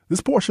This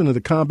portion of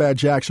the Combat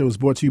Jack Show is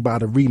brought to you by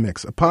The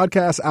Remix, a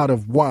podcast out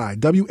of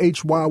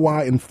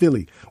WHYY in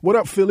Philly. What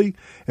up, Philly?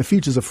 It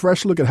features a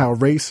fresh look at how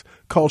race,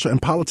 culture,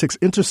 and politics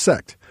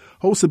intersect.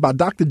 Hosted by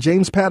Dr.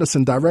 James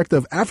Patterson, Director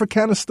of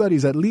Africana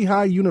Studies at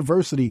Lehigh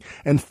University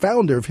and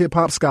founder of Hip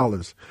Hop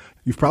Scholars.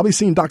 You've probably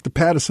seen Dr.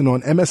 Patterson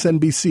on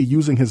MSNBC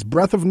using his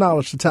breadth of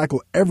knowledge to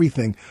tackle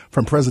everything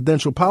from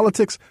presidential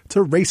politics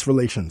to race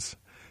relations.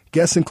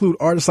 Guests include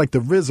artists like The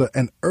RZA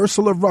and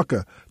Ursula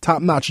Rucker,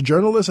 top-notch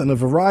journalists, and a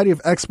variety of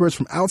experts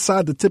from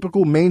outside the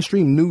typical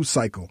mainstream news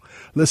cycle.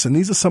 Listen,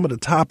 these are some of the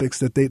topics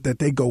that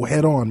they go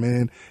head on,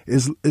 man.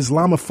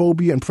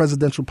 Islamophobia and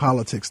presidential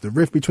politics, the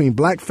rift between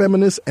black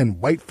feminists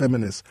and white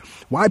feminists,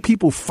 why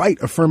people fight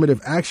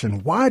affirmative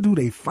action, why do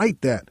they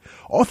fight that,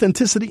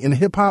 authenticity in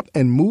hip-hop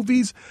and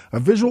movies, a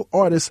visual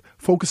artist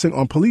focusing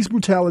on police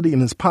brutality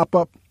in his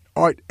pop-up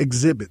art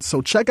exhibit.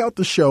 So check out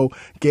the show,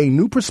 gain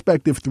new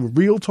perspective through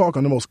real talk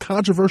on the most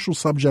controversial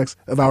subjects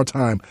of our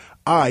time.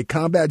 I,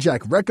 Combat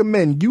Jack,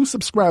 recommend you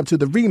subscribe to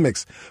The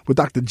Remix with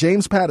Dr.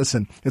 James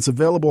Patterson. It's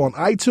available on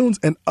iTunes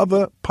and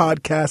other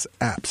podcast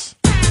apps.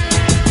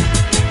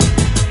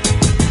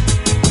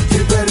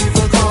 Get ready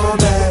for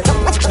combat.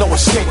 No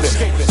escaping.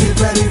 Get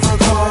ready for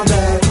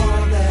combat.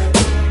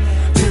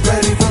 Get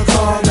ready for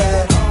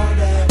combat.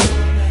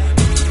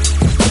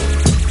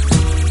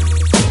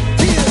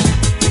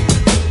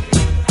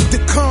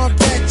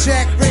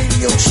 Jack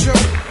Radio Show.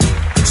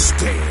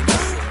 Stand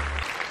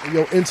up.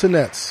 Yo,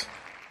 internets.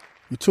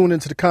 You tune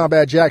into the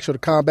Combat Jack Show, the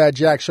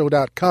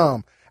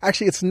CombatJackShow.com.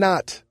 Actually, it's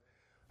not.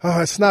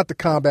 It's not the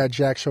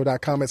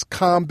CombatJackShow.com. It's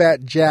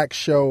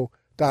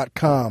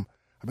CombatJackShow.com.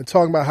 I've been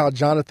talking about how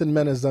Jonathan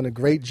Mena has done a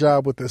great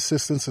job with the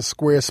assistance of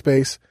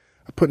Squarespace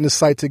of putting this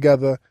site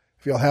together.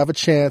 If y'all have a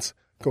chance,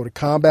 go to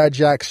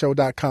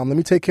CombatJackShow.com. Let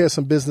me take care of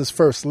some business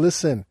first.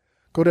 Listen.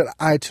 Go to the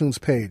iTunes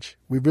page.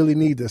 We really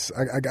need this.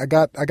 I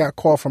got a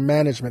call from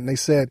management, and they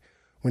said,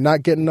 we're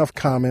not getting enough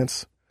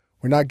comments,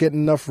 we're not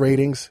getting enough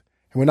ratings,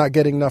 and we're not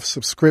getting enough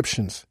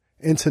subscriptions.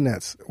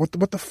 Internets.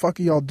 What the fuck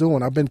are y'all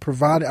doing? I've been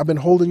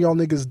holding y'all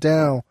niggas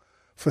down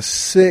for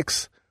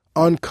 6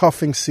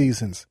 uncuffing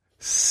seasons.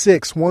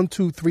 6. 1,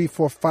 2, 3,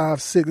 4,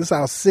 5, 6. This is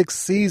our 6th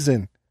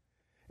season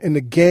in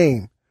the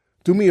game.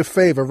 Do me a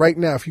favor right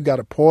now. If you got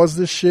to pause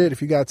this shit,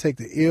 if you got to take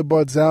the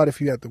earbuds out, if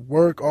you at the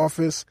work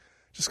office,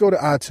 just go to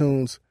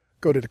iTunes,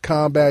 go to the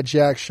Combat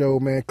Jack Show,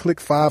 man. Click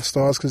 5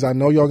 stars because I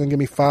know y'all going to give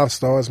me 5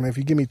 stars, man. If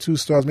you give me 2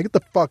 stars, man, get the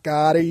fuck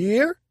out of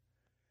here.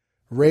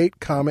 Rate,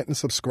 comment, and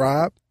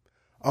subscribe.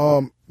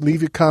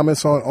 Leave your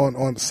comments on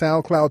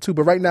SoundCloud, too.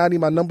 But right now, I need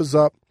my numbers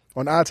up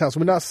on iTunes.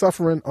 We're not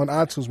suffering on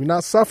iTunes. We're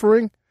not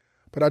suffering,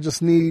 but I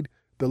just need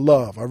the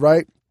love, all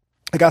right?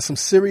 I got some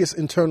serious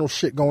internal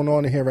shit going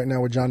on in here right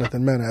now with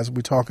Jonathan Mena as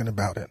we're talking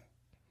about it.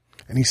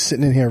 And he's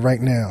sitting in here right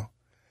now.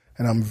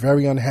 And I'm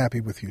very unhappy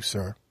with you,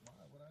 sir.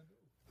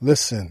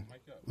 Listen.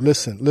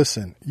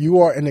 You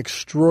are an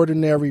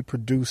extraordinary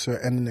producer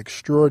and an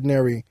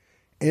extraordinary,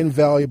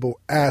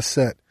 invaluable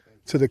asset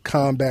to the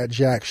Combat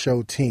Jack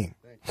Show team.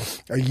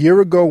 A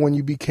year ago when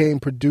you became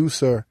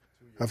producer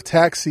of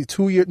Taxi,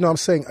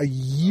 a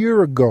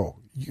year ago.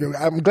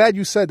 I'm glad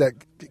you said that.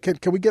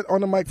 Can we get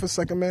on the mic for a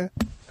second, man?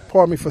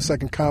 Pardon me for a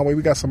second, Conway.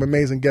 We got some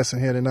amazing guests in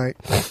here tonight.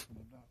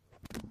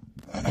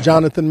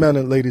 Jonathan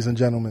Mena, ladies and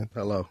gentlemen.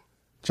 Hello.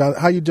 John,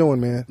 how you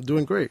doing, man?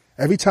 Doing great.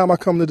 Every time I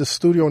come to the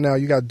studio now,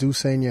 you got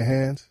Deuce in your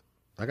hands.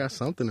 I got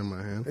something in my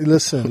hand.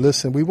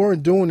 Listen. We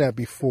weren't doing that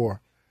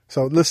before.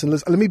 So listen.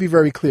 Let me be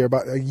very clear.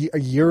 About a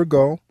year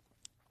ago,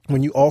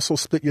 when you also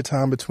split your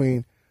time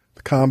between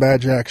the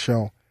Combat Jack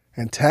Show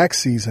and tax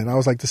season, I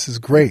was like, this is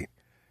great.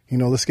 You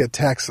know, let's get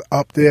tax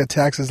up there.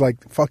 Tax is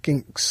like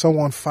fucking so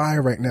on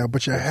fire right now.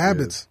 But your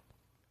habits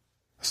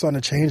are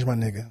starting to change, my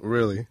nigga.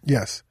 Really?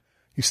 Yes.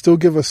 You still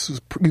give us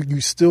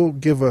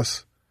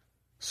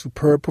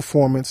superb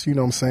performance, you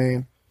know what I'm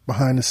saying,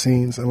 behind the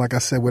scenes. And like I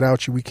said,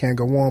 without you, we can't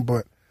go on.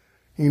 But,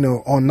 you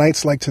know, on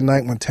nights like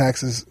tonight when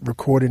Tax is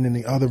recording in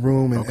the other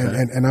room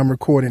and I'm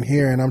recording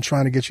here and I'm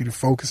trying to get you to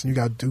focus and you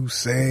got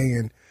Deuce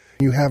and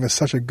you having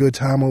such a good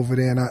time over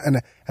there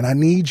and I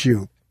need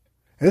you.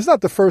 And it's not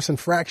the first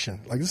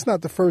infraction. Like, it's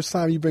not the first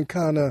time you've been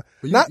kind of...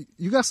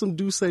 You got some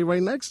Deuce right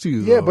next to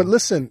you, Yeah, though. But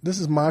listen, this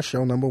is my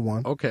show, number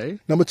one. Okay.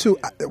 Number two,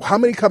 how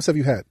many cups have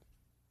you had?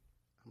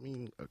 I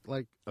mean,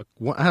 I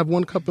have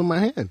 1 cup in my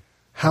hand.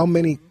 How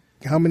many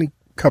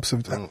cups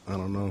of? I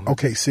don't know.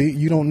 Okay, see,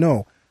 you don't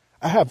know.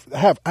 I have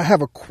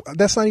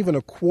that's not even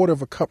a quarter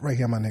of a cup right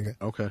here, my nigga.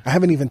 Okay. I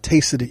haven't even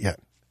tasted it yet.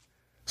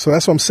 So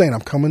that's what I'm saying. I'm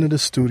coming to the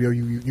studio.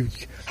 You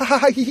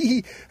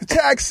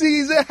tax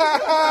season.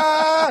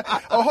 Oh,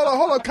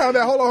 hold on, Conway.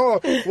 Hold on.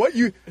 What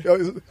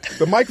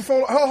the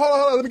microphone? Hold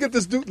on. Let me get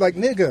this dude. Like,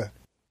 nigga,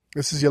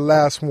 this is your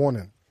last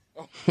warning.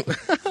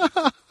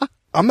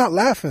 I'm not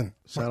laughing.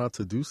 Shout out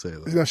to Deuce,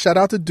 though. Shout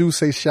out to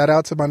Deuce. Shout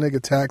out to my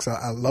nigga Tax.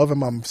 I love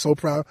him. I'm so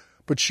proud.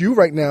 But you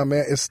right now,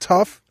 man, it's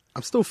tough.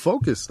 I'm still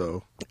focused,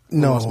 though.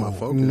 No, my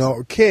focus.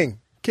 No. King,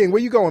 where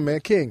you going, man?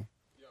 King.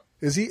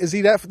 Is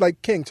he that,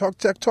 like, King, talk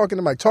in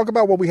the mic. Talk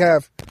about what we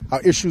have,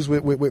 our issues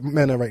with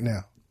Mena right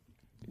now.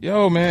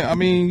 Yo, man. I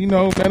mean, you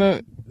know,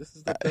 man. This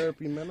is the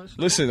therapy, man.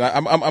 Listen,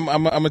 I'm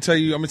gonna tell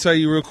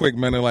you real quick,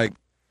 man. Like,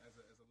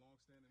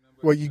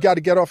 Well, you got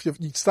to get off you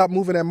stop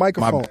moving that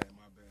microphone.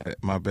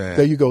 my bad.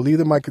 There you go. Leave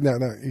the mic.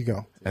 No, you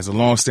go. As a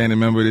long-standing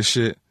member of this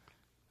shit,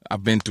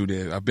 I've been through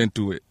this. I've been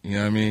through it. You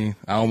know what I mean?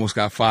 I almost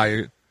got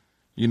fired.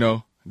 You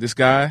know, this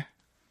guy.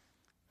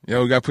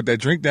 Yo, we gotta put that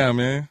drink down,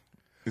 man.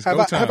 It's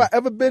go time. Have I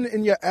ever been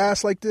in your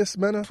ass like this,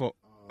 Mena?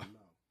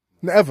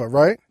 Never,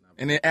 right?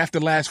 And then after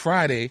last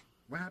Friday,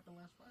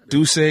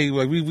 Duce,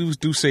 like we was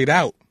Duce'd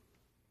out.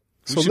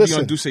 We So should listen,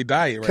 be on Duce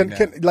diet right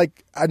now.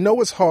 Like, I know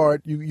it's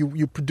hard.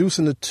 You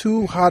producing the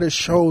two hottest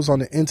shows on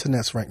the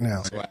internets right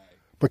now. Right.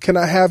 But can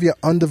I have your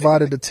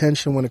undivided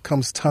attention when it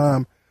comes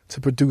time to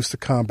produce the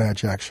Combat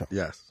Jack Show?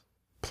 Yes.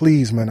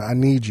 Please, man, I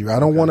need you. I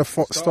don't want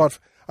to start.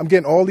 I'm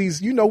getting all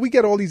these. You know, we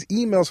get all these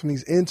emails from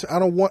these. I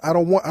don't want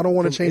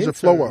to change the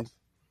flow up.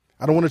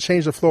 I don't want to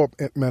change the flow up,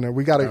 man.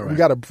 We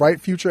got a bright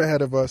future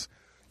ahead of us.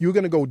 You're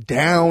gonna go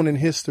down in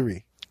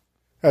history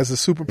as the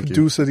super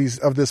producer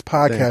of this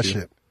podcast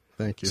shit.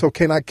 Thank you. So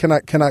can I?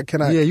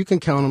 Yeah, you can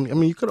count on me. I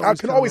mean, you could. I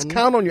can always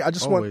count on you. I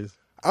just want.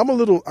 I'm a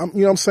little. You know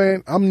what I'm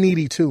saying? I'm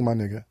needy too, my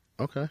nigga.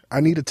 Okay. I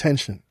need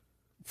attention,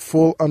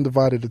 full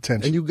undivided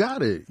attention. And you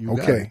got it.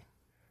 Okay.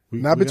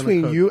 Not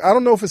between you. I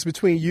don't know if it's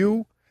between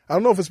you. I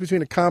don't know if it's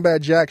between the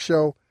Combat Jack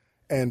Show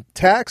and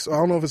Tax, or I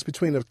don't know if it's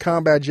between the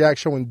Combat Jack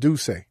Show and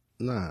Duce.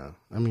 Nah,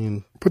 I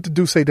mean, put the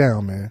Duce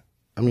down, man.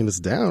 I mean, it's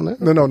down.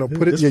 No.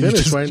 Put it. It's Yeah, you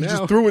finished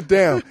just threw it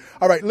down.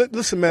 All right,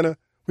 listen, Mena.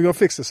 We're gonna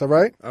fix this. All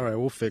right. All right,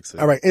 we'll fix it.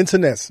 All right,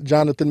 internets.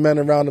 Jonathan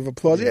Mena, round of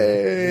applause.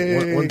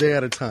 Yay! One day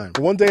at a time.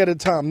 One day at a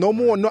time. No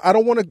more. No, I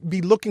don't want to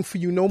be looking for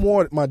you no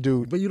more, my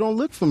dude. But you don't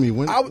look for me.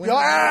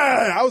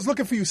 I was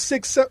looking for you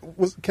 6,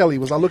 7. Kelly,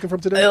 was I looking for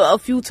him today? A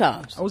few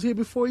times. I was here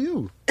before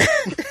you.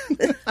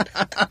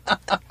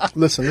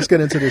 Listen, let's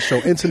get into this show.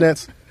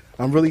 Internets.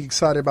 I'm really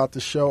excited about the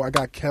show. I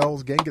got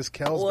Genghis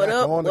Kells back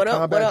on the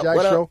Combat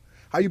Jack Show.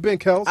 How you been,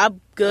 Kels? I'm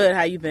good.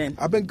 How you been?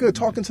 I've been good.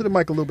 Talking to the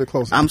mic a little bit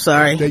closer. I'm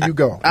sorry. There you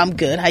go. I'm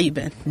good. How you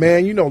been?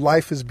 Man, you know,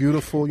 life is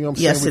beautiful. You know what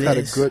I'm Yes, saying?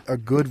 We've it had a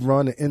good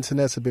run. The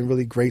internets have been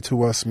really great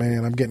to us,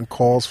 man. I'm getting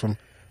calls from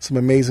some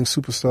amazing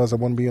superstars that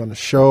want to be on the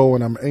show,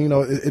 and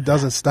it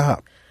doesn't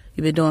stop.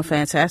 You've been doing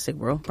fantastic,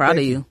 bro. Proud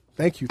of you.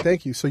 Thank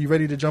you. So you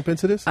ready to jump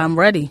into this? I'm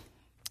ready.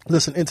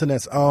 Listen,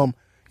 internets.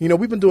 You know,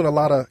 we've been doing a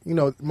lot of, you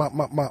know,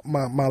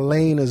 my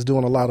lane is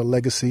doing a lot of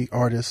legacy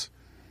artists.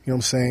 You know what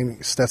I'm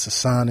saying? Stetson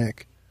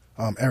Sonic.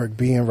 Eric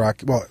B. and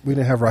Rock. Well, we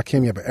didn't have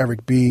Rakim yet, but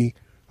Eric B.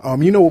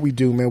 You know what we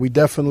do, man. We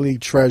definitely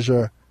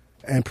treasure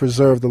and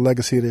preserve the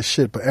legacy of this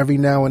shit. But every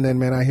now and then,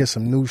 man, I hear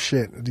some new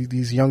shit.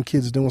 These young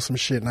kids doing some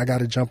shit, and I got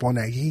to jump on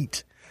that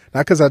heat.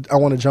 Not because I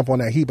want to jump on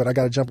that heat, but I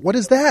got to jump. What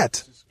is that?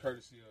 This is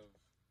courtesy of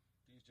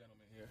these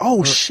gentlemen here.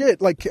 Oh, shit.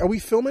 Like, are we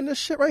filming this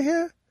shit right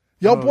here?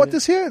 Y'all bought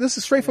this here? This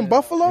is straight from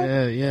Buffalo?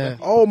 Yeah.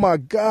 Oh, my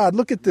God.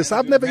 Look at this.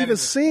 I've never even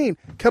seen.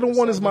 Kettle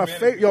One is my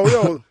favorite.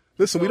 Yo.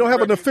 Listen, we don't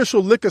have an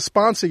official liquor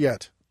sponsor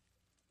yet.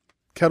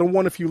 Kettle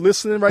One, if you're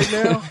listening right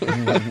now,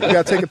 you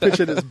got to take a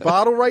picture of this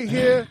bottle right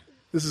here.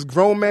 This is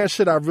grown man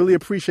shit. I really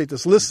appreciate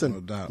this.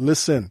 Listen.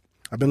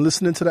 I've been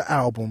listening to the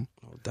album.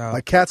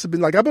 Like cats have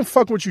been like, I've been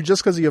fucking with you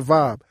just because of your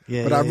vibe.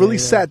 But I really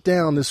sat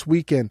down this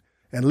weekend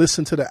and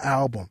listened to the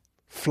album,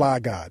 Fly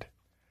God.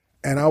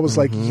 And I was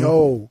like,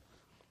 yo,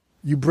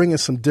 you bringing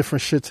some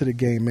different shit to the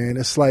game, man.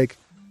 It's like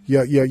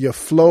your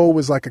flow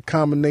is like a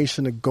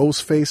combination of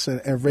Ghostface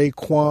and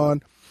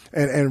Raekwon.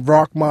 And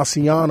Rock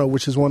Marciano,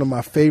 which is one of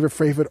my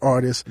favorite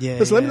artists.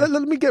 Listen,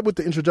 let me get with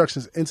the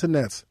introductions.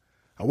 Internets.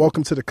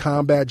 Welcome to the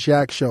Combat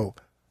Jack Show,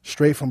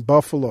 straight from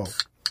Buffalo.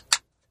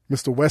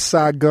 Mr.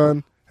 Westside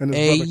Gunn and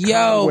his brother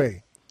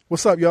Conway.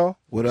 What's up, y'all?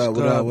 What up,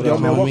 man?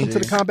 Welcome to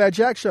the Combat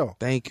Jack Show.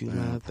 Thank you,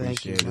 man.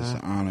 Thank you, man. It's an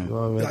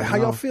honor. How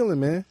y'all feeling,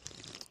 man?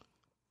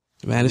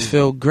 Man, it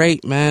feel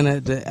great,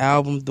 man. The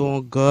album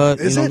doing good.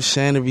 You know what I'm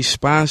saying? The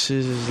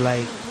responses is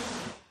like,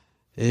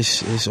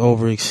 it's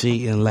over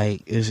exceeding.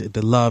 Like,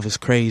 the love is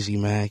crazy,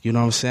 man. You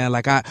know what I'm saying?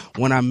 Like,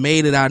 when I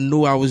made it, I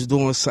knew I was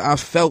doing I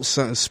felt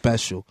something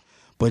special.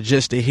 But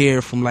just to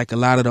hear from like a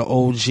lot of the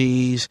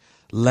OGs,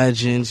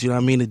 legends, you know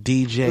what I mean, the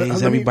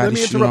DJs, everybody. Let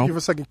me interrupt you for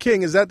a second.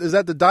 King, is that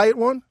the diet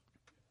one?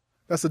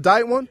 That's the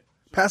diet one?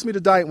 Pass me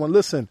the diet one.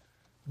 Listen,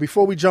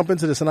 before we jump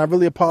into this, and I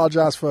really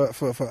apologize for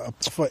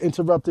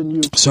interrupting you,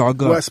 it's all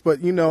good. Wes,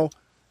 but you know,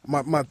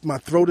 my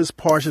throat is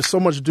parched. There's so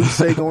much Duce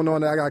going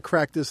on that I got to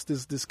crack this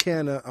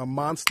can of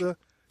Monster.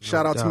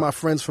 Shout out to my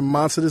friends from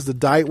Monster. This is the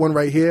diet one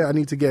right here. I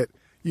need to get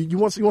you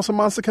want some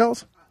Monster,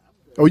 Kels?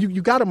 Oh,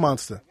 you got a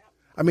Monster.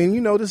 I mean,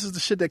 you know, this is the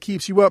shit that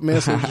keeps you up,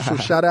 man. So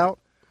shout out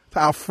to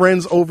our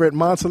friends over at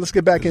Monster. Let's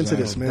get back into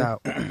this, man.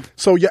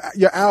 So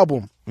your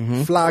album,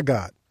 Fly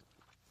God.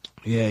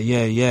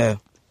 Yeah.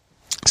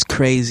 It's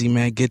crazy,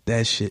 man. Get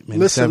that shit, man.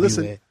 Listen.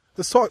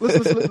 Let's talk.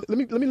 Listen, let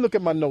me look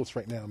at my notes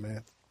right now,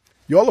 man.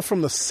 Y'all are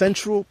from the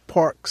Central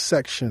Park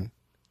section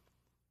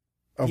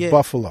of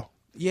Buffalo.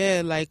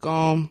 Yeah, like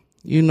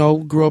you know,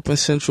 grew up in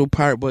Central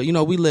Park, but you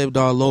know, we lived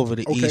all over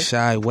the East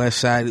Side, West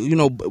Side. You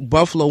know,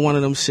 Buffalo, one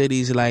of them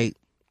cities like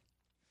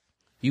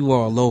you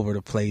all over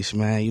the place,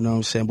 man. You know what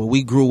I'm saying? But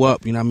we grew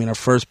up, you know what I mean? Our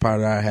first part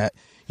of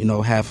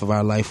our, half of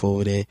our life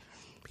over there.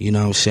 You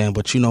know what I'm saying?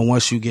 But,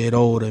 once you get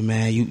older,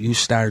 man, you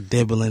start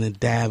dibbling and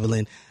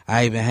dabbling.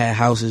 I even had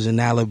houses in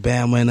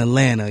Alabama and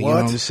Atlanta. You know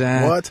what I'm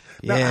saying? What?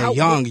 Yeah,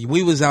 young.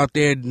 We was out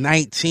there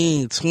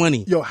 19,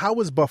 20. Yo, how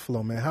was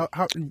Buffalo, man? How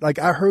like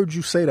I heard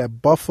you say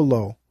that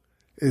Buffalo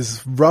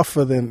is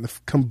rougher than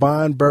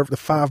the the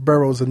 5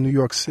 boroughs of New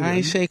York City. I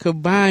ain't say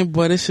combined,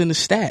 but it's in the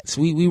stats.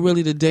 We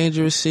really the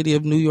dangerous city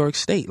of New York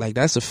State. Like,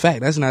 that's a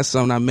fact. That's not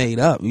something I made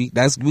up. We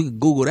can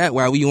Google that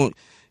while we on.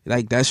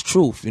 Like, that's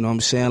truth, you know what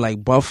I'm saying?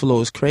 Like,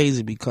 Buffalo is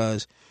crazy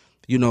because,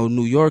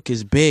 New York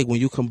is big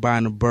when you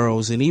combine the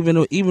boroughs. And even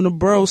the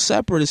boroughs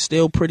separate is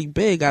still pretty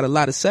big, got a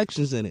lot of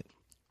sections in it.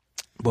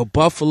 But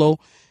Buffalo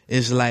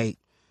is like,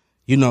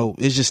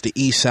 it's just the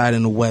east side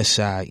and the west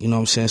side, you know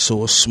what I'm saying?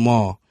 So it's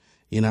small,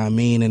 you know what I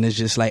mean? And it's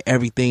just like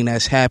everything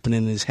that's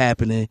happening is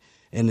happening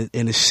in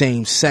the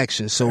same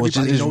section. So it's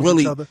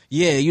really,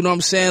 yeah, you know what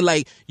I'm saying?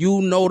 Like,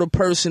 the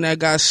person that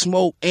got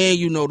smoked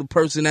and the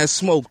person that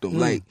smoked them.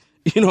 Like,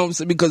 you know what I'm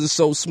saying? Because it's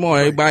so small.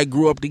 Right. Everybody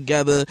grew up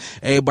together.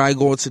 Everybody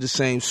going to the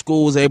same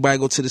schools. Everybody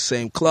go to the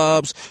same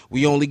clubs.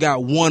 We only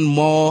got one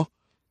mall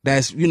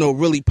that's,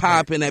 really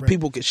popping that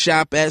people can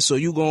shop at. So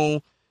you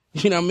gon',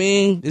 you know what I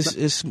mean?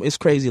 It's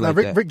crazy like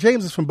that. Rick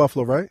James is from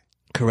Buffalo, right?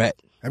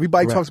 Correct.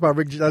 Everybody talks about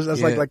Rick James.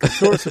 That's like a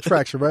tourist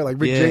attraction, right? Like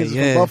Rick James is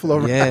from Buffalo,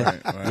 right?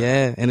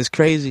 Yeah. And it's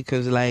crazy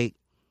because, like,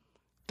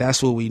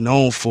 that's what we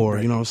known for,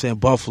 you know what I'm saying?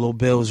 Buffalo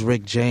Bills,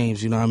 Rick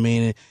James, you know what I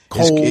mean?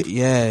 Cold.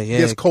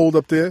 It's cold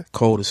up there.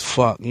 Cold as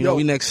fuck.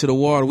 We next to the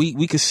water.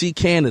 We can see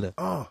Canada.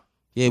 Oh.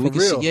 Yeah, we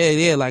can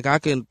see. Like, I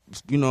can,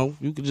 you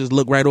can just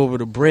look right over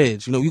the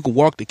bridge. You can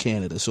walk to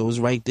Canada, so it's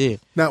right there.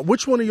 Now,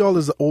 which one of y'all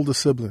is the older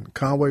sibling,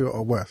 Conway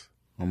or Wes?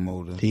 I'm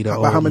older.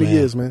 How many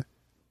years, man?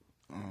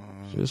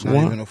 Just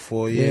not even a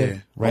 4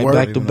 year. Right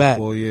back to back.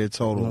 4 year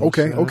total.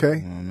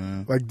 Okay.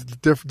 Like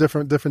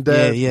different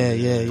dads.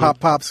 Yeah.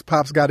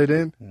 Pops got it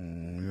in.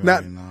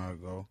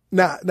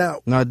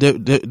 Now,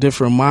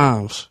 different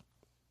moms.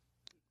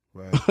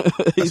 Right.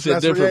 He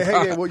said different.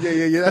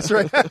 That's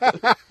right.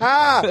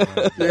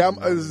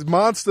 It's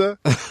Monster.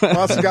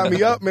 Monster got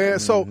me up, man.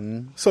 So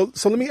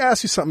let me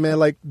ask you something, man.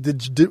 Like,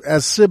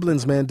 as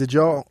siblings, man, did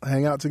y'all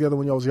hang out together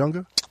when y'all was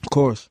younger? Of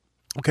course.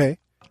 Okay.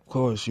 Of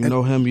course. You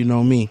know him, you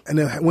know me. And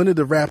then when did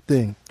the rap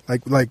thing,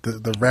 like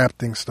the rap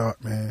thing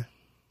start, man?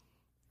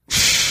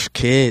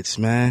 Kids,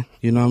 man.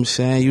 You know what I'm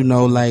saying?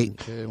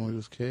 Like, when we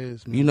was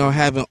kids, man.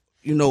 Having,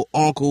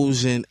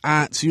 uncles and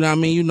aunts, you know what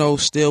I mean?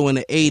 Still in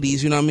the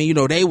 80s, you know what I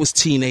mean? They was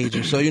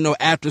teenagers. So,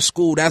 after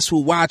school, that's who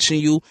watching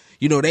you.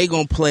 They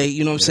gonna play,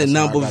 you know what I'm saying,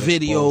 number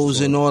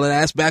videos and all of that.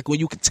 That's back when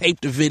you could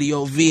tape the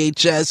video,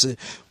 VHS, and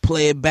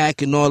play it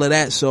back and all of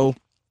that. So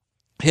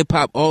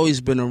hip-hop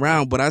always been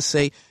around. But I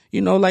say,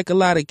 like a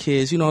lot of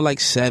kids, like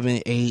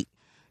 7, 8,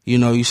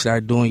 you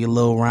start doing your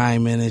little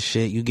rhyming and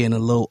shit. You getting a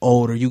little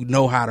older. You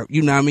know how to,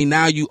 you know what I mean?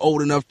 Now you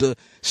old enough to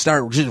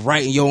start just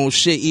writing your own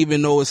shit,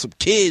 even though it's some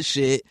kid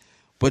shit.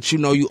 But,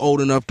 you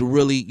old enough to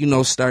really,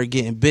 start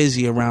getting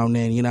busy around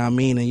then, you know what I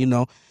mean?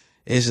 And,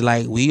 it's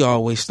like we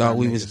always thought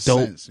we was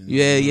dope.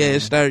 It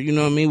started, you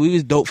know what I mean? We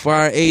was dope for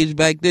our age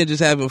back then,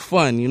 just having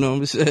fun, you know what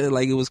I'm saying?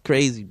 Like, it was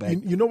crazy back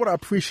then. You know what I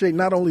appreciate?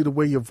 Not only the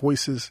way your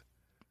voices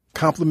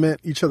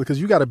compliment each other,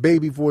 because you got a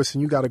baby voice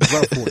and you got a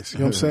gruff voice. You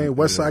know what I'm saying?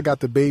 Westside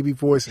got the baby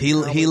voice. He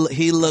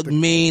look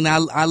mean.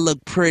 I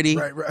look pretty.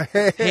 Right.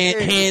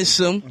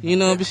 Handsome. You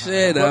know what I'm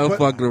saying? I'm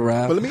fucking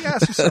around. But let me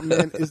ask you something,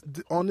 man. Is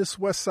on this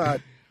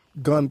Westside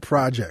Gunn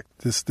project,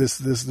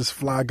 this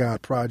Fly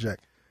God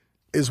project,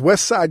 is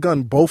Westside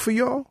Gunn both of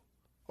y'all,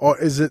 or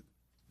is it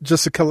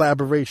just a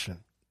collaboration?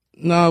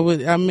 No,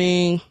 I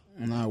mean.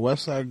 Nah,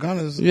 Westside Gunn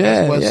is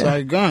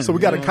Westside Gunn. So we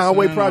got a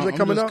Conway project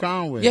coming up?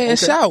 Conway. Yeah,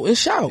 it's out.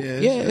 It's out.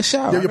 It's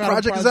out. Your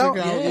project is out?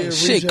 Yeah,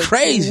 shit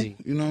crazy.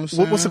 2, you know what I'm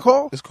saying? What's it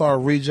called? It's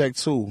called Reject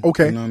 2.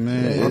 Okay. You know what I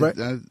mean? All right.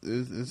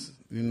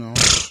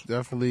 It's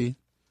definitely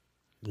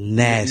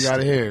nasty. You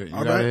gotta hear it.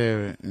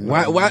 Hear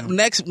it. Why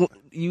next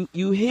you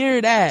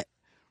hear that,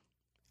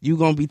 you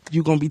gonna be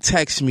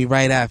texting me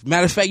right after.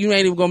 Matter of fact, you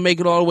ain't even gonna make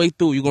it all the way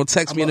through. You gonna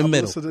text me in the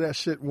middle. Listen to that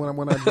shit when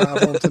I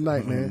drive home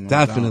tonight, man.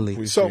 Definitely.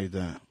 Appreciate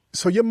that.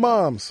 So your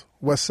mom's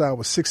Westside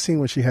was 16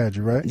 when she had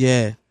you, right?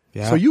 Yeah.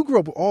 So you grew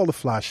up with all the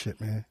fly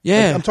shit, man.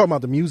 Yeah. Like, I'm talking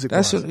about the music.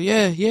 That's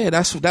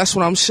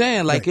what I'm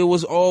saying. Like, it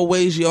was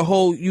always your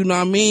whole, you know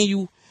what I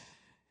mean?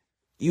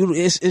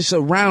 It's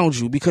around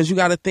you, because you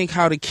got to think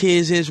how the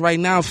kids is right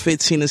now,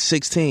 15 and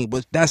 16.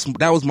 But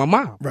that was my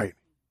mom. Right.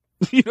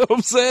 You know what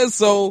I'm saying?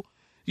 So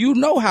you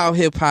know how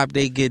hip hop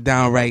they get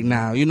down right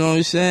now. You know what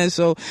I'm saying?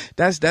 So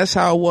that's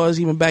how it was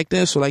even back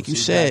then. So like you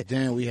said, back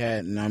then we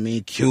had,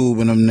 Cube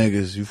and them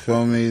niggas. You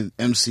feel me?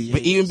 MC.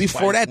 But even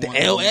before that, the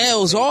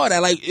LLs, all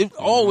that, like, it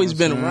always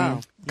been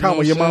around.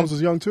 Conway, your mom's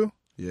was young too?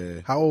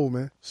 Yeah. How old,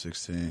 man?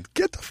 16.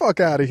 Get the fuck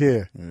out of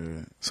here.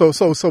 Yeah.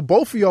 So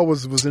both of y'all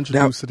was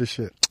introduced to this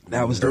shit.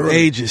 That was the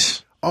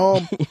ages.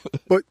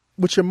 But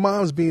with your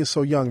moms being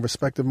so young,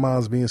 respective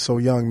moms being so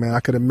young, man, I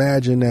could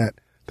imagine that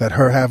that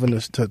her having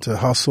to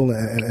hustle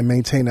and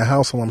maintain the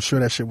household, I'm sure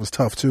that shit was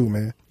tough too,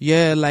 man.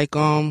 Yeah, like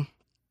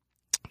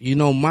you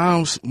know,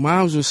 moms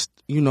was,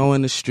 you know,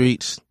 in the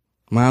streets.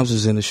 Moms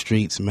was in the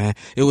streets, man.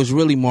 It was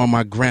really more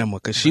my grandma,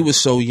 because she was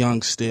so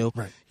young still.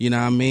 Right. You know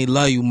what I mean?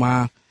 Love you,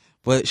 Mom.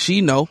 But she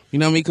know, you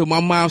know what I mean? Because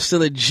my mom's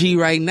still a G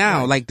right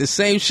now. Like, the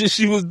same shit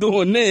she was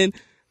doing then,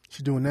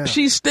 She doing now.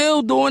 she's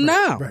still doing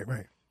now.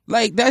 Right.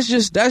 Like,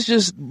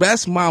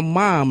 that's my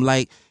mom.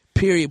 Like,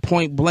 period,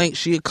 point blank.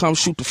 She'd come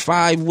shoot the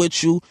 5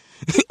 with you.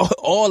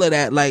 All of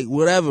that. Like,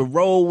 whatever.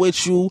 Roll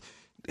with you.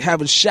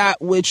 Have a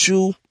shot with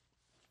you.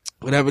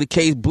 Whatever the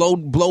case,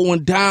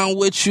 blowing down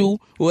with you,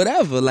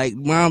 whatever. Like,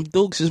 Mom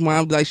Dukes is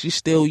mom, like, she's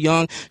still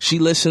young. She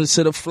listens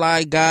to the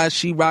Fly Guys.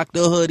 She rocked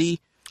the hoodie.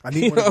 I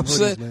need one of them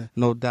hoodies, man.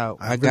 No doubt.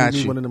 I really got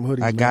need you. one of them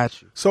hoodies, I man.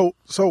 got you.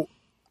 So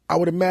I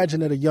would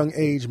imagine at a young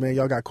age, man,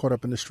 y'all got caught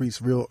up in the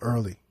streets real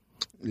early.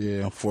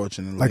 Yeah,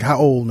 unfortunately. Like, how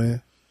old,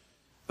 man?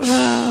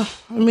 I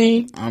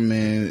mean,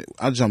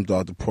 I jumped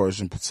off the porch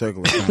in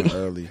particular kind of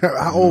early.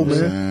 How old, what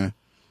I'm man? saying?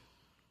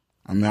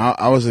 I mean,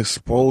 I was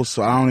exposed,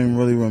 so I don't even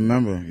really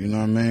remember, you know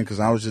what I mean? Because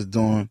I was just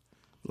doing,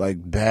 like,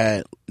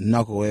 bad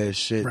knucklehead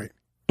shit Right.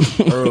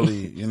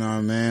 early, you know what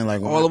I mean?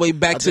 Like all the way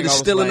back I to think the I was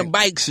stealing like- the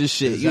bikes and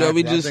shit. Exactly. You know what I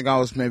mean? I think I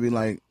was maybe,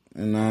 like,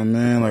 you know what I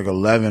mean? Like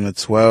 11 or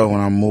 12 when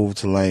I moved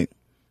to, like,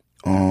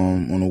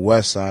 on the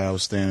Westside. I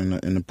was staying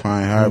in the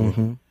Pine Harbor.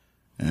 Mm-hmm.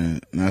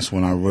 And that's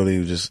when I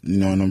really just, you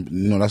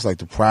know, that's like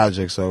the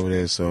projects over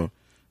there. So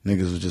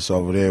niggas was just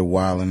over there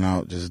wilding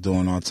out, just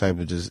doing all type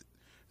of just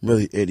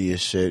really idiot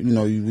shit. You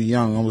know, you be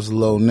young. I was a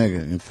little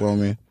nigga, you feel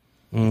me?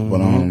 Mm-hmm.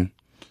 But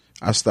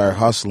I started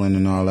hustling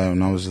and all that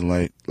when I was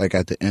like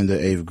at the end of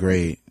 8th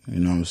grade. You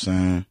know what I'm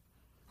saying?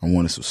 I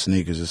wanted some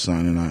sneakers or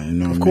something, and you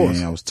know what I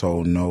mean? I was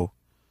told no,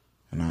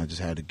 and I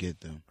just had to get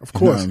them. Of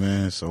course. You know what I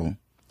mean? So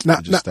Now,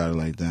 I just started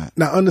like that.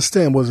 Now,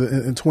 understand, was it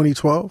in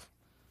 2012?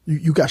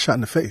 You got shot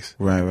in the face.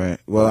 Right.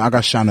 Well, I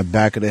got shot in the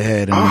back of the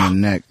head and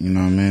in the neck, you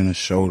know what I mean? The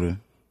shoulder.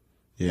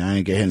 Yeah, I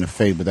didn't get hit in the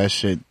face, but that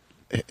shit,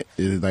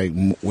 it like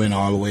went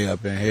all the way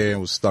up in here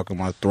and was stuck in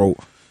my throat.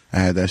 I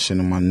had that shit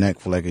in my neck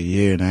for like a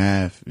year and a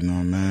half, you know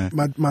what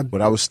I mean?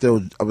 But I was still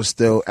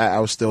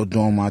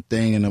doing my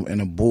thing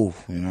in a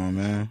booth, you know what I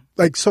mean?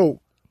 Like, so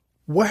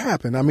what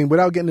happened? I mean,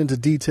 without getting into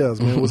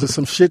details, man, was it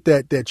some shit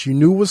that you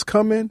knew was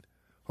coming?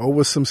 Or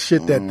was some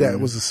shit that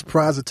was a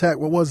surprise attack?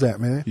 What was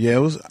that, man? Yeah, it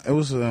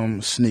was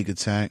a sneak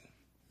attack,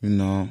 you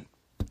know.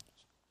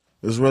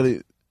 It was really,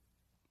 you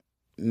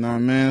know what I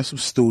mean? Some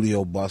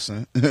studio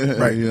busting.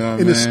 Right. You know what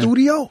in I the mean?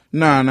 studio?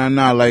 Nah.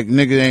 Like,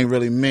 nigga ain't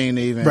really mean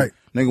to even. Right.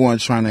 Nigga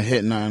wasn't trying to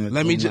hit nothing.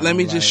 Let me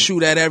just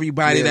shoot at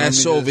everybody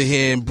that's over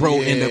here, and bro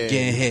end up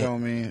getting hit. You know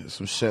me?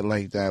 Some shit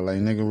like that. Like,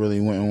 nigga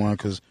really went in one,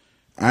 because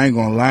I ain't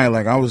gonna lie,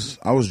 like, I was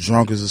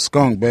drunk as a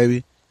skunk,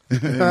 baby. You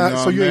know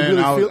So you ain't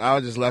really I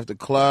just left the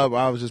club.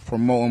 I was just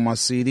promoting my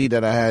CD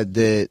that I had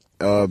did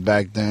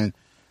back then.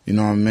 You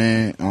know what I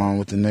mean?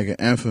 With the nigga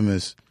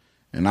Infamous,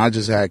 and I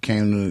just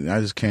came to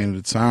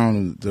the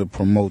town to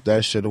promote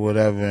that shit or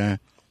whatever. And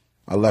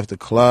I left the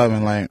club,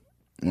 and like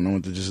when I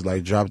went to just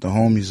like drop the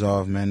homies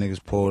off, man,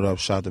 niggas pulled up,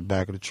 shot the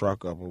back of the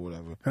truck up or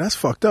whatever. That's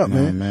fucked up, You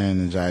know,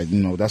 man. And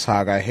you know, that's how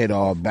I got hit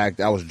all back.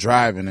 I was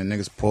driving, and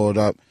niggas pulled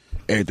up,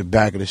 ate the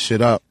back of the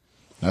shit up.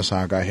 That's how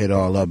I got hit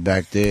all up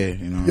back there.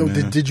 You know. Yo, what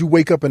I mean? did you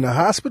wake up in the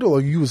hospital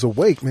or you was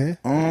awake, man?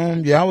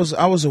 Yeah,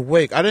 I was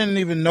awake. I didn't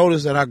even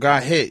notice that I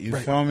got hit. You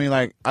feel me?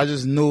 Like, I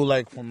just knew,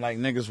 like, from like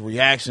niggas'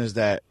 reactions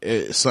that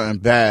something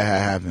bad had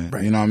happened.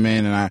 Right. You know what I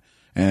mean?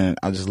 And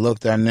I just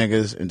looked at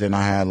niggas, and then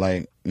I had,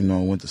 like, you know,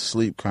 went to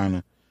sleep kind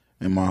of.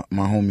 And my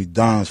homie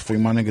Duns, free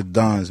my nigga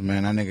Duns,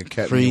 man. That nigga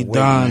kept me awake,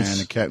 man.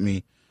 And kept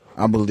me.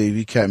 I believe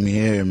he kept me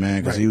here,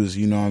 man, because he was,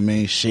 you know what I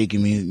mean,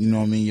 shaking me. You know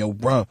what I mean, yo,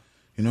 bro.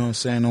 You know what I'm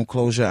saying? Don't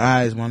close your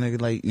eyes, my nigga.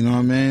 Like, you know what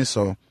I mean?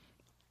 So,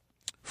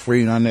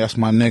 free, that's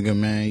my nigga,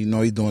 man. You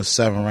know, he doing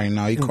 7 right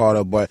now. He caught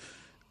up, but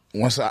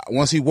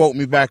once he woke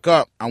me back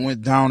up, I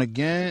went down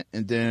again,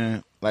 and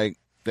then, like,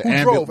 the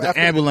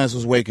ambulance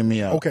was waking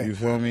me up. Okay. You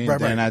feel me? Right,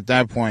 then at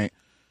that point,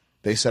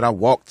 they said I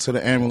walked to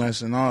the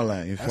ambulance and all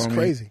that. You feel me? That's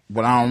crazy.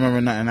 But I don't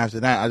remember nothing after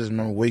that. I just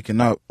remember waking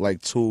up,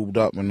 like, tubed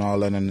up and all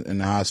that in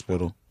the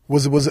hospital.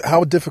 Was it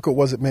how difficult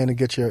was it, man, to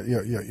get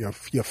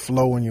your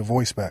flow and your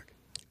voice back?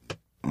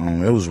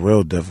 It was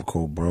real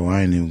difficult, bro.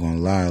 I ain't even gonna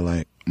lie.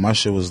 Like, my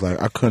shit was like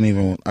I couldn't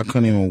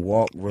even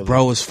walk. Really,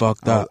 Bro was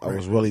fucked up. I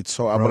was really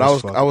tall, Bro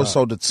but I was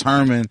so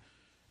determined,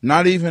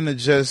 not even to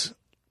just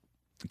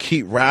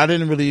keep. I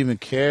didn't really even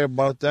care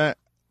about that.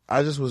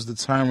 I just was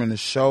determined to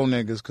show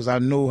niggas, because I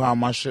knew how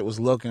my shit was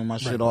looking. My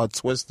shit all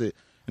twisted,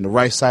 and the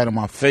right side of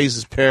my face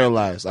is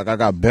paralyzed. Like, I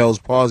got Bell's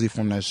palsy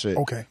from that shit.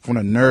 Okay. From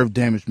the nerve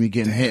damage, me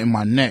getting hit in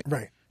my neck.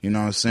 Right. You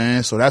know what I'm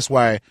saying? So that's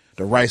why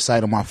the right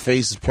side of my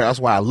face is paralyzed.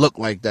 That's why I look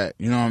like that.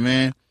 You know what I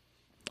mean?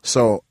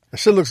 So That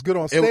shit looks good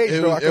on stage,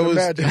 though. I can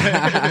imagine.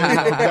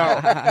 No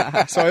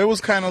doubt. So it was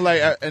kind of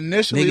like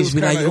initially. Niggas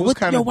be like, it was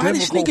kind of why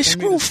this nigga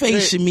screw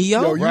facing me,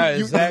 yo? Right,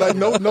 exactly.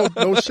 Like,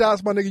 no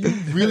shots, my nigga.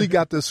 You really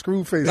got the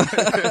screw face.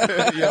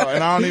 Yo,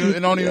 and it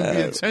don't even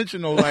be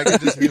intentional. Like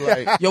it just be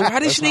like, yo, why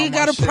this nigga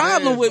got a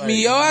problem with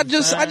me, yo? I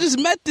just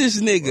met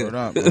this nigga. Word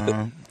up,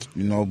 man.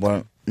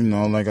 But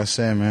like I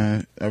said,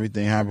 man,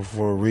 everything happened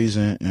for a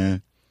reason,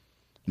 and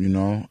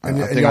I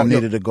think I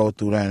needed to go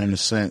through that in a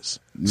sense,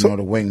 to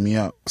wake me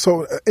up.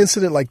 So, an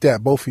incident like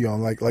that, both of y'all,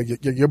 like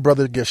your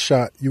brother gets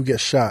shot, you get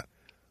shot.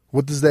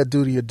 What does that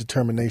do to your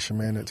determination,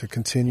 man, to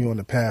continue on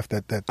the path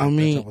that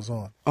was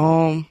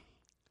on?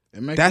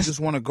 It makes you just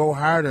want to go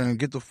harder and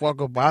get the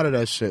fuck up out of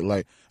that shit.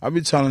 Like, I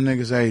be telling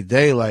niggas every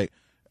day, like,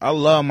 I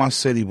love my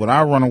city, but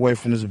I run away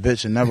from this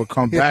bitch and never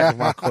come back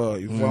if I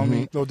could. You feel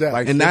me? No doubt.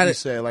 Like, and that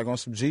said, like on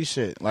some G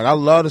shit. Like, I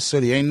love the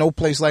city. Ain't no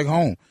place like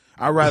home.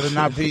 I'd rather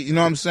not be, you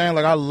know what I'm saying?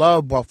 Like, I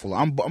love Buffalo.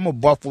 I'm a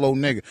Buffalo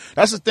nigga.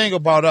 That's the thing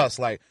about us.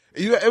 Like,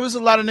 it was a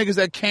lot of niggas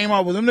that came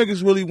out, but them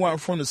niggas really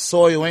went from the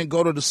soil, ain't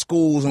go to the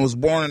schools, and was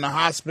born in the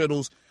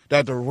hospitals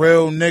that the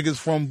real niggas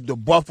from the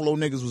Buffalo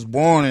niggas was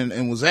born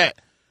and was at.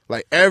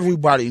 Like,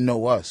 everybody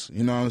know us,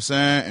 you know what I'm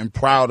saying? And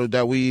proud of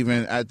that we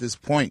even at this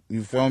point,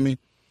 you feel me?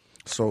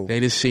 So they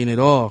just seen it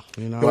all,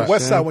 you know. Yo,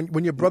 Westside,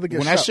 when your brother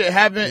gets shot, that shit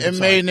happened, it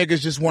made niggas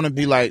just want to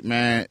be like,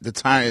 man, the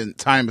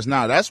time is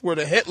now. That's where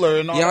the Hitler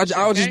and all. Yeah, that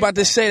I was just about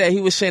to say that.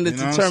 He was saying the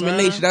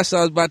determination. That's what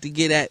I was about to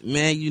get at,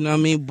 man. You know what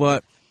I mean?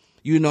 But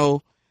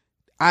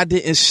I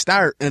didn't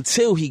start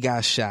until he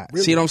got shot.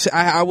 Really? See what I'm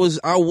saying?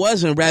 I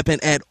wasn't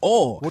rapping at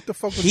all. What the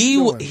fuck was he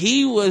doing?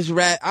 He was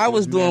rap. I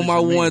was doing my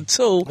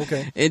 1-2.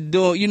 Okay. And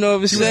doing, you know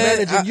what I'm saying? He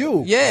was managing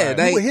you. Yeah. Right.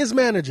 Like, you were his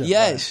manager.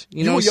 Yes.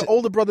 Right. You were your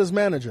older brother's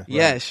manager.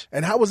 Yes. Right.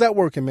 And how was that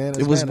working, man?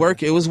 It was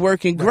working. It was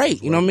working great.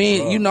 Right. You know what I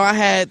mean? I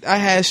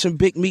had some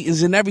big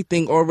meetings and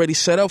everything already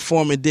set up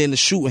for him, and then the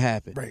shooting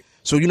happened. Right.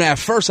 So, at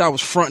first I was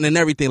fronting and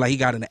everything, like he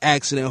got in an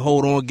accident,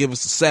 hold on, give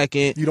us a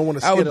second. You don't want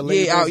to scare the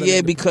ladies.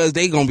 Yeah, because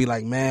they gonna be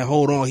like, man,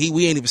 hold on,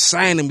 we ain't even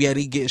signed him yet,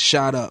 he getting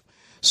shot up.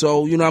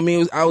 So, you know what I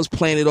mean? I was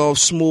playing it off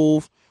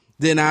smooth.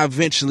 Then I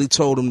eventually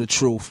told him the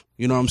truth.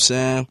 You know what I'm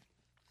saying?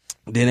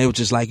 Then it was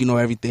just like,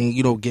 everything,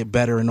 get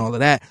better and all of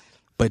that.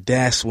 But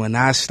that's when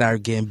I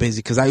started getting busy,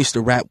 because I used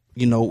to rap,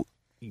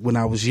 when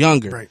I was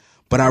younger. Right.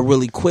 But I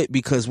really quit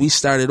because we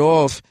started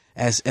off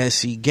as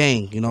SC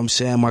Gang, you know what I'm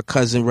saying? My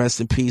cousin, rest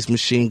in peace,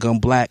 Machine Gun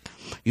Black,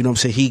 you know what I'm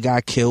saying? He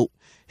got killed.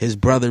 His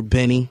brother,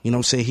 Benny, you know what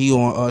I'm saying? He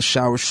on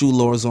Shower Shoe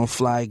Lords on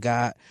Fly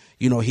God.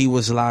 He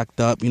was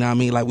locked up, you know what I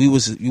mean? Like, we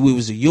was a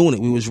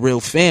unit. We was real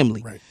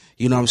family, right.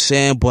 You know what I'm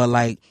saying? But,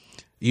 like,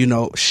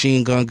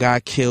 Machine Gun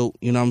got killed,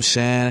 you know what I'm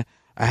saying?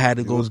 I had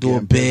to go do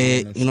a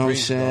bid, you know what I'm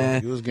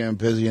saying? He was getting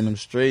busy in them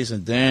streets,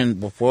 and then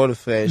before the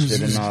fast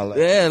shit and all that.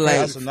 Yeah, like,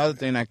 that's another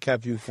thing that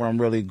kept you from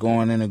really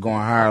going in and going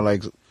higher,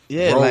 like...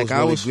 Yeah, Bro like was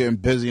really I was getting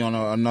busy on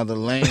another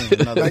lane,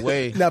 another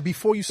way. Now,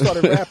 before you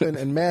started rapping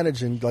and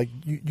managing, like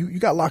you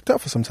got locked up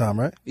for some time,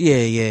 right? Yeah,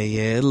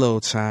 a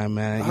little time,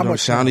 man. How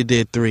much time? I only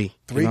did 3. You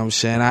know what I'm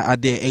saying? I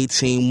did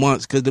 18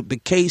 months because the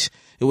case,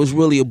 it was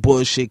really a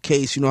bullshit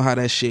case. You know how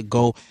that shit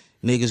go.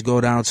 Niggas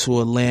go down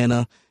to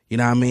Atlanta. You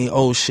know what I mean?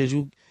 Oh shit,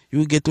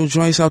 you get them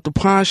joints out the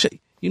pawn shit.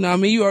 You know what I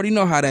mean? You already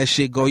know how that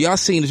shit go. Y'all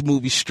seen this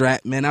movie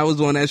Strap, man. I was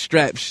on that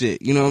Strap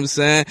shit. You know what I'm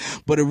saying?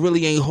 But it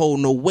really ain't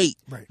hold no weight,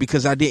 right.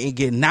 Because I didn't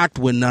get knocked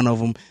with none of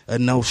them or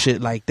no shit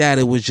like that.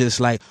 It was just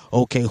like,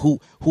 okay, who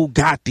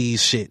got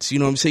these shits? You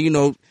know what I'm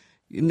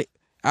saying?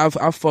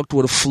 I fucked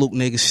with a fluke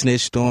nigga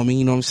snitched on me.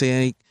 You know what I'm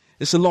saying?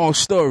 It's a long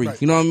story.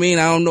 Right. You know what I mean?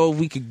 I don't know if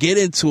we could get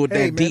into it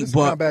that deep, this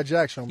but Combat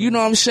Jack show, man. You know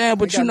what I'm saying?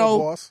 But man.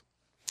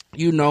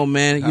 You know,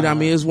 man. You know what I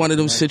mean? It's one of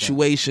them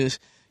situations.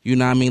 You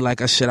know what I mean?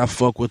 Like I said, I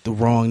fuck with the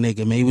wrong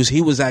nigga, man.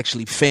 He was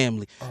actually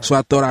family. Right. So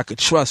I thought I could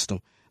trust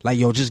him. Like,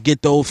 yo, just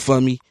get those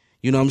for me.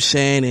 You know what I'm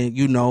saying? And,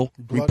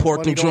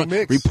 report them joints.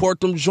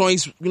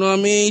 You know what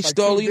I mean? Like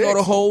Stole,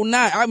 the whole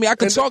night. I mean, I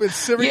could talk.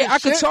 Yeah, I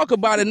could talk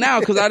about it now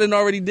because I didn't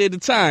already did the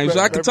time.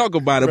 So I could talk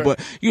about it. But,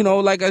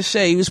 like I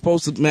say, he was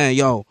supposed to, man,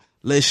 yo,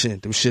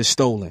 listen, them shit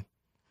stolen.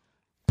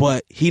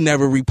 But he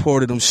never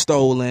reported them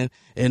stolen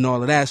and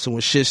all of that. So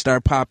when shit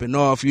start popping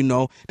off,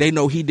 they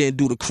know he didn't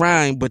do the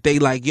crime, but they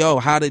like, yo,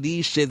 how did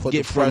these shit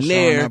get from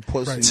there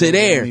to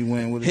there?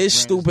 His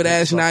stupid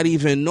ass not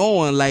even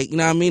knowing, like, you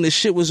know what I mean? The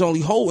shit was only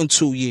holding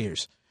 2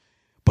 years.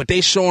 But they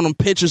showing them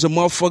pictures of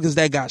motherfuckers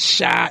that got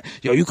shot.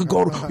 Yo, you could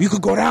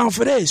go down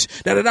for this.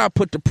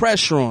 Put the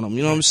pressure on him.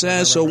 You know what I'm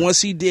saying? So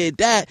once he did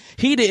that,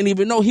 he didn't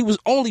even know he was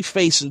only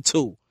facing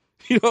 2.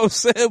 You know what I'm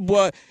saying?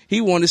 But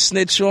he wanted to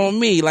snitch on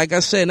me. Like I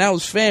said, that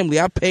was family.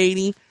 I paid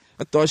him.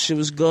 I thought shit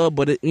was good,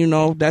 but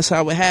that's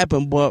how it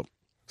happened. But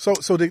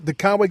so did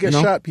Conway get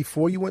shot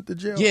before you went to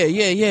jail?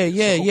 Yeah.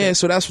 Okay.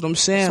 So that's what I'm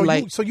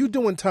saying. So you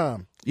doing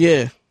time?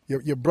 Yeah.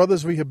 Your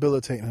brother's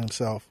rehabilitating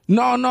himself.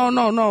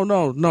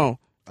 No.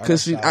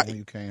 Because you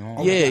came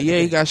home. Yeah,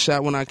 he got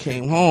shot when I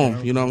came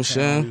home. You know what I'm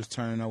saying? He was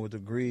turning up with the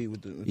greed,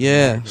 with the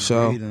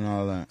greed and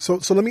all that.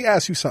 So let me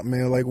ask you something,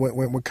 man. Like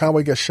when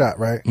Conway gets shot,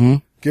 right?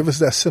 Mm-hmm. Give us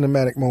that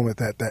cinematic moment,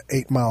 that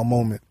 8 Mile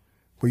moment.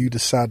 where you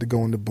decide to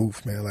go in the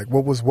booth, man? Like,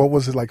 what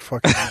was it like?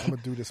 Fucking, I'm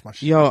gonna do this, my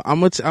shit. Yo, I'm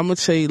gonna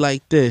tell you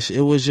like this.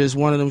 It was just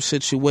one of them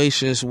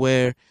situations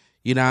where,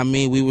 you know what I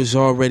mean, we was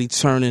already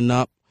turning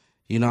up.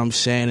 You know what I'm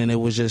saying? And it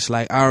was just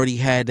like, I already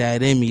had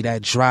that in me,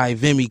 that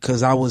drive in me,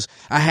 because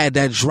I had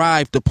that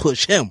drive to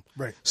push him.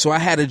 Right. So I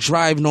had to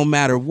drive no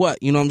matter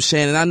what. You know what I'm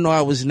saying? And I know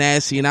I was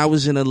nasty, and I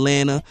was in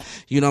Atlanta.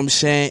 You know what I'm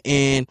saying?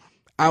 And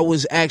I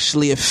was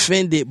actually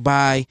offended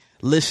by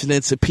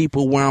listening to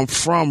people where I'm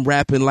from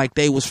rapping like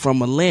they was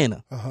from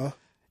Atlanta. Uh-huh.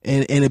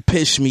 And it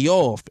pissed me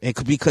off, and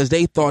because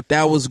they thought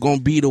that was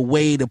gonna be the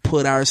way to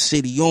put our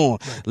city on.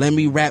 Right. Let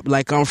me rap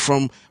like I'm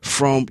from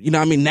you know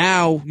what I mean.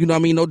 Now, you know what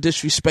I mean, no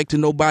disrespect to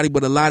nobody,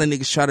 but a lot of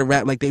niggas try to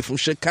rap like they from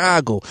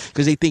Chicago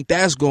because they think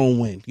that's gonna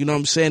win. You know what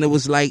I'm saying? It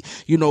was like,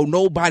 you know,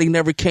 nobody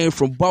never came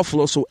from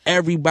Buffalo, so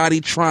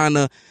everybody trying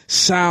to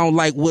sound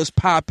like what's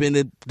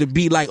popping to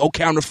be like,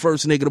 okay, I'm the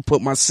first nigga to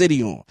put my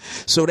city on.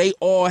 So they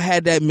all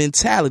had that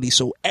mentality.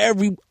 So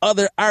every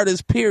other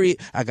artist, period,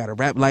 I gotta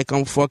rap like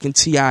I'm fucking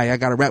T.I. I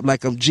gotta rap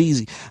like I'm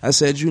Jeezy. I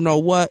said, you know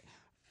what?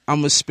 I'm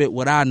gonna spit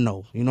what I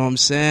know. You know what I'm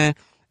saying?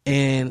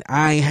 And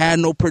I ain't had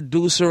no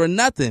producer or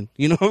nothing.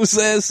 You know what I'm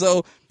saying?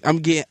 So I'm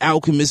getting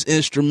Alchemist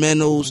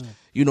instrumentals,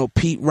 you know,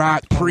 Pete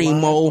Rock,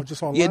 Primo.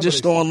 Just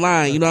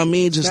online. You know what I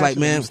mean? Just snatching like,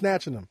 man. Them,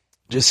 snatching them.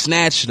 Just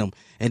snatching them.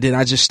 And then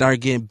I just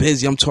started getting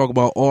busy. I'm talking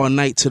about all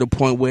night to the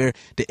point where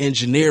the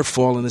engineer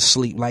falling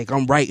asleep. Like,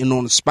 I'm writing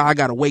on the spot. I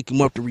got to wake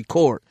him up to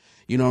record.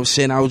 You know what I'm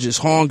saying? I was just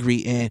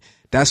hungry. And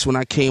that's when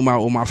I came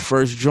out with my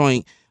first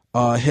joint,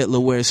 Hitler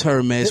Wears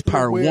Hermes,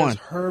 Part 1.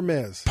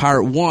 Hermes.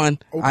 Part 1.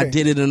 Okay. I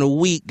did it in a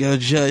week.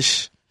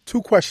 Just...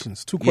 Two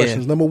questions. Yeah.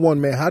 Number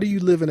one, man, how do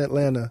you live in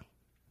Atlanta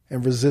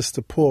and resist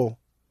the pull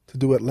to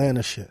do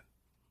Atlanta shit?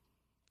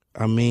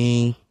 I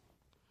mean...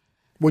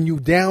 When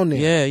you down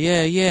there.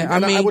 Yeah.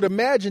 I would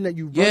imagine that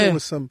you running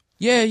with some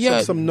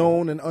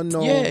known and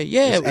unknown.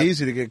 Yeah. It's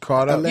easy to get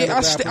caught up. Yeah,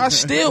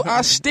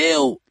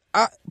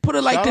 I put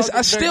it like this.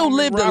 I still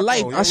live the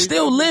life. I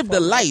still live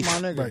the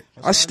life. Right.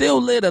 I still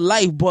live the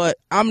life, but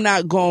I'm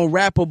not gonna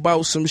rap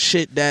about some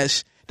shit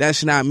that's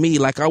not me.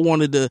 Like, I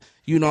wanted to,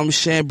 you know what I'm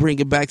saying, bring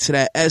it back to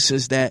that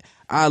essence that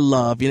I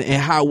love,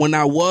 and how when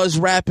I was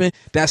rapping,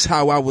 that's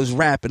how I was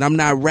rapping. I'm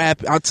not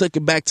rapping. I took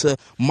it back to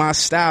my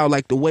style.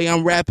 Like, the way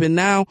I'm rapping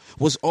now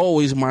was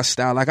always my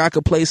style. Like, I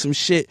could play some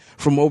shit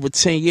from over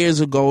 10 years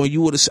ago, and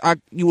you would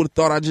have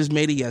thought I just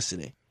made it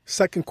yesterday.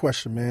 Second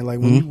question, man. Like,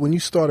 when you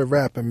started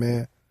rapping,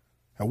 man,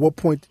 at what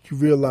point did you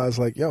realize,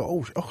 like,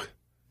 yo,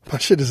 my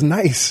shit is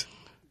nice?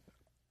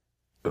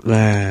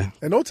 Man.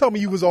 And don't tell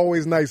me you was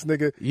always nice,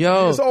 nigga.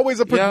 Yo. There's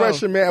always a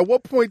progression, man. At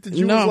what point did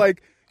you was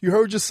like, you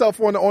heard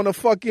yourself on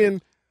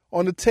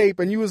the tape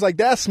and you was like,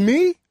 that's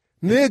me?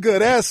 Nigga,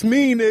 that's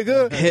me,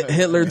 nigga.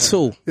 Hitler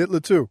 2.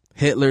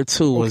 Hitler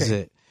 2 was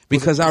it.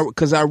 Because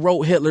I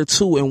wrote Hitler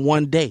 2 in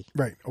one day.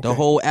 Right. Okay. The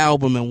whole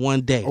album in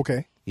one day.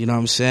 Okay. You know what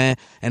I'm saying?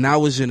 And I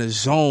was in a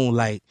zone,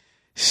 like,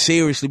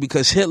 seriously,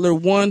 because Hitler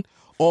 1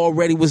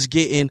 already was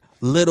getting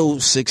little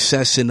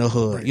success in the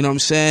hood. Right. You know what I'm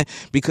saying?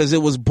 Because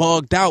it was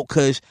bugged out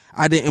because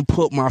I didn't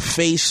put my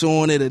face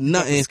on it or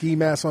nothing. Ski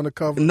mask on the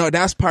cover? No,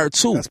 that's part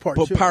 2. That's part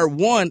 2. But part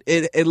 1,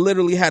 it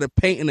literally had a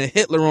painting of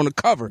Hitler on the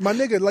cover. My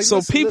nigga, like, so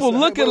listen, people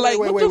looking like,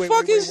 what the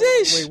fuck is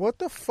this? Wait, what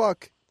the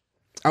fuck?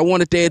 I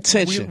wanted their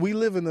attention. We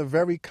live in a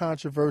very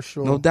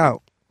controversial, no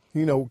doubt,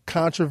 you know,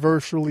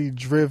 controversially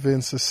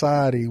driven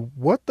society.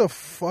 What the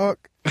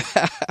fuck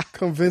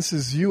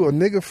convinces you, a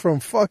nigga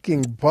from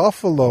fucking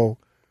Buffalo,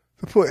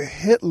 to put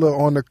Hitler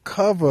on the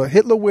cover?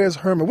 Hitler Wears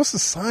Hermes. What's the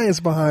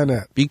science behind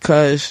that?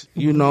 Because,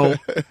 you know,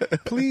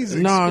 please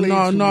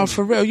explain. No,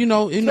 for real. You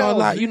know, a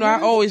lot. You know, I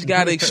always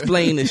gotta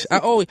explain this. I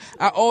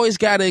always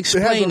gotta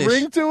explain this. It has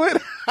a ring to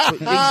it.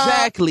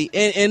 Exactly,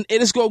 and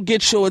it's gonna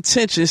get your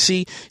attention.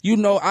 See, you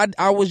know,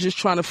 I was just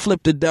trying to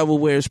flip the Devil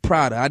Wears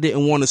Prada. I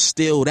didn't want to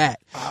steal that,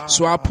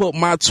 so I put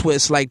my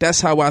twist. Like, that's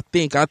how I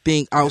think. I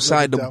think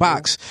outside the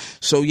box.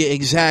 So yeah,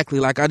 exactly.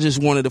 Like, I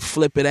just wanted to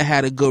flip it. It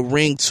had a good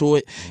ring to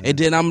it, and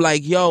then I'm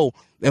like, yo,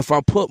 if I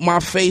put my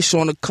face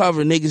on the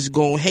cover, niggas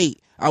gonna hate.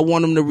 I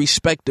want them to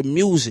respect the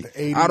music.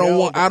 I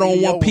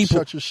don't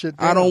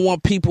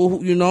want people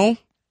who, you know.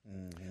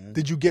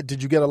 Did you get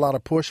a lot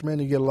of push, man?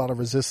 Did you get a lot of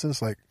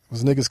resistance? Like,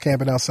 was niggas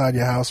camping outside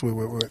your house with?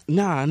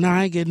 Nah,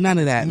 I ain't get none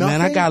of that,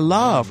 man. I got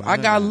love. I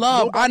got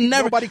love.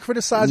 Nobody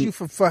criticized you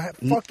for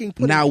fucking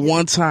putting not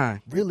one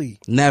time. Really?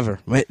 Never.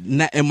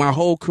 In my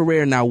whole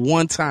career, not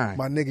one time.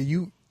 My nigga,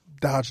 you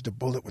dodged a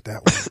bullet with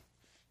that one.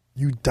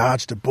 You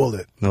dodged a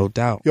bullet. No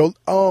doubt. Yo,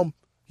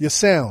 your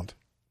sound.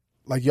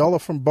 Like, y'all are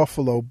from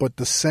Buffalo, but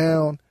the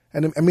sound,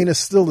 and I mean, it's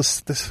still the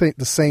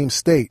same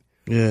state.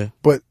 Yeah.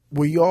 But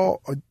are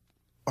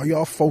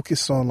y'all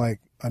focused on, like,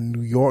 a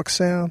New York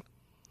sound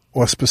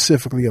or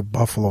specifically a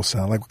Buffalo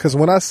sound? Like, because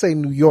when I say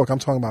New York, I'm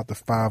talking about the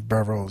 5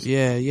 boroughs.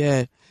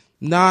 Yeah.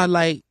 Nah,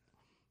 like,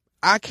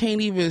 I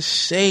can't even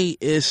say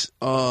it's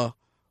a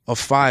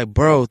 5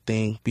 borough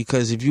thing,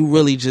 because if you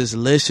really just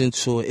listen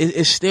to it,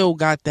 it still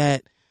got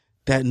that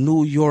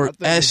New York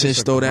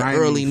essence, though, that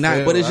early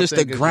night, but it's just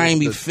a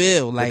grimy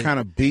feel. Like, the kind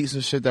of beats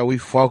and shit that we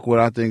fuck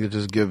with, I think it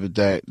just give it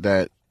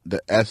that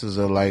the essence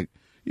of like,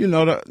 you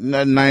know, that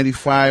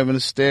 95 and the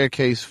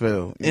staircase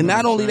feel. And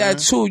not only that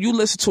too, you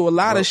listen to a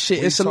lot of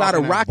shit. It's a lot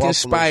of rock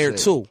inspired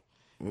too.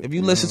 If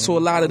you listen to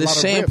a lot of the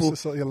sample,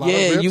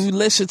 you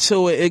listen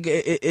to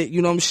it,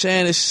 you know what I'm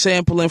saying? It's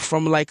sampling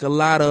from like a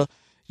lot of,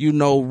 you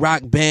know,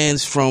 rock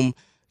bands from,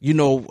 you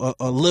know,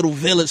 a little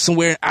village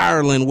somewhere in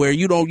Ireland where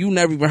you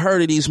never even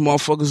heard of these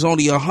motherfuckers.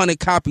 Only 100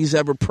 copies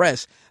ever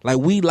pressed. Like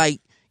we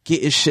like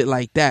getting shit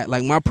like that.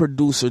 Like my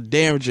producer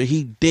Derringer,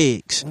 he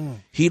digs.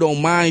 He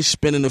don't mind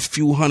spending a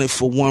few hundred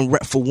for one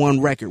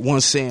record,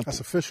 one sample.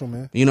 That's official,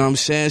 man. You know what I'm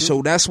saying?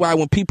 So that's why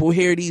when people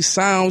hear these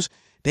sounds,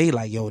 they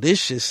like, yo, this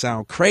shit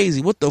sound crazy.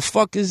 What the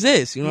fuck is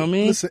this? You know what I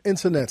mean? Listen,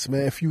 internets,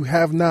 man. If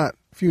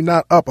you're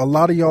not up, a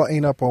lot of y'all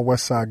ain't up on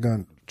Westside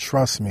Gunn.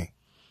 Trust me.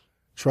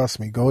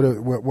 Go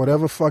to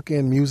whatever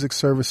fucking music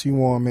service you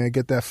want, man.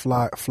 Get that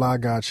Fly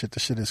God shit.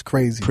 The shit is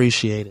crazy.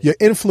 Appreciate it. Your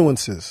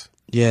influences.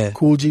 Yeah.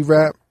 Cool G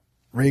Rap,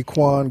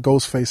 Raekwon,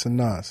 Ghostface, and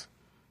Nas.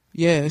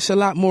 Yeah, it's a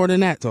lot more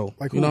than that though.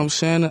 Like, you know what I'm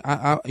saying?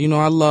 I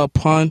love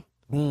Pun.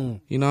 You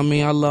know what I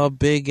mean? I love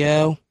Big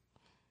L.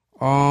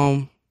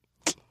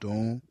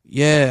 Doom.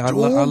 Yeah, I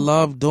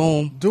love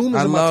Doom. Doom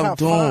is in my top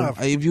Doom.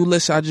 5. If you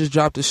listen, I just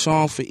dropped a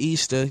song for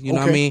Easter. You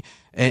know what I mean?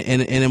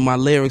 And in my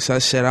lyrics, I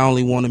said I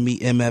only want to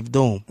meet MF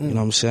Doom. You know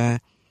what I'm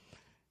saying?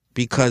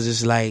 Because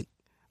it's like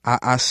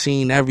I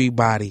seen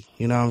everybody.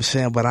 You know what I'm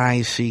saying? But I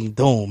ain't seen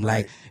Doom.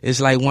 Like it's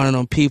like one of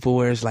them people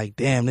where it's like,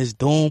 damn, this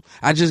Doom.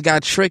 I just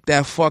got tricked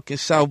at fucking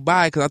South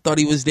by because I thought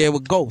he was there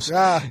with Ghost.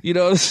 You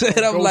know what I'm saying?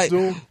 I'm Ghost like,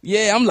 Doom?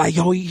 yeah, I'm like,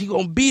 yo, he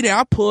gonna be there.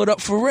 I pulled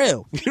up for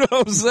real. You know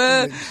what I'm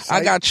saying?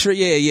 I got tricked.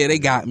 Yeah, they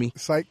got me.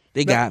 Psych.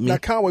 They got me. Now,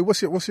 Conway,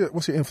 what's your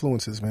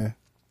influences, man?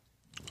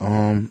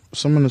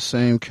 Some of the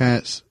same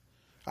cats.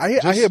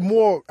 I hear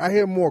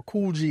more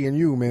Cool G in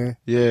you, man.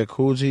 Yeah,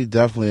 Cool G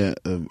definitely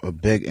a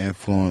big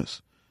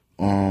influence.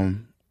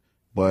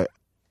 But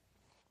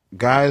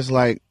guys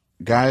like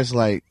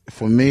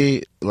for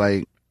me,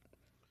 like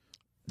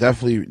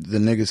definitely the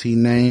niggas he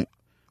named,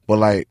 but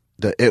like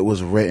it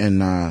was written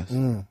Nas.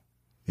 You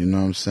know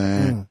what I'm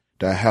saying?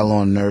 That Hell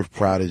on Earth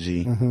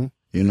Prodigy.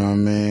 You know what I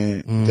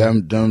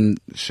mean? Them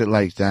shit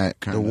like that.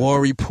 Kinda. The War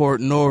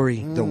Report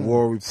Nori. The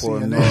War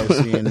Report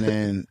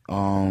Nori,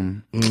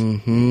 CNN.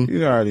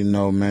 You already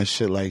know, man,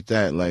 shit like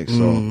that. Like,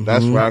 so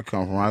that's where I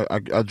come from.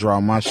 I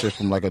draw my shit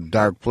from like a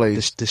dark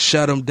place. To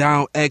shut them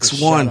down,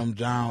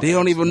 X1. They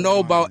don't even know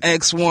about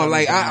X1.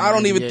 Like, I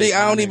don't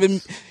even,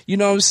 you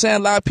know what I'm saying? A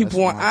lot of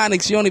people on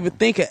Onyx, you don't even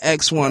think of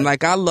X1.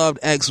 Like, I loved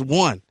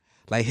X1.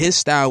 Like, his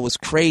style was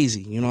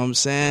crazy. You know what I'm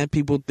saying?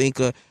 People think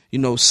of, you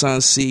know,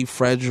 Sun C,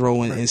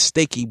 Fredro, and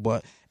Sticky,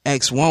 but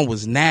X1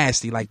 was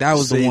nasty. Like, that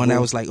was the one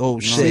that was like, oh,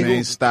 shit. You know what I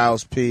mean?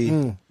 Styles P.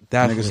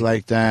 Niggas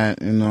like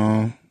that, you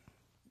know.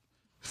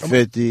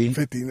 50.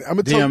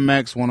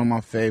 DMX, one of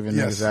my favorite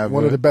niggas ever.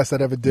 One of the best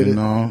that ever did it.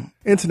 Know?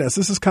 Internets,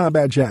 this is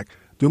Combat Jack.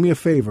 Do me a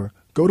favor.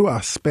 Go to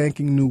our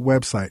spanking new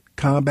website,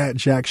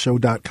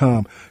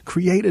 combatjackshow.com,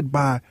 created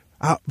by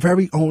our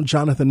very own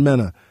Jonathan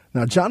Mena.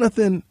 Now,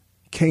 Jonathan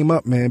came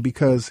up, man,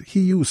 because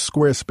he used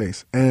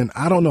Squarespace, and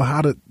I don't know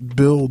how to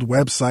build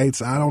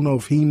websites. I don't know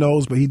if he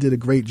knows, but he did a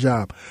great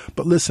job.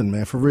 But listen,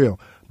 man, for real,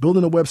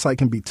 building a website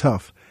can be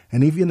tough.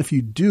 And even if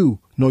you do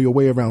know your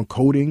way around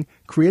coding,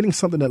 creating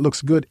something that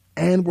looks good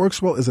and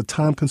works well is a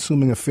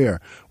time-consuming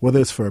affair, whether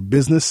it's for a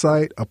business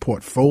site, a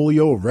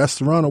portfolio, a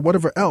restaurant, or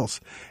whatever else.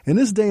 In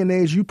this day and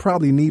age, you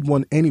probably need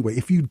one anyway.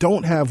 If you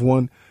don't have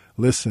one,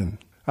 listen,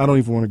 I don't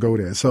even want to go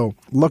there. So,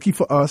 lucky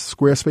for us,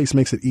 Squarespace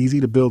makes it easy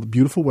to build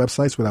beautiful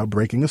websites without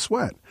breaking a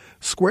sweat.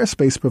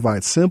 Squarespace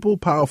provides simple,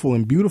 powerful,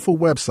 and beautiful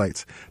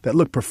websites that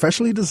look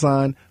professionally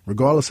designed,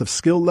 regardless of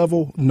skill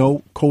level,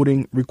 no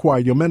coding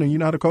required. Yo, man, you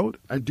know how to code?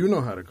 I do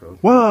know how to code.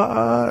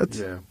 What?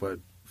 Yeah, but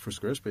for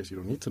Squarespace, you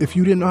don't need to know. If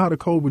you didn't know how to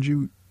code, would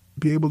you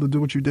be able to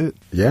do what you did?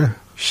 Yeah.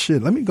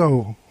 Shit, let me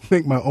go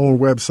make my own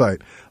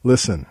website.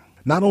 Listen.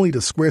 Not only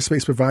does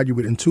Squarespace provide you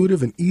with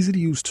intuitive and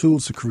easy-to-use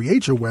tools to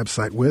create your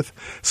website with,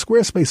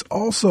 Squarespace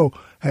also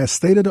has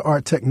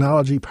state-of-the-art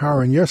technology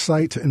powering your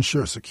site to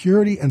ensure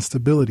security and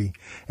stability.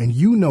 And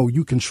you know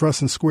you can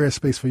trust in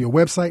Squarespace for your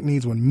website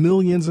needs when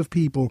millions of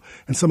people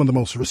and some of the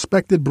most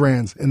respected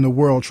brands in the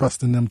world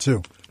trust in them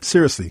too.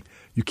 Seriously.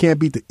 You can't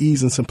beat the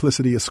ease and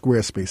simplicity of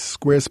Squarespace.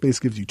 Squarespace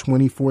gives you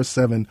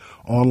 24/7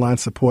 online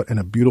support and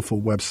a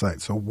beautiful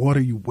website. So what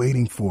are you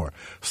waiting for?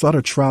 Start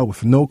a trial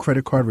with no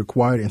credit card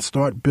required and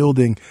start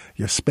building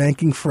your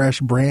spanking fresh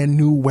brand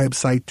new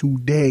website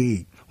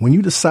today. When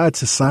you decide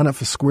to sign up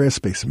for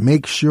Squarespace,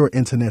 make sure,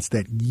 internets,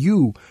 that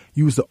you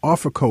use the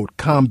offer code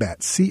COMBAT,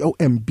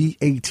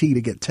 COMBAT,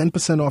 to get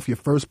 10% off your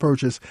first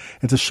purchase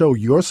and to show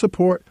your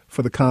support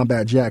for the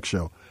Combat Jack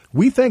Show.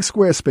 We thank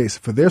Squarespace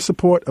for their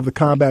support of the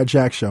Combat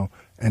Jack Show.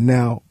 And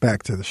now,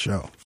 back to the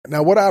show.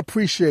 Now, what I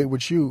appreciate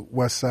with you,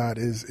 Westside,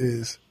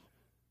 is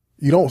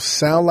you don't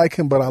sound like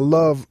him, but I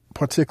love,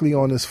 particularly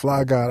on this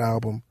Fly God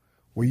album,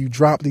 where you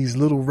drop these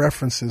little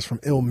references from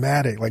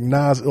Illmatic, like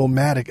Nas'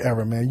 Illmatic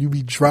era, man. You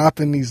be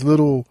dropping these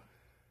little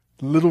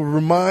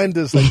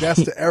reminders, like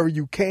that's the era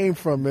you came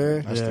from,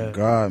 man. That's the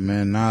God,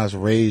 man. Nas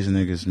raised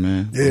niggas,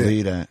 man. Yeah.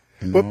 Believe that.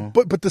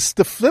 But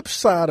the flip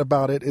side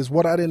about it is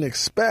what I didn't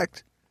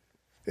expect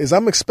is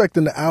I'm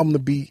expecting the album to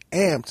be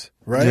amped,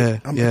 right? Yeah,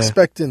 I'm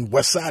expecting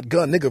Westside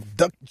Gunn, nigga,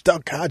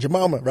 duck, hide your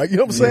mama, right? You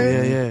know what I'm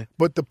saying? Yeah.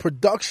 But the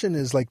production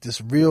is like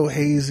this real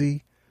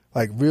hazy,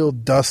 like real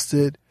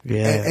dusted.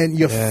 Yeah. And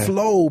your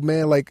flow,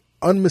 man, like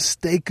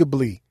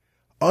unmistakably,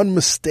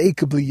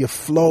 your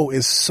flow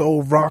is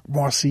so Rock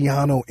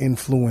Marciano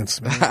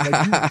influenced,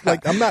 man.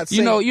 Like I'm not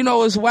saying. You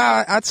know, it's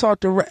wild.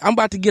 I'm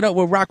about to get up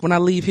with Rock when I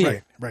leave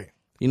here. Right.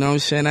 You know what I'm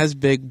saying? That's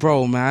big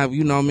bro, man.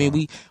 You know what I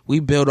mean? We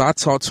build. I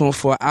talked to him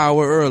for an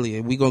hour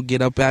earlier. We gonna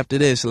get up after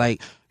this.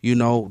 Like, you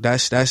know,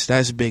 that's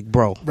big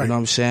bro. Right. You know what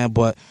I'm saying?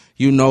 But,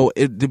 you know,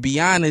 to be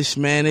honest,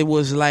 man, it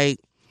was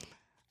like,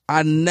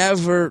 I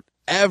never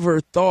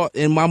ever thought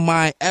in my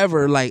mind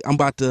ever, like, I'm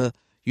about to,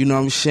 you know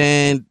what I'm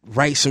saying,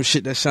 write some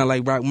shit that sound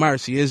like Rock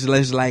Marcy. It's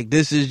like,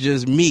 this is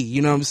just me.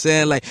 You know what I'm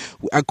saying? Like,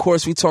 of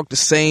course, we talk the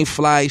same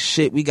fly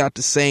shit. We got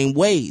the same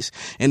ways.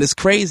 And it's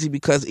crazy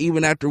because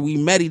even after we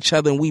met each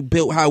other and we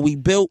built how we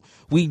built,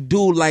 we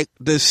do like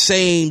the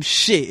same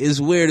shit. It's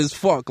weird as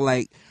fuck.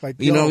 Like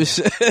you know what I'm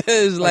saying?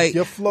 It's like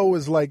your flow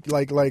is like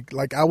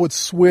I would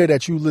swear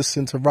that you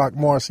listened to Rock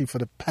Marcy for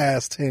the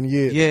past 10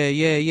 years.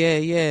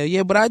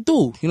 Yeah. But I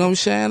do. You know what I'm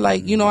saying?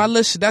 Like, you know, I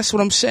listen. That's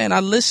what I'm saying. I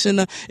listen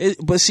to it,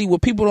 but see,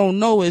 what people don't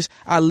know is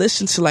I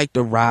listen to like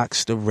the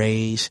Rocks, the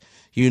Rays,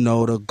 you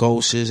know, the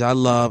Ghosts. I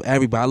love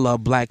everybody. I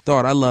love Black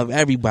Thought. I love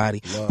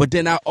everybody. But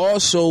then I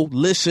also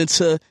listen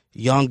to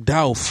Young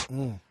Dolph.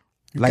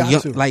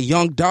 Like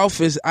Young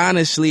Dolph is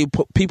honestly,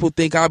 people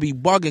think I'll be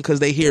bugging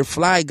because they hear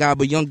Fly Guy,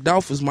 but Young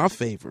Dolph is my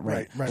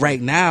favorite right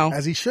now.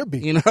 As he should be.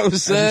 You know what I'm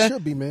saying? As he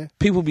should be, man.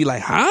 People be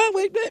like, huh?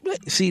 Wait.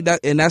 See,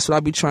 and that's what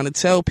I be trying to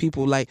tell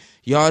people. Like,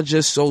 y'all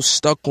just so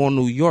stuck on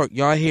New York.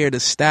 Y'all hear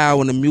the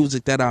style and the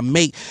music that I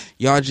make.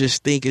 Y'all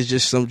just think it's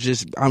just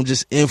I'm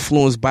just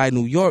influenced by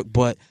New York.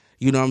 But,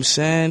 you know what I'm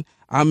saying?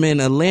 I'm in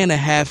Atlanta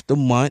half the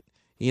month.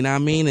 You know what I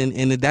mean?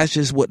 And that's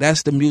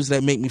the music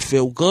that make me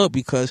feel good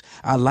because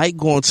I like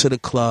going to the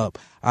club.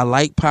 I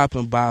like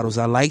popping bottles.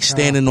 I like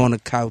standing on the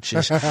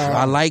couches.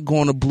 I like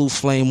going to Blue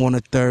Flame on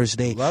a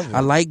Thursday. I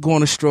like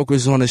going to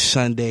Strokers on a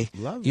Sunday.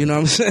 You know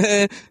what I'm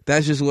saying?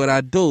 That's just what I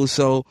do.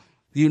 So,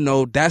 you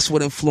know, that's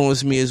what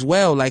influenced me as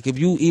well. Like, if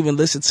you even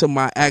listen to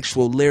my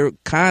actual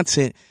lyric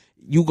content,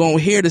 you gonna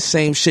hear the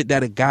same shit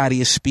that a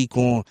Gotti speak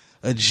on,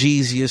 a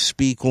Jeezy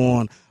speak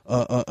on,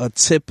 a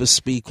Tip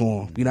speak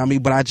on, you know what I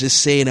mean? But I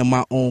just say it in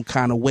my own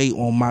kind of way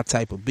on my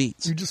type of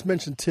beats. You just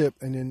mentioned Tip,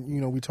 and then, you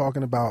know, we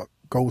talking about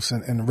Ghost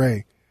and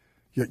Ray.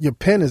 Your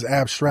pen is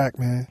abstract,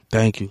 man.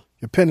 Thank you.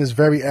 Your pen is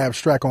very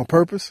abstract on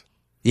purpose.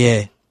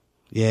 Yeah.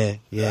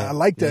 I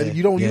like that. Yeah.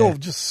 You don't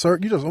just you're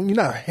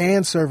not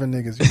hand serving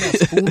niggas. You're not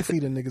spoon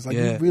feeding niggas. Like,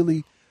 you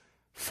really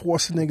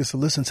forcing niggas to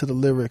listen to the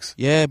lyrics.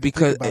 Yeah,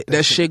 because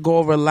that shit go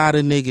over a lot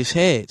of niggas'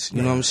 heads.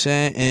 You know what I'm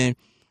saying? And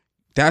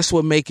that's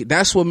what make it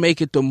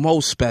the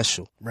most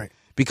special. Right.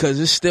 Because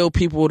there's still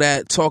people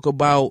that talk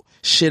about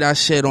shit I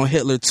said on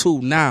Hitler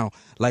too now.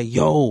 Like,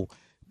 yo,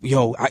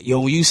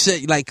 you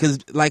said, like, cause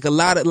like a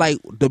lot of, like,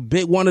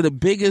 one of the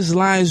biggest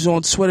lines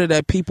on Twitter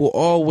that people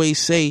always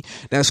say,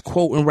 that's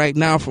quoting right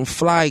now from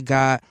Fly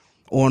Guy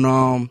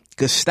on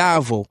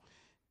Gustavo.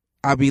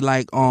 I be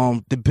like,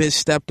 the bitch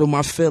stepped on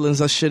my feelings,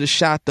 I should have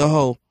shot the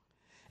hoe.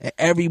 And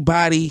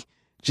everybody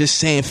just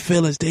saying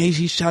feelings,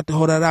 he shot the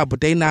hoe that out,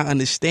 but they not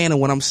understanding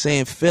when I'm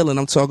saying feeling.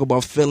 I'm talking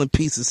about feeling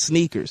piece of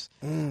sneakers.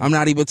 I'm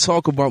not even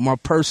talking about my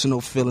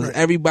personal feelings. Right.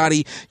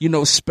 Everybody, you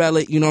know, spell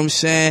it, you know what I'm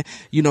saying?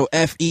 You know,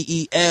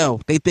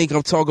 F-E-E-L. They think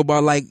I'm talking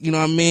about, like, you know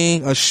what I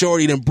mean? A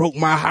shorty that broke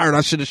my heart,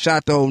 I should have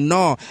shot the hoe.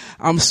 No,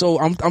 I'm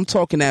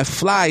talking that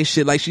fly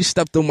shit. Like, she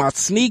stepped on my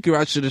sneaker,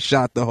 I should have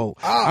shot the hoe.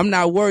 I'm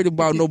not worried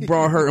about no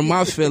bra hurting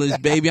my feelings,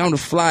 baby. I'm the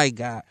Fly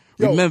Guy.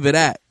 Remember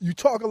that. You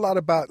talk a lot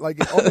about, like,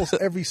 in almost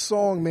every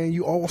song, man,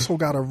 you also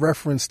got a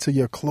reference to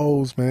your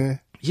clothes, man.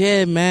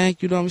 Yeah, man.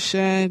 You know what I'm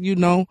saying? You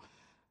know,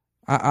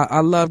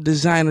 I love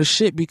designer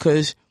shit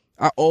because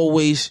I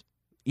always,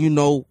 you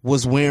know,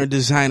 was wearing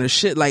designer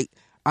shit. Like,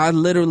 I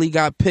literally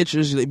got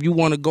pictures, if you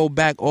want to go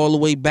back all the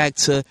way back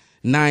to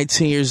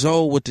 19 years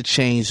old with the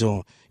chains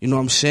on. You know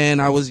what I'm saying?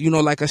 I was, you know,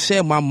 like I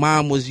said, my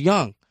mom was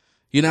young.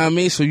 You know what I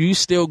mean? So you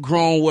still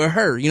grown with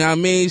her. You know what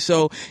I mean?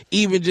 So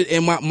even just,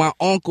 and my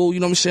uncle, you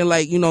know what I'm saying?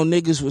 Like, you know,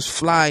 niggas was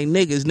fly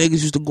niggas.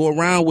 Niggas used to go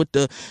around with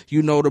the,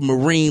 you know, the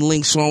Marine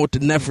links on with the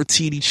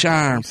Nefertiti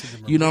charm.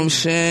 You know what I'm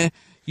saying?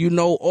 You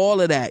know,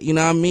 all of that. You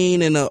know what I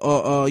mean? And,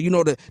 you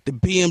know, the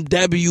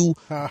BMW,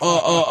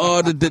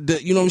 the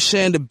you know what I'm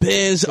saying? The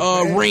Benz,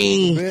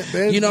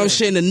 ring. You know what I'm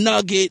saying? The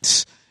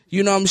Nuggets.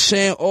 You know what I'm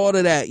saying? All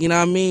of that. You know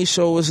what I mean?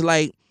 So it's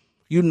like,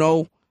 you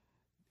know,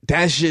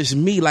 that's just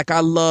me. Like, I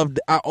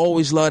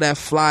always loved that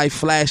fly,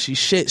 flashy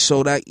shit.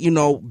 So that, you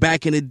know,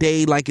 back in the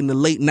day, like in the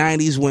late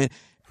 90s when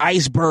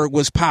Iceberg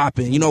was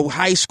popping, you know,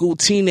 high school,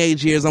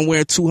 teenage years, I'm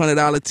wearing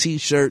 $200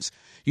 t-shirts.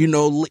 You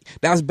know,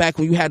 that was back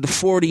when you had the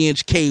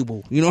 40-inch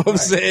cable. You know what I'm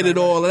saying? And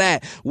all of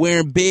that.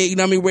 Wearing Big, you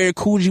know what I mean? Wearing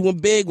Coogee when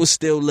Big was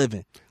still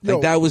living.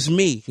 Like, that was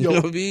me. You know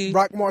what I mean?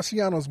 Rock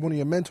Marciano is one of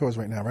your mentors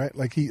right now, right?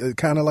 Like, he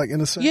kind of like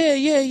in a sense?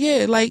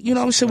 Yeah. Like, you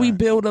know what I'm saying? We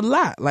build a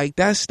lot. Like,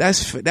 that's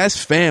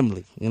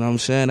family. You know what I'm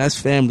saying? That's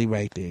family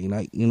right there.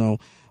 Like, you know,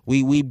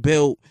 we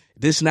built,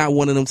 this not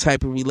one of them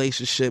type of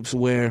relationships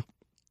where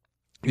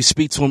you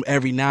speak to him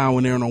every now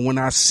and then, or when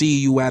I see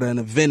you at an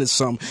event or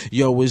something,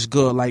 yo, it's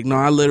good. Like, no,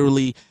 I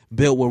literally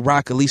built with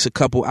Rock at least a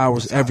couple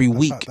hours every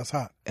week. That's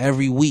hot.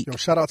 Every week. Yo,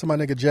 shout out to my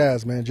nigga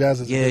Jazz, man.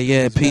 Jazz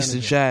is peace to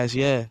Jazz,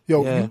 yeah.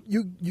 Yo,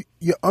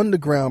 you're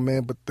underground,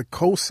 man, but the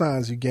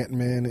cosigns you get,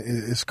 man,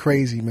 is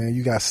crazy, man.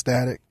 You got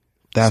Static,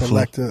 Definitely.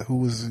 Selector, who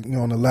was, you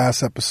know, on the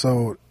last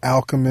episode,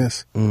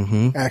 Alchemist,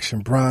 Action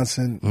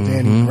Bronson,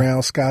 Danny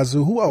Brown,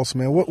 Skyzoo. Who else,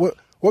 man?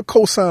 What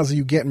cosigns are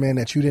you getting, man,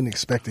 that you didn't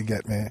expect to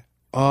get, man?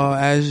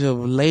 As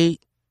of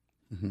late,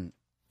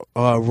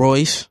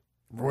 Royce.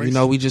 You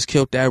know, we just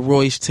killed that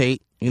Royce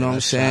tape. You know what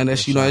I'm saying?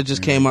 That's, you know, it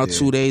just came out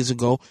 2 days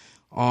ago.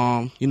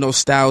 You know,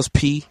 Styles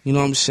P, you know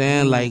what I'm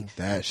saying? Like,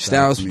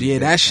 Styles,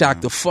 that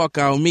shocked the fuck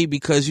out of me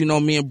because, you know,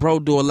 me and bro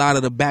do a lot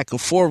of the back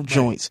and forth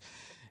joints.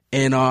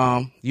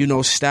 And, you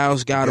know,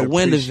 Styles got a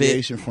wind of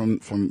it.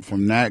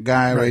 From that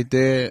guy right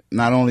there.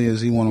 Not only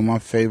is he one of my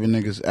favorite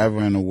niggas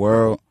ever in the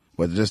world,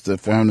 but just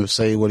for him to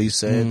say what he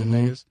said to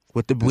niggas.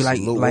 With the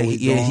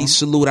he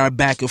salute our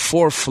back and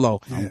forth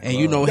flow, and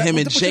you know him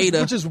and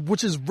Jada,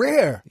 which is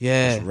rare,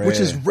 which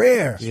is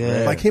rare,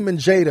 like him and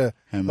Jada,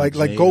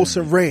 like Ghost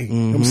and Ray. You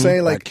know what I'm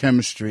saying, like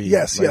chemistry.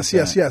 Yes.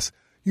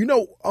 You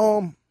know,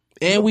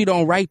 and we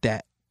don't write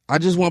that. I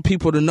just want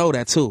people to know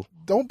that too.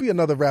 Don't be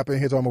another rapper in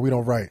here talking about we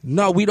don't write.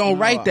 No, we don't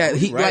write that.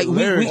 He write like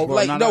lyrics, we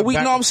like no, we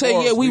know what I'm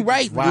saying. Yeah, we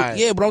write.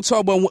 Yeah, but I'm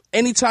talking about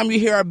anytime you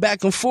hear our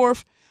back and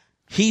forth,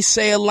 he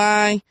say a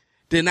line.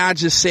 Then I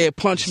just say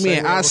punch me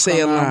and I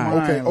say a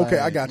line. Okay,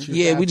 I got you.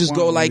 Yeah, we just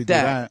go like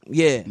that.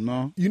 Yeah.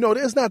 No. You know,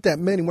 there's not that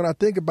many, when I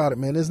think about it,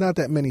 man, there's not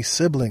that many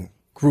sibling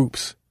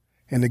groups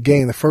in the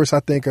game. The first I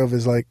think of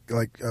is like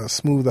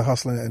Smooth the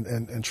Hustler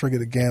and Trigger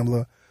the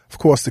Gambler. Of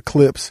course, the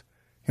Clips.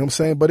 You know what I'm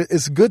saying? But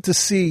it's good to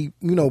see,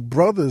 you know,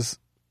 brothers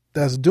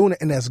that's doing it,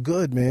 and that's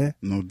good, man.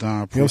 No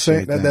doubt. You know what I'm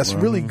saying? That's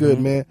really good,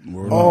 man.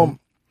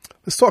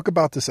 Let's talk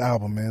about this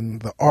album, man.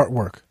 The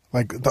artwork.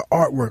 Like, the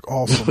artwork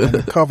also, man.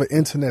 The cover,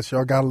 internet,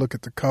 y'all gotta look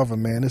at the cover,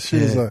 man. This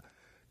shit is a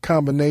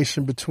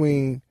combination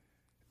between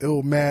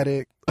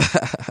Illmatic,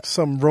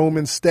 some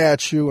Roman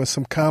statue, and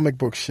some comic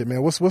book shit,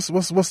 man. What's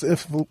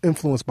the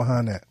influence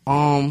behind that?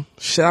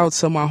 Shout out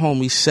to my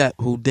homie Sep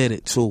who did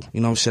it too.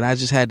 You know what I'm saying? I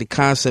just had the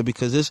concept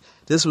because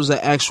this was an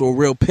actual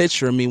real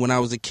picture of me when I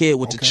was a kid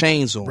with the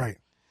chains on. Right.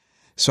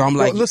 So I'm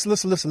like, listen.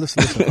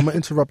 I'm gonna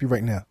interrupt you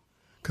right now.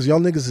 Cause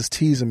y'all niggas is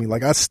teasing me.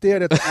 Like, I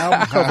stared at the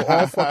album cover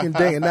all fucking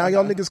day, and now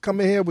y'all niggas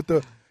come in here with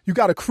the. You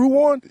got a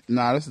crew on?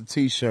 Nah, that's a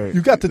t-shirt.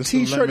 You got the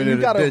t-shirt and you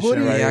got a hoodie?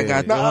 Right, I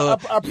got the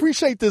hood. I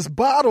appreciate this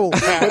bottle, but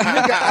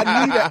nigga,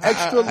 I need an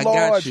extra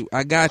large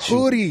I got you.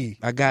 hoodie.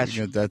 I got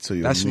you. Get that to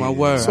you. That's my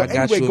word. So I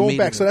got anyway, you going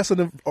back, so that's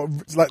what I'm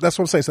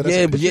saying. So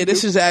that's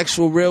this is an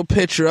actual real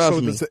picture of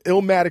me. So it's an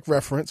Illmatic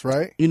reference,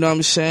 right? You know what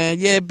I'm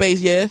saying? Yeah,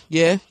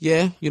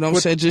 yeah. You know what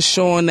I'm saying? Just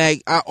showing that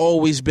I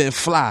always been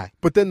fly.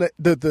 But then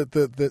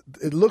the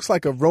it looks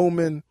like a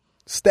Roman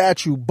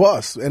statue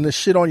bust, and the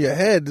shit on your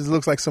head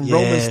looks like some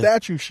Roman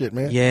statue shit,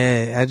 man.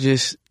 Yeah, I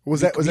just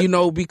was that you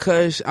know,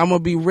 because I'm gonna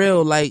be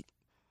real, like,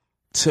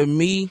 to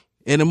me,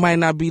 and it might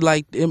not be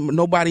like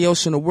nobody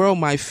else in the world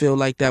might feel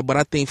like that, but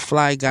I think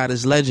Fly God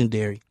is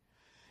legendary.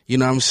 You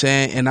know what I'm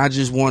saying? And I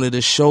just wanted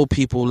to show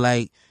people,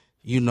 like,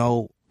 you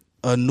know,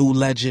 a new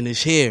legend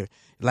is here.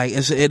 Like,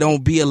 it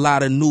don't be a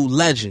lot of new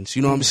legends.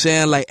 You know what I'm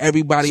saying? Like,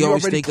 everybody so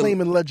always think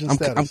claiming legend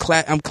status.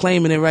 I'm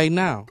claiming it right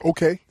now.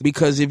 Okay.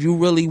 Because if you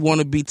really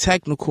want to be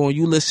technical and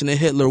you listen to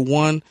Hitler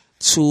 1,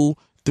 2,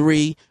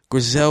 3,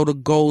 Griselda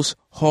Ghost,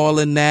 Hall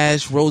and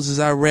Nash, Roses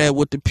I Read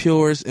with the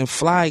Pures, and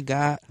Fly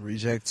God.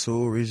 Reject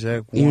 2,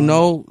 Reject 1. You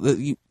know,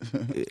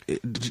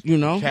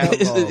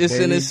 it's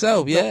in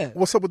itself. Yeah.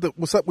 What's up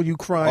with you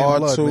crying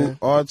blood, man?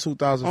 R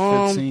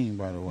 2015,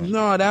 by the way.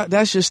 No,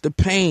 that's just the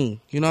pain.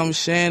 You know what I'm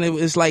saying?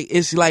 It's like.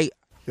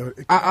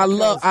 I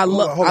love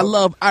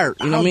art.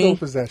 You know what I mean? How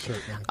dope is that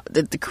shirt,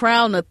 man? The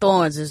crown of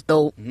thorns is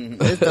dope.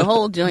 The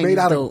whole joint made is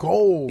out dope. of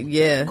gold.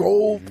 Yeah,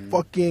 gold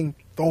fucking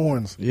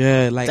thorns.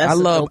 Yeah, like, that's I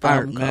love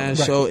art, album man.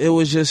 cover. So it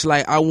was just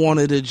like I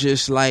wanted to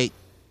just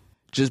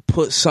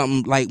put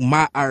something like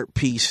my art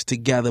piece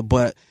together.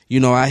 But, you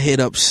know, I hit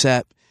up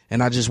Sep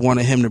and I just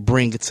wanted him to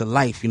bring it to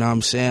life. You know what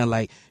I'm saying?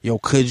 Like, yo,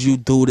 could you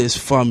do this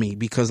for me?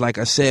 Because, like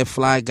I said,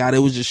 Fly God, it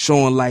was just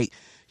showing, like,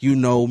 you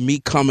know, me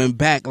coming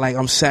back, like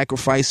I'm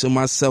sacrificing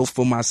myself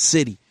for my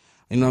city.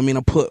 You know what I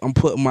mean? I'm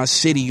putting my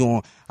city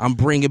on. I'm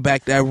bringing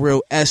back that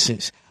real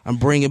essence. I'm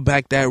bringing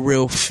back that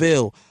real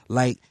feel.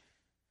 Like,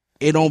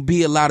 it don't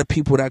be a lot of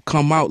people that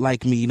come out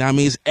like me. You know what I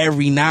mean? It's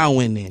every now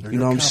and then. You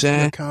know what I'm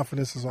saying?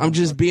 Confidence is on. I'm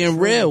just being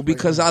real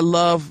because I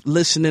love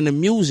listening to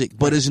music,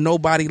 but there's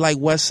nobody like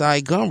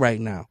Westside Gunn right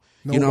now.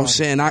 You know what I'm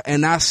saying?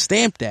 I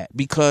stamp that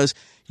because,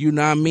 You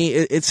know what I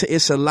mean?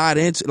 It's a lot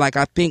into, like,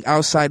 I think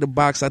outside the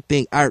box, I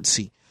think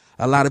artsy.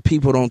 A lot of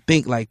people don't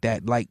think like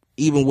that. Like,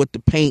 even with the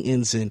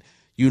paintings and,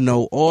 you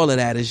know, all of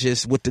that is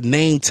just with the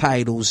name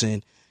titles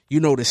and, you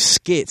know, the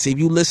skits. If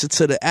you listen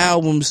to the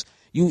albums,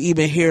 you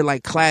even hear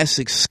like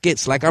classic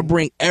skits. Like, I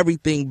bring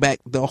everything back,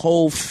 the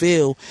whole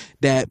feel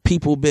that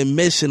people been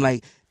missing.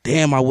 Like,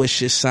 damn, I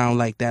wish it sound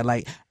like that.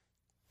 Like,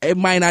 it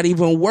might not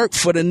even work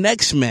for the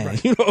next man.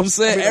 Right. You know what I'm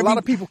saying? I mean, a lot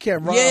of people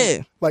can't rhyme.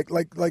 Yeah.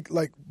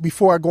 Like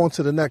before I go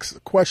into the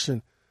next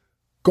question,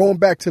 going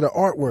back to the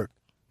artwork,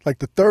 like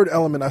the third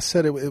element, I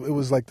said it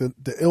was like the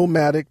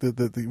Illmatic,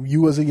 the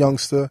you as a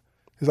youngster.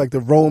 It's like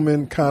the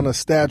Roman kind of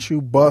statue,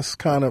 bust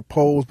kind of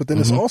pose, but then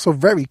it's also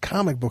very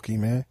comic booky,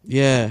 man.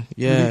 Yeah.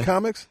 You read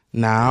comics?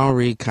 Nah, I don't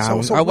read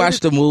comics. So I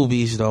watch the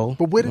movies though.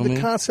 But where did the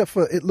concept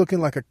for it looking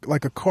like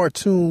a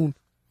cartoon?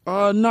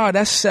 No,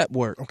 that's Sep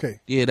work. Okay.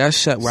 Yeah, that's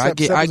Sep work.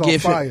 I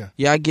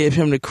give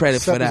him the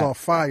credit for that. Sep is on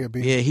fire,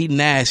 baby. Yeah, he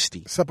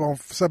nasty. Sep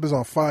is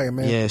on fire,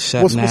 man. Yeah,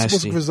 Sep nasty.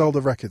 What's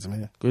Griselda Records,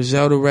 man?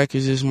 Griselda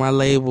Records is my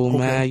label,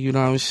 man. You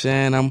know what I'm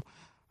saying?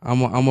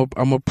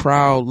 I'm a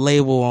proud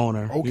label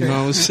owner. Okay. You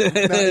know what I'm saying?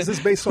 Now, is this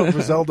based on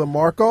Griselda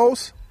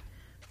Marcos?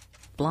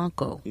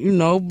 Blanco. You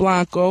know,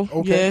 Blanco.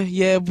 Okay.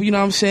 Yeah. You know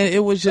what I'm saying? It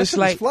was just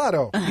like, fly,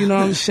 though. You know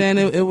what I'm saying?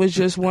 It was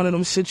just one of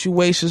them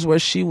situations where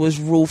she was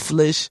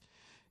ruthless.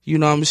 You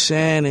know what I'm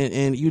saying?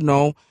 And you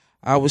know,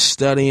 I was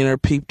studying her,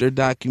 peeped her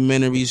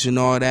documentaries and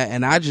all that,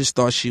 and I just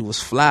thought she was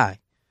fly,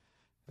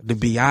 to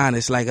be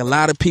honest. Like, a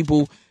lot of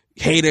people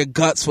hate her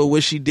guts for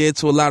what she did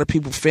to a lot of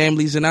people's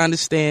families, and I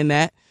understand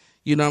that.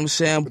 You know what I'm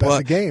saying? But that's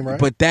the game,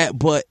 right?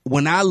 But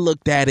when I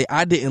looked at it,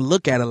 I didn't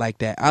look at it like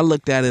that. I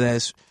looked at it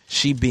as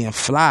she being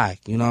fly.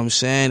 You know what I'm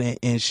saying?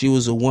 And she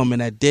was a woman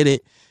that did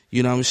it.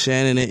 You know what I'm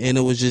saying? And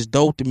it was just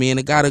dope to me, and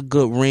it got a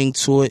good ring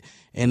to it.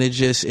 And it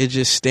just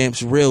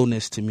stamps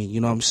realness to me,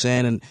 you know what I'm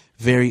saying? And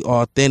very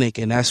authentic,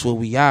 and that's what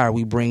we are.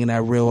 We bringing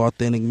that real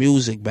authentic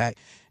music back.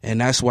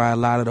 And that's why a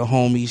lot of the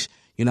homies,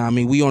 you know what I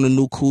mean? We on a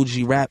new Kool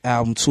G rap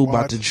album, too,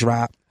 about to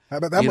drop.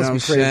 That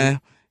must be crazy.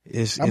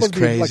 It's must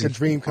crazy. Be like a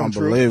dream come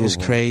true. It's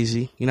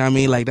crazy. You know what I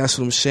mean? Like, that's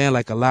what I'm saying.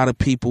 Like, a lot of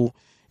people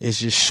is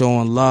just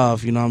showing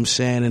love, you know what I'm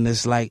saying? And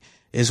it's like,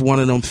 it's one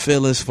of them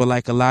feelings for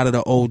like a lot of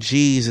the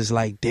OGs. It's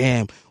like,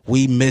 damn,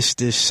 we missed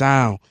this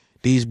sound.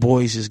 These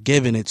boys is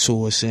giving it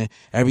to us, and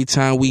every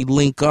time we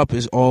link up,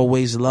 it's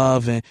always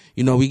love. And,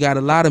 you know, we got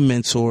a lot of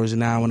mentors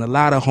now and a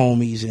lot of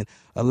homies and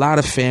a lot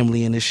of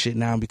family in this shit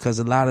now, because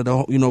a lot of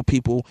the, you know,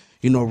 people,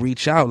 you know,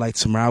 reach out. Like,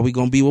 tomorrow we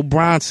going to be with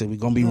Bronson. We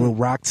going to be with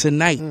Rock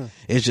tonight.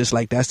 It's just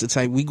like, that's the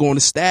type. We going to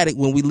Static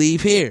when we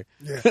leave here.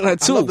 Yeah.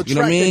 Like, too, I love the you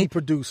know what I mean? That he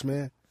produced,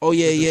 man. Oh,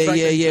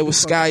 yeah. With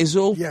Sky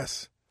Zoo?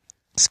 Yes.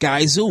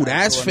 Sky Zoo,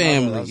 that's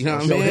family. You know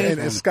what I mean?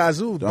 And Sky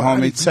Zoo, the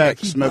homie Tech,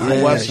 Smith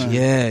and Wesson.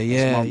 Yeah.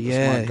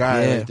 That's my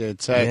guy right there,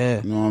 Tech.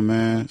 Yeah. You know what I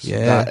mean?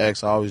 Yeah.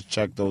 X, I always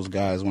check those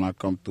guys when I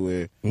come through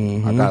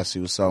here. I gotta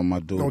see what's up with my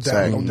dude. No Tech.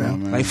 doubt. You know what I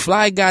mean? Like,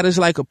 Fly God is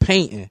like a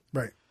painting.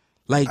 Right.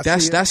 Like,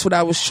 that's what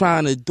I was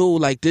trying to do.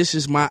 Like, this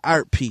is my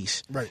art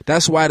piece. Right.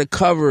 That's why the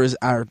cover is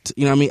art.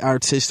 You know what I mean?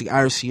 Artistic,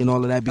 artsy, and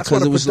all of that. Because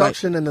that's it was like,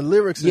 production and the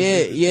lyrics. Yeah.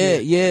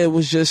 It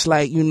was just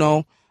like, you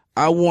know,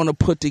 I want to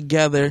put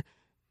together,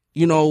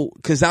 you know,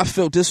 because I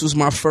felt this was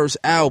my first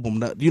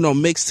album. You know,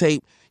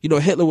 mixtape. You know,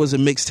 Hitler was a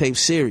mixtape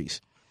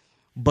series,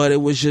 but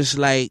it was just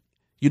like,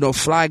 you know,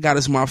 Fly God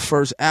is my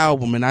first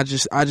album, and I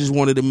just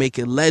wanted to make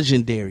it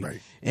legendary.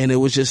 Right. And it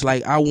was just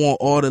like, I want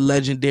all the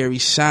legendary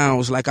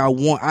sounds. Like,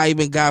 I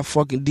even got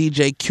fucking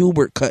DJ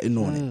Qbert cutting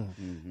on it.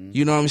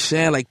 You know what I'm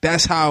saying? Like,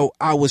 that's how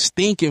I was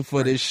thinking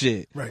for this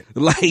shit. Right.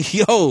 Like,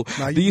 yo,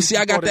 now, do you see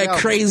I got that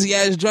crazy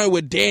ass joint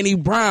with Danny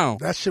Brown?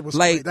 That shit was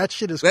like, that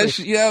shit is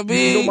crazy. You know what I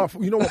mean?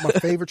 You know what my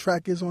favorite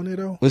track is on there,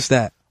 though? What's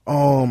that?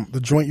 The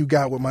joint you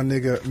got with my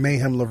nigga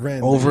Mayhem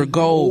Loren. Over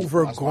Gold.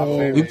 Over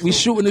Gold. We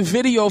shooting a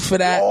video for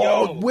that.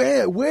 Oh,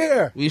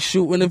 where? We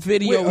shooting a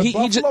video. Where?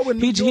 Buffalo in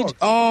New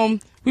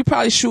York? We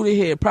probably shoot it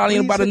here. Probably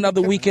in about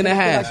another week and a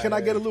half. Can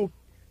I get a little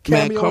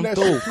cameo on that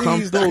shit, please?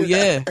 Come through,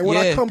 yeah. And when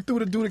I come through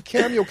to do the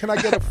cameo, can I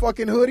get a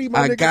fucking hoodie,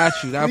 my nigga? I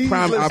got you.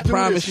 I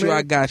promise you,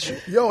 I got you.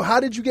 Yo, how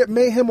did you get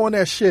Mayhem on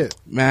that shit?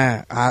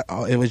 Man,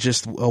 it was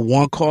just a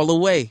one call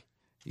away.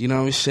 You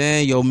know what I'm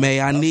saying? Yo, May,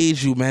 I need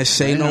you, man.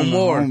 Say no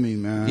more. Homie,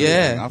 man.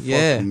 Yeah.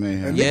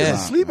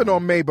 Niggas sleeping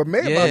on May, but May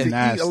about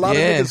to eat a lot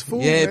of niggas'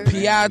 food. Yeah, man.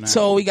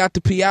 Piatto. We got the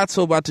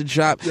Piatto about to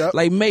drop. Yep.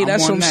 Like, May,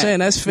 that's what I'm saying.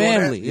 That's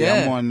family.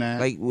 Yeah, I'm on that.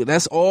 Like,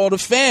 that's all the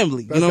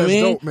family. You know what I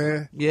mean? Dope,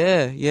 man.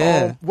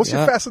 Yeah. What's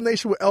your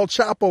fascination with El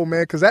Chapo,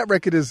 man? Because that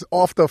record is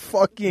off the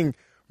fucking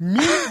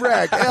meat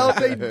rack.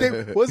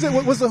 What's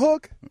the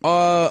hook?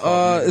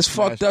 It's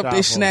fucked up.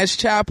 They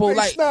snatched Chapo.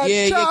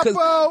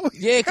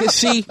 Cause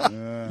see,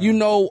 you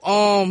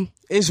know,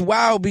 it's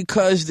wild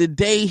because the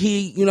day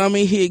he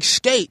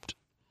escaped.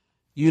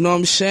 You know what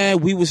I'm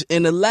saying? We was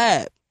in the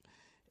lab,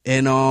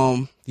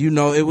 and you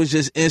know, it was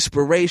just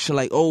inspiration.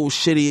 Like, oh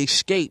shit, he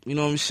escaped. You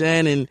know what I'm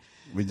saying? And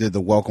We did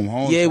the welcome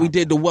home. Yeah, shop. we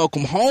did the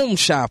welcome home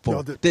shopper.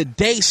 Yo, The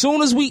day,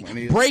 soon as we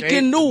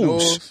breaking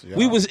news,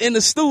 we was in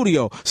the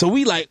studio. So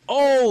we like,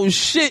 oh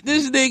shit,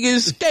 this nigga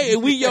is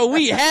skating.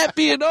 We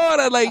happy and all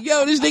that. Like,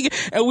 yo, this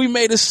nigga, and we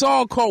made a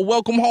song called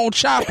Welcome Home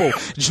Chopper.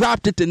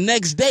 Dropped it the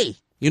next day.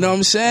 You know what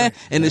I'm saying?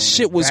 And the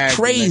shit was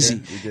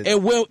crazy. And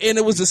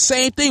it was the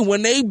same thing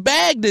when they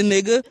bagged the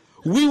nigga.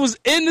 We was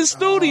in the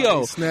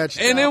studio,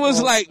 and it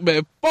was like,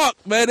 man, fuck,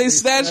 man, they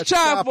snatched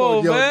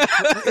Chapo, man.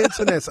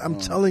 Internets, I'm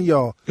telling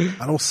y'all,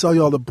 I don't sell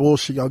y'all the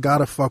bullshit. Y'all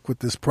gotta fuck with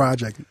this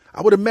project.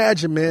 I would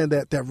imagine, man,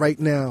 that right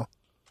now,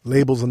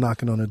 labels are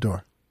knocking on the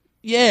door.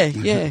 Yeah.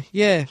 You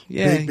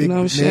know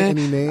what I'm saying?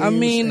 Names, I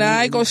mean,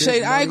 I ain't gonna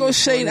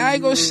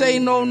say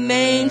no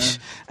names.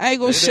 I ain't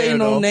gonna say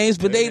no names,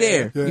 but they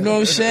there. You know what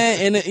I'm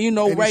saying? And you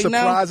know, Any right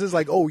now, surprises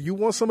like, oh, you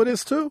want some of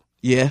this too?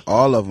 yeah.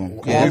 All of them.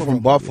 Yeah. We from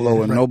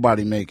Buffalo and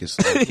nobody make it.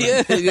 So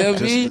Yeah, you know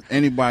what I mean? just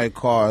anybody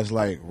call is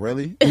like,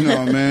 really? You know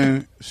what I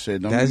mean?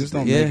 Shit, don't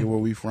make it where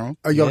we from.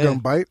 Are y'all gonna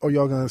bite or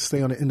y'all gonna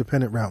stay on the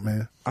independent route,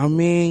 man? I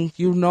mean,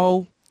 you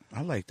know,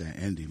 I like that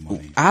indie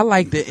money. I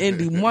like the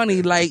indie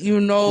money, like,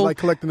 you know, You like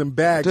collecting them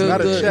bags, The- not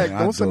the- a check. Yeah,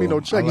 Don't send me no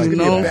check. I Just like give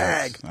me know. a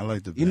bag. I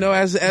like the bag. you know,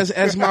 as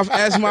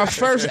my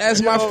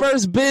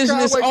first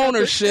business Conway got the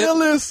ownership.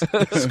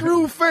 illest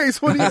screw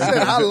face when he said,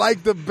 "I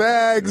like the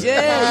bags."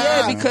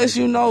 Yeah, because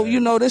you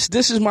know,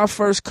 this is my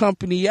first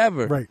company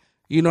ever. Right.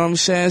 You know what I'm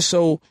saying?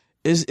 So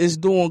it's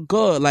doing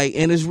good. Like,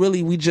 and it's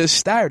really, we just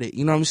started.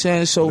 You know what I'm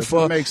saying? So If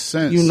for it makes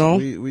sense, you know,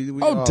 we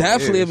oh, all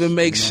definitely ears, if it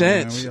makes you know,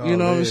 man, sense. we You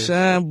know all what I'm ears.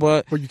 saying?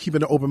 But But you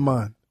keeping an open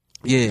mind.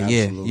 yeah.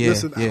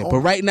 Listen, But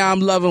right now,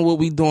 I'm loving what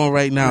we doing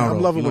right now. I'm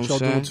though. loving You know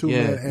what y'all I'm doing too,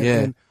 saying? man. And, Yeah.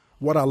 and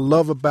what I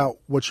love about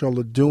what y'all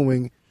are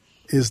doing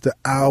is the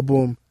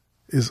album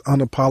is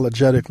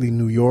unapologetically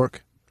New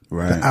York.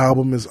 Right. The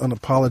album is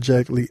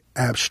unapologetically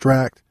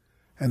abstract,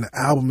 and the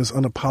album is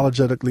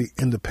unapologetically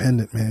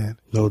independent, man.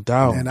 No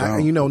doubt. And I,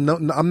 you know, no,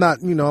 I'm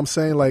not, you know, I'm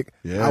saying like,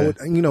 Yeah. I would,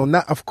 you know,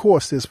 not. Of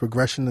course, there's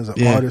progression as an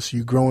Yeah. artist.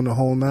 You growing the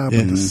whole nine,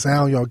 but the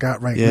sound y'all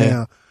got right Yeah.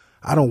 now,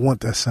 I don't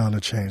want that sound to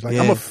change. Like,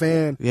 Yeah. I'm a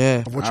fan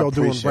Yeah. of what I y'all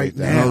doing appreciate right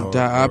that. now. No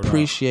doubt. I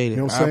appreciate it. You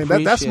know what I I'm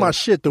saying? That's appreciate my it.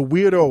 shit. The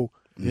weirdo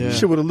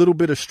shit with a little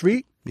bit of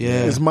street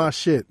is my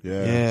shit.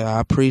 Yeah, I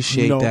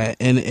appreciate You know- that.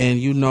 And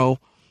you know,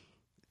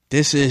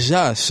 this is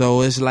us.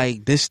 So it's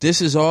like this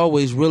is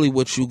always really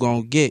what you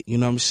gonna get. You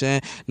know what I'm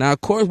saying? Now,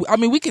 of course, I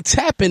mean, we could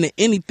tap into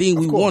anything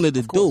we wanted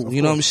to do.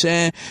 You know what I'm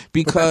saying?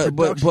 Because,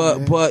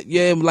 but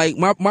yeah, like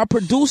my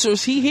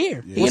producers, he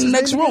here. He in the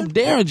next room.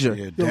 Derringer.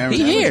 Yeah, Yo, Derringer.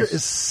 He here. Derringer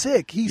is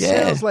sick. He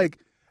Yeah. sounds like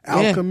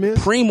Alchemist.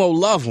 Yeah. Primo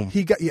love him.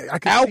 He got I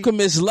can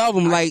Alchemist love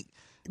him. Like,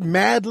 see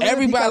Madlib. He got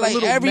everybody, a like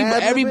little Madlib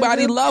in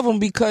everybody him. love him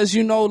because,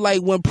 you know,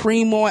 like when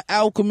Primo and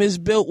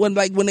Alchemist built, when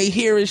they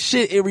hear his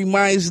shit, it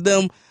reminds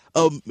them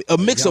of a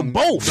mix of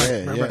both.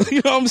 Yeah.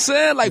 You know what I'm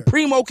saying? Like,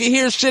 Primo can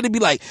hear shit and be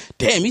like,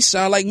 damn, he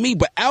sound like me.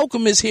 But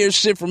Alchemist hears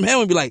shit from him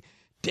and be like,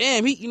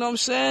 damn, he, you know what I'm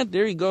saying?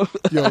 There you go.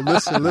 Yo,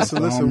 listen.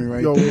 homie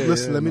right Yo, there,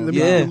 listen. yeah, Let me no give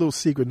you a doubt. little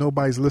secret.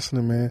 Nobody's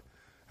listening, man.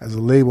 As a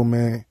label,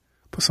 man,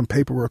 put some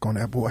paperwork on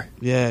that boy.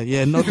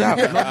 Yeah, no doubt.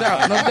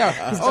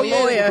 Oh,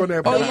 yeah. On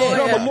that Oh, boy. yeah.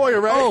 You're a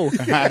lawyer,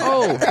 right?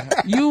 Oh,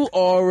 you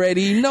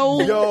already know.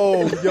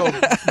 Yo,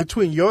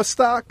 between your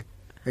stock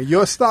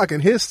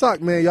and his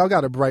stock, man, y'all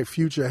got a bright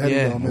future ahead Yeah,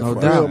 of y'all, man. no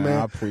For doubt. real, man.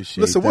 I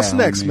appreciate Listen, what's that,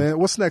 next, homie. man?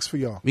 What's next for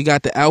y'all? We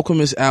got the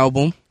Alchemist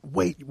album.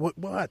 Wait,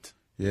 what?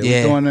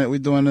 Yeah, we're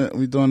doing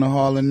the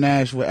Hall and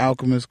Nash where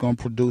Alchemist gonna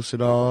produce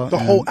it all. The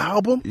and whole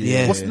album?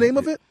 Yeah. What's the name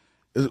of it?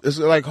 It's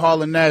like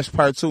Hall and Nash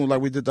Part 2,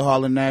 like we did the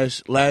Hall and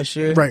Nash last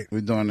year. Right.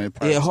 We're doing it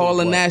Part 2. Yeah, Hall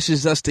and but Nash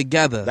is us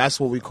together. That's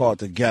what we call it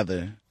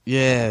together.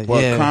 Yeah,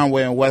 But yeah.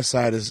 Conway and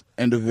Westside is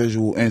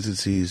individual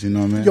entities. You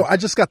know what I mean? Yo, I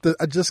just got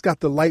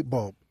the light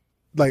bulb.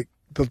 Like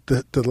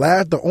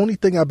the only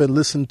thing I've been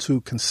listening to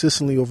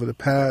consistently over the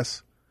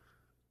past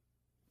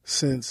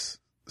since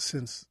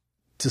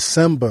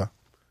December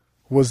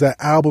was that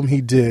album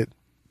he did.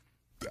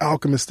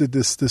 Alchemist did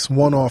this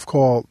one off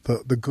called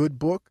the Good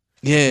Book.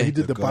 Yeah. He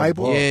did the Good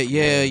Bible. Book.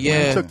 Yeah.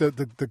 He took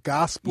the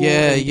gospel.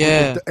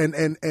 Yeah, and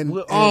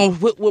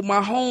with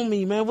my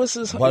homie, man. What's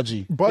his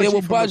Budgie. Budgie Yeah,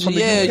 with from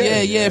Budgie.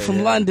 the UK. From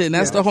London.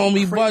 That's the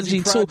homie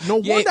Crazy Budgie too. pride. No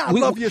wonder I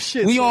love your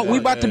shit. We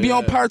about to be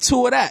on part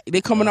 2 of that. They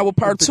coming out with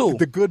part 2.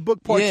 The Good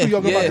Book part 2. Y'all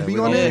about to be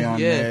on there.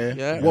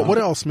 Yeah. What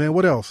else, man?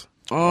 What else?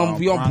 We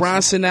on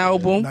Bronson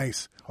album.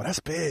 Nice. Oh, that's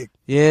big.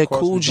 Yeah, Of course,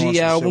 Cool we doing some G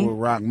shit album. with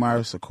Rock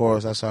Myers, of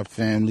course. That's our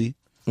family.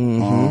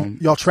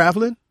 Y'all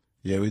traveling?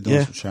 Yeah, we doing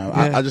Yeah. some travel.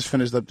 Yeah. I just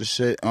finished up the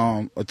shit,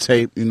 a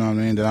tape, you know what I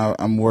mean, that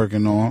I'm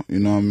working on, you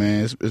know what I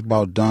mean. It's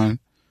about done,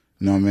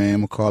 you know what I mean. I'm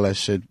gonna call that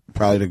shit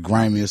probably the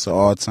grimiest of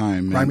all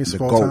time, man. Grimiest the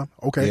of all GOAT. time?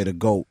 Okay. Yeah, the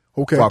GOAT.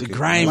 Okay. Fuck The it.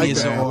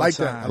 grimiest I of all like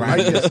that. time. I like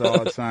that. Grimiest of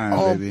all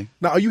time, baby.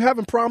 Now, are you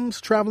having problems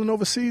traveling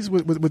overseas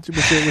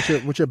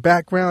with your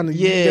background? And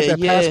you Yeah, get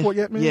that passport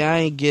yet, man? Yeah, I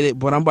ain't get it,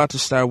 but I'm about to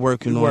start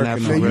working on that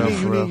working for on real, it.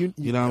 for real.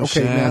 You know what I'm okay,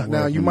 saying? now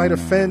you Working might on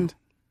offend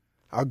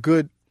our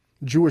good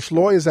Jewish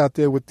lawyers out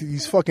there with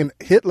these fucking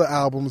Hitler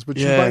albums, but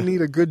you Yeah. might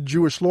need a good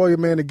Jewish lawyer,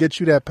 man, to get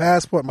you that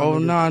passport, my Oh,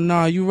 nigga.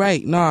 no, you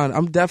right. No,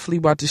 I'm definitely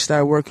about to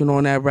start working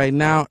on that right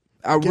now.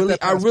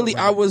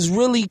 I was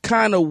really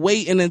kind of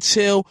waiting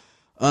until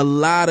a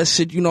lot of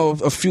shit,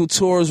 a few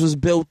tours was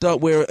built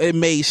up where it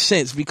made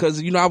sense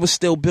because, I was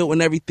still building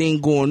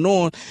everything going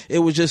on. It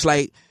was just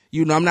like,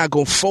 I'm not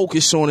going to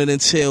focus on it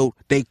until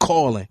they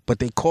calling, but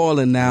they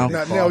calling now.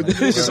 They calling got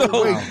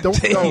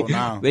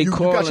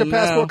your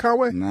passport,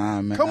 Conway?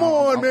 Nah, man. Come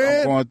on,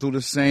 man. I'm going through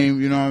the same,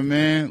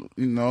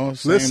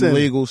 same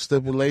legal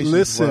stipulations.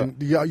 Listen,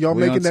 y'all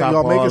making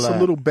some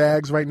little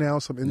bags right now,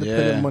 some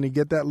independent money.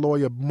 Get that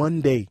lawyer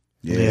Monday.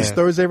 Yeah. It's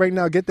Thursday right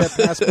now. Get that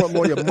passport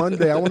lawyer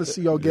Monday. I want to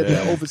see y'all get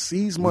that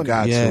overseas money.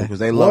 Got you, because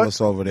they love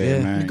us over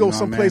there, man. You go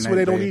someplace where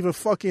they don't even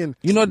fucking.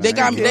 They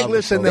got me.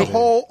 Listen, the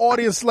whole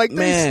audience they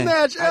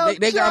snatch out.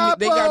 They got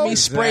me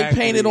spray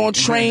painted on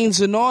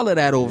trains and all of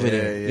that over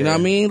there. You know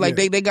what I mean? Like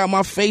they got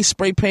my face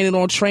spray painted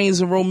on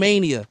trains in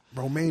Romania.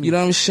 You know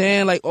what I'm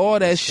saying? Like all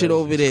that shit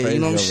over there. You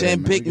know what I'm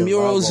saying? Big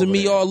murals of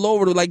me all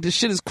over. Like the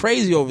shit is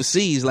crazy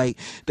overseas. Like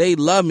they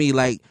love me.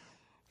 Like.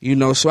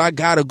 So I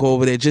gotta go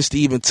over there just to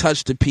even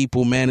touch the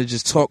people, man, and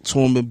just talk to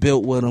them and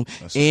build with them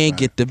and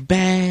get the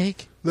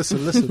bag.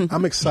 Listen,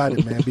 I'm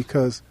excited, man,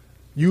 because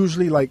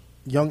usually like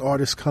young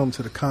artists come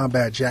to the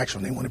Combat Jack show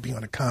and they want to be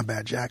on the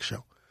Combat Jack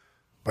show.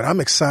 But I'm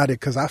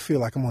excited because I feel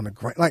like I'm on the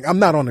ground. Like I'm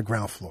not on the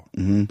ground floor,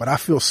 but I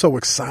feel so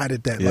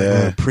excited that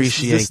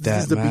appreciate that.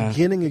 This is the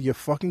beginning of your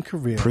fucking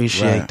career.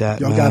 Appreciate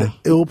that, y'all man. got an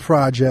ill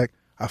project.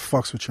 I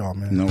fucks with y'all,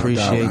 man. No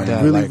appreciate doubt,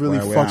 that. Really fucks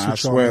with y'all. I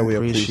swear man. we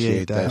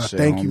appreciate that shit.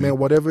 Thank you, man.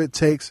 Whatever it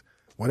takes,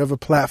 whatever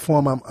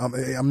platform.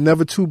 I'm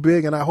never too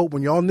big, and I hope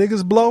when y'all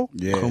niggas blow,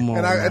 come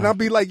on, and I'll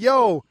be like,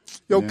 yo,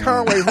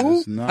 Conway,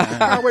 who?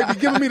 Conway be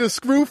giving me the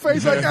screw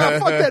face, like,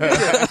 fuck that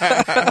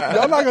nigga.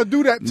 Y'all not gonna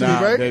do that to me,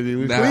 right? Baby,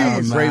 we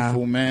please,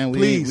 grateful, man.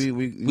 Please,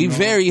 we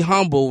very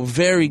humble,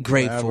 very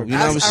grateful. You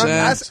know what I'm saying?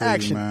 That's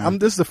Action.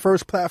 This is the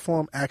first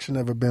platform Action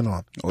ever been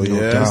on. Oh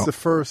yeah, this is the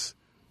first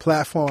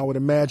platform I would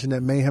imagine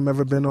that Mayhem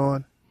ever been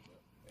on.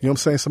 You know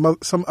what I'm saying?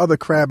 Some other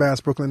crab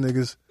ass Brooklyn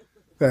niggas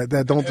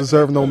that don't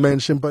deserve no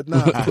mention, but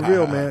nah, for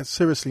real, man.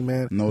 Seriously,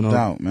 man. No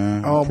doubt,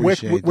 man. Where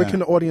can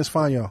the audience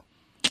find y'all?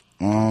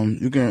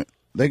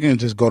 They can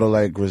just go to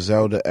like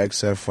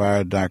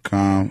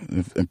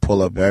GriseldaXFire.com and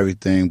pull up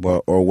everything,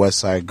 or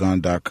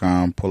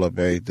WestsideGunn.com, pull up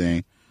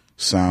everything.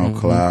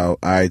 SoundCloud,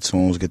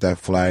 iTunes, get that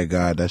Fly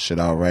God, that shit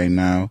out right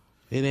now.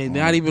 It ain't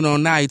not even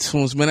on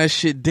iTunes, man. That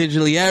shit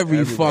digitally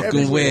every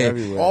fucking where.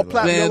 All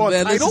platforms.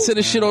 Man, listen to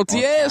the shit on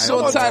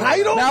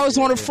Tidal. That was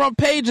on the front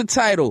page of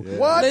Tidal.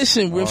 What?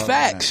 Listen, with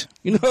facts.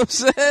 You know what I'm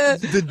saying?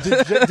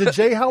 Did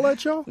Jay holler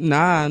at y'all?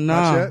 Nah,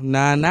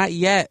 not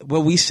yet.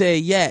 But we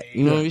said yet.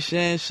 You know what I'm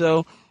saying?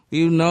 So.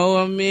 Some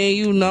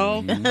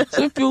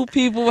few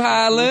people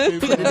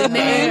hollering. But,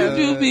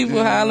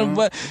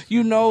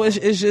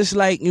 it's just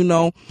like,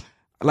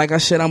 like I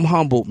said, I'm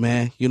humbled,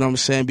 man. You know what I'm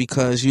saying?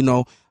 Because,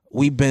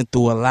 we've been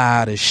through a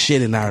lot of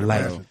shit in our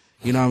life.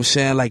 You know what I'm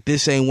saying? Like,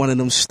 this ain't one of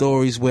them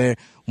stories where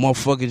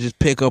motherfuckers just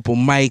pick up a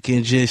mic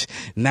and just,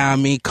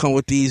 come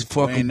with these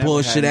fucking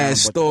bullshit ass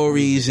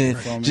stories and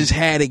just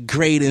had it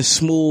great and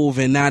smooth,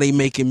 and now they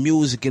making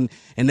music and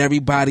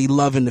everybody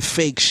loving the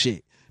fake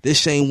shit.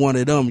 This ain't one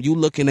of them. You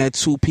looking at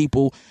two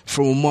people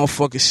from a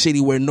motherfucking city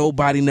where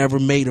nobody never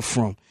made it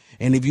from.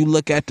 And if you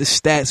look at the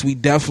stats, we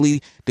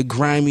definitely the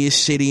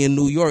grimiest city in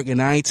New York.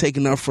 And I ain't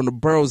taking up from the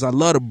boroughs. I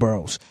love the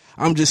boroughs.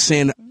 I'm just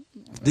saying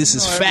this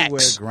is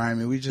facts.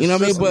 Grimy. We just, you know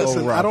what I mean? But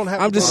listen,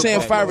 I'm just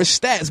saying far as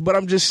stats, but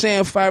I'm just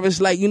saying far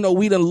as like,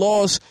 we done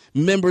lost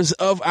members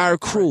of our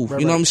crew.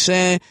 You know what I'm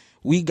saying?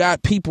 We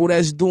got people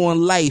that's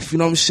doing life, you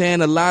know what I'm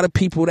saying? A lot of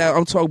people that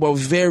I'm talking about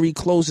very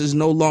close is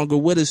no longer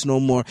with us no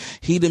more.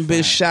 He done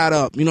been shot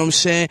up, you know what I'm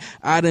saying?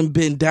 I done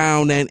been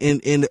down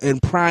in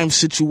prime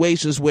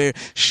situations where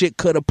shit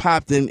could have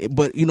popped in,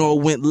 but it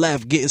went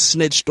left, getting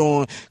snitched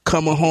on,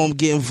 coming home,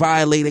 getting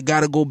violated,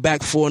 gotta go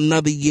back for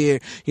another year.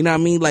 You know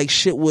what I mean? Like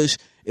it was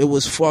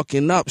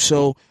fucking up.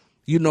 So,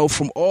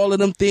 from all of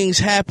them things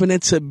happening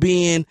to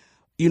being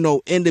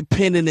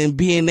independent and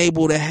being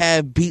able to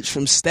have beats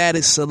from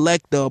Static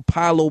Selector,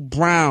 Apollo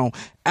Brown,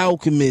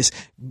 Alchemist.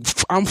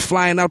 I'm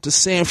flying out to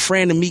San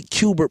Fran to meet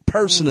Qbert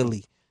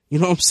personally. You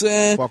know what I'm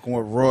saying? Fucking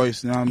with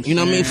Royce, you know what I'm saying? You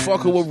know what I mean?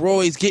 Fucking with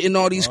Royce, getting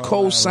all these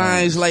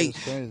cosigns. Like,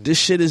 this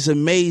shit is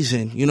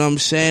amazing. You know what I'm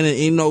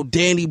saying? And,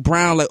 Danny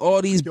Brown, like,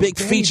 all these big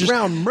features.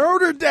 Danny Brown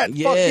murdered that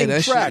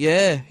fucking track.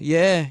 Yeah.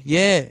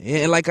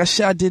 And like I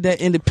said, I did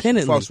that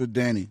independently. Fucks with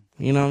Danny.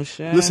 You know what I'm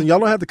saying? Listen, y'all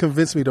don't have to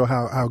convince me though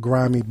how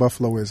grimy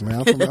Buffalo is,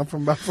 man. I'm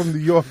from New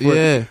York,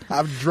 but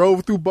I've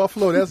drove through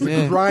Buffalo. That's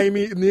the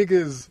grimy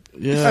niggas.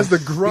 Yeah. That's the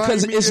grimy.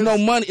 Because it's no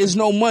money. There's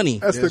no money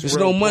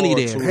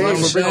there.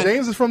 Hey, Rick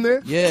James is from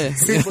there. Yeah.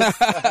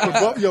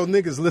 Yo,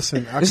 niggas,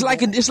 listen.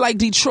 It's like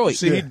Detroit.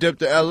 See, he dipped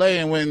to L.A.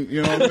 and went,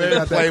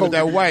 played with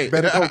that white.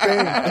 Better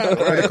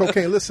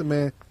cocaine. Listen,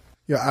 man.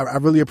 I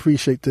really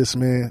appreciate this,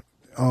 man.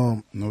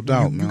 No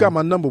doubt, man. You got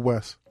my number,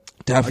 Wes.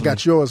 Definitely. I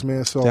got yours,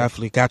 man. So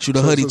definitely got you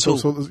the hoodie too.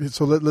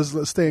 So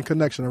let's stay in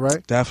connection, all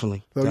right?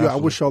 Definitely. So, I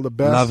wish y'all the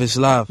best. Love is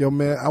love. Yo,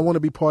 man, I want to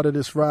be part of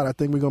this ride. I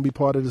think we're gonna be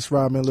part of this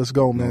ride, man. Let's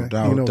go, man.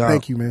 No doubt.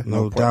 Thank you, man.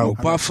 No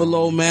doubt.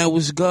 Buffalo, man,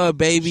 was good,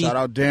 baby. Shout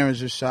out Darren,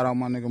 just shout out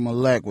my nigga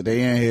Malek. Well,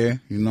 they in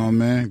here, you know what I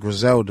mean?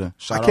 Griselda.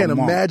 Shout I can't out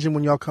Mark. imagine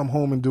when y'all come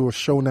home and do a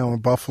show now in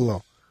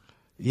Buffalo.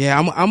 Yeah,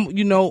 I'm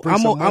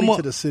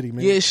to the city,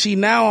 man. Yeah,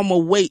 now I'm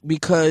gonna wait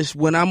because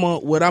what I'm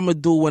gonna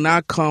do when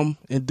I come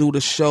and do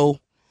the show,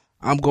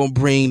 I'm gonna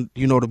bring,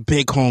 the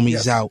big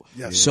homies out.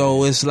 Yes.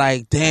 So it's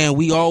like, damn,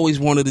 we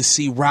always wanted to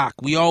see Rock.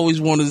 We always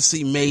wanted to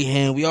see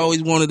Mayhem. We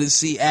always wanted to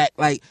see Act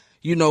like,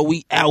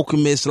 we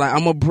alchemists. Like, I'm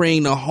gonna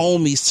bring the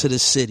homies to the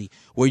city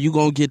where you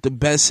gonna get the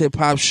best hip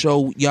hop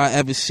show y'all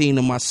ever seen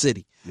in my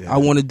city. Yeah. I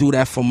want to do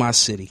that for my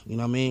city. You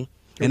know what I mean?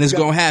 And it's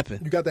gonna happen.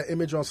 You got that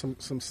image on some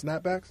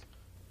snapbacks?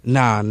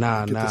 Nah.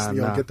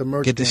 Get the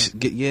merch.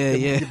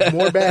 Get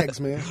more bags,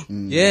 man.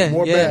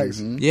 More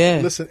bags. Yeah.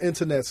 Listen,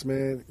 internets,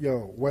 man.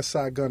 Yo,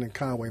 Westside, Gunn, and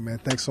Conway, man.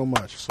 Thanks so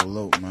much.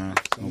 Salute, man.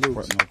 No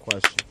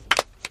question.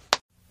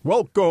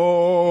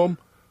 Welcome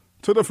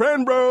to the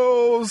Fan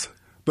Bros,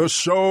 the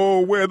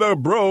show where the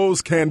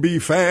bros can be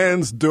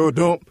fans.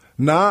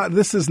 Nah,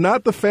 this is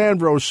not the Fan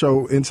Bros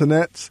show,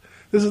 internets.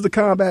 This is the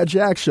Combat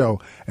Jack Show,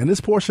 and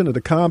this portion of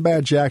the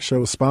Combat Jack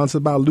Show is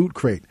sponsored by Loot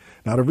Crate.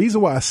 Now, the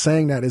reason why I'm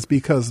saying that is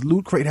because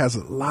Loot Crate has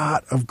a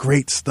lot of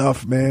great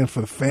stuff, man,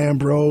 for fan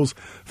bros,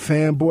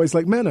 fanboys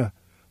like Mena.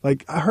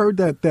 Like, I heard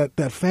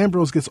that Fan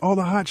Bros gets all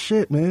the hot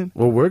shit, man.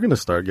 Well, we're going to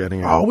start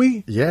getting it. Are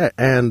we? Yeah,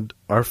 and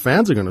our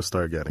fans are going to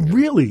start getting it.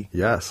 Really?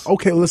 Yes.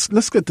 Okay, let's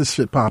get this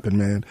shit popping,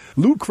 man.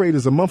 Loot Crate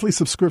is a monthly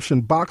subscription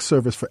box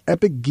service for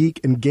epic geek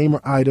and gamer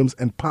items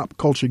and pop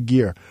culture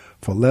gear.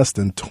 For less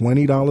than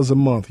 $20 a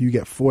month, you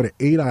get 4 to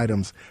 8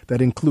 items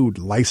that include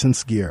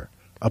licensed gear,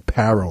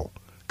 apparel,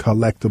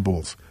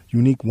 collectibles,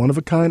 unique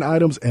one-of-a-kind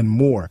items, and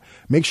more.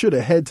 Make sure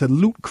to head to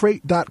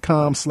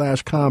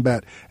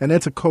lootcrate.com/combat and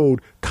enter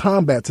code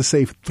COMBAT to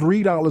save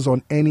 $3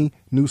 on any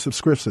new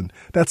subscription.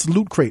 That's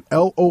Loot Crate,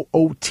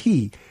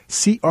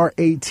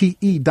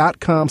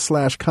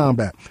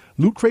 LOOTCRATE.com/combat.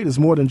 Loot Crate is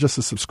more than just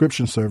a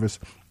subscription service.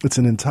 It's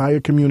an entire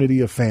community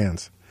of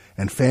fans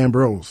and fan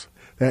bros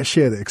that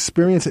share the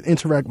experience and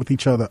interact with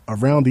each other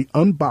around the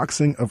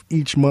unboxing of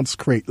each month's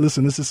crate.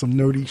 Listen, this is some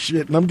nerdy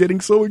shit, and I'm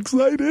getting so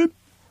excited.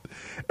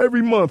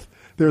 Every month,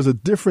 there's a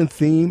different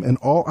theme, and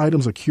all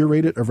items are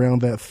curated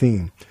around that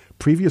theme.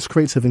 Previous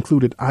crates have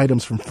included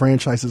items from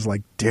franchises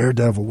like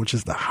Daredevil, which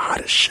is the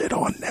hottest shit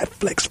on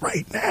Netflix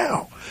right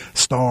now,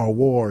 Star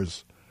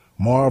Wars,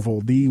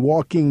 Marvel, The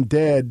Walking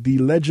Dead, The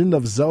Legend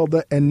of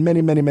Zelda, and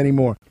many, many, many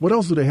more. What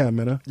else do they have,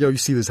 man? Yo, you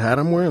see this hat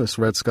I'm wearing? This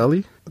Red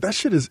Scully? That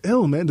shit is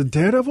ill, man. The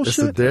Daredevil It's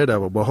shit? the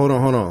Daredevil, but hold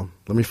on.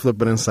 Let me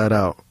flip it inside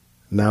out.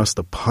 Now it's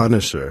the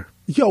Punisher.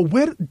 Yo,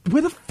 where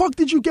the fuck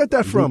did you get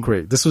that from? Loot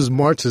Crate. This was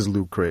March's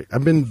Loot Crate.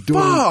 I've been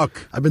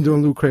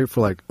doing Loot Crate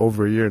for like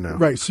over a year now.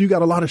 Right, so you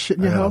got a lot of shit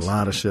in your house? A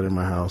lot of shit in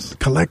my house.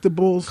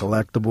 Collectibles?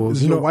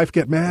 Does your wife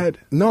get mad?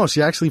 No,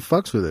 she actually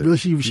fucks with it. Really?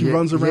 She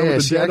runs around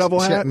with the Daredevil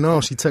hat? No,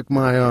 she took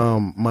my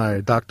my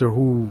Doctor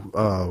Who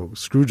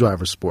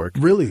screwdriver spork.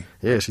 Really?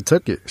 Yeah, she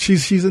took it.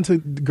 She's into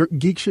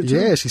geek shit too?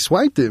 Yeah, she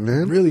swiped it,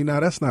 man. Really?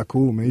 Nah, that's not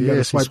cool, man. You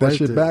gotta swipe that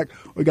shit back.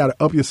 We gotta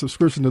up your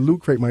subscription to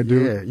Loot Crate, my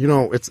dude.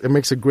 Yeah, it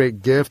makes a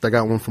great gift. I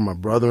got one from my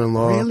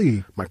brother-in-law.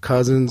 Really? My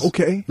cousins.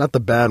 Okay. Not the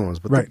bad ones,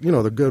 but right.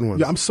 the good ones.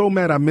 Yeah, I'm so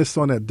mad I missed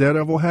on that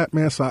Daredevil hat,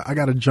 man, so I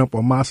got to jump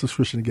on my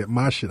subscription to get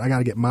my shit. I got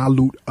to get my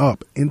loot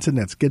up.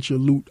 Internets, get your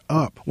loot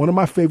up. One of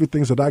my favorite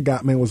things that I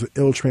got, man, was an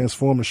Ill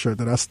Transformer shirt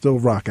that I still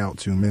rock out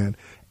to, man.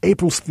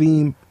 April's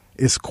theme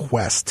is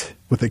Quest,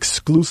 with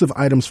exclusive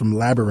items from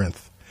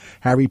Labyrinth,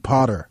 Harry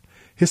Potter,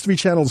 History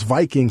Channel's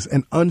Vikings,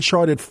 and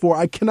Uncharted 4.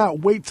 I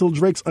cannot wait till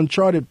Drake's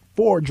Uncharted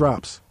 4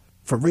 drops.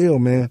 For real,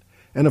 man.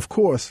 And of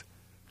course,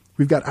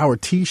 we've got our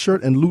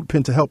T-shirt and loot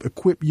pin to help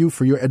equip you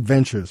for your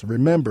adventures.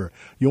 Remember,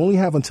 you only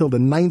have until the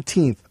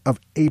 19th of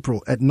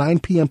April at 9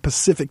 p.m.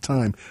 Pacific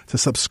time to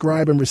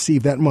subscribe and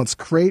receive that month's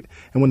crate.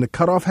 And when the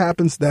cutoff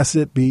happens, that's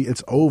it, B.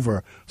 It's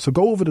over. So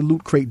go over to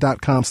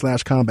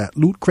lootcrate.com/combat,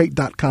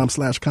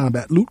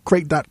 lootcrate.com/combat,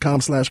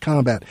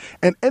 lootcrate.com/combat,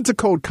 and enter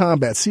code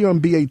COMBAT,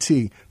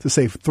 COMBAT, to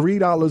save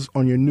 $3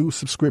 on your new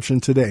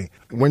subscription today.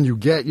 When you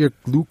get your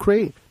Loot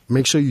Crate,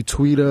 make sure you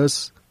tweet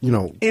us.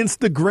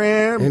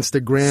 Instagram,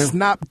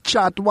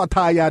 Snapchat,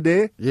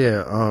 watayade.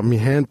 Yeah, mi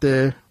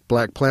gente,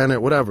 Black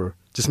Planet, whatever.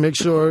 Just make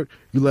sure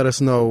you let us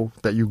know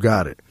that you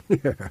got it.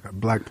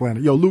 Black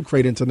Planet. Yo, Loot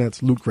Crate,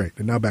 internets, Loot Crate.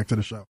 And now back to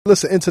the show.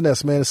 Listen,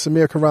 internets, man, it's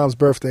Samir Karam's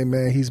birthday,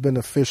 man. He's been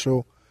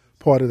official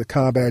part of the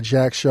Combat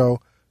Jack Show,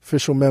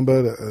 official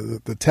member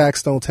of the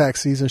Tax Don't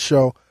Tax Season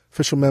Show,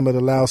 official member of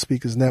the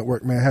Loudspeakers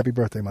Network, man. Happy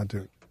birthday, my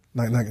dude.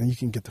 You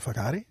can get the fuck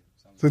out of here.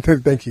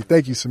 Thank you,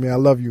 Samir. I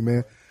love you,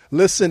 man.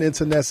 Listen,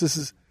 internets, this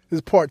is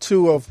part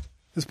two of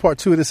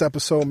this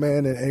episode,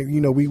 man,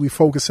 and we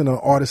focusing on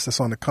artists that's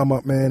on the come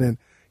up, man,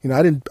 and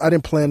I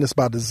didn't plan this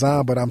by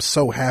design, but I'm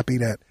so happy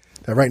that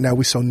right now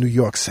we so New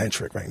York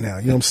centric right now.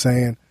 You know what I'm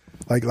saying?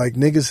 Like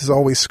niggas is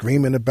always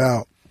screaming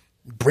about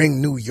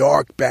bring New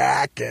York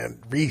back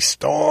and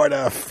restore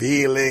the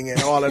feeling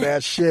and all of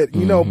that shit,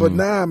 you know. But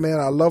nah, man,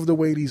 I love the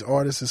way these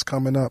artists is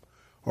coming up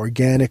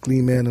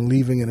organically, man, and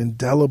leaving an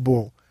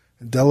indelible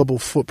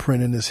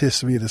footprint in this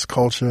history of this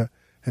culture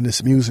and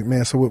this music,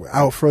 man. So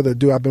without further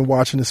ado, I've been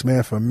watching this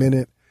man for a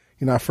minute.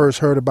 You know, I first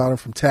heard about him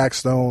from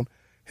Taxstone,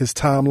 his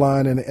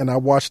timeline, and I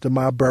watched the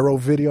My Borough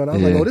video, and I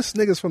was like, oh, this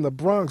nigga's from the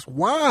Bronx.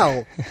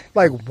 Wow.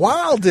 Like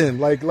wildin',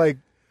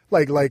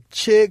 like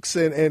chicks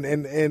and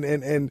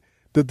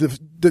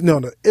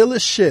the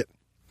illest shit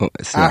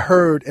I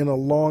heard in a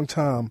long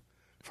time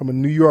from a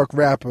New York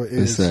rapper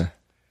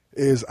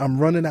is I'm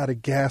running out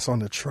of gas on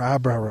the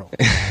Tri-Borough.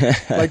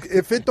 Like,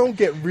 if it don't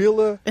get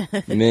realer,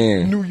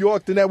 man, New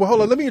York than that. Well,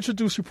 hold on. Let me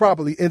introduce you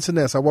properly.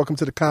 Internets. I welcome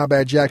to the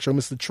Combat Jack Show,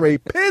 Mr. Trey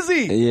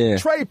Pizzy. Yeah.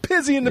 Trey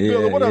Pizzy in the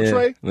building. What up,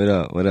 Trey? What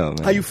up, man?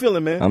 How you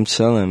feeling, man? I'm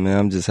chilling, man.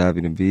 I'm just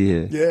happy to be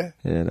here. Yeah?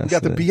 Yeah, that's You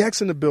got the it.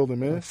 BX in the building,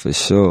 man. For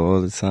sure,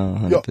 all the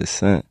time,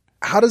 100%.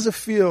 How does it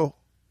feel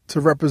to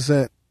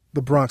represent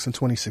the Bronx in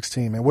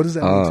 2016, man? What does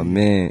that mean to you? Oh,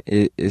 man,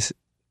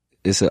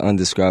 it's an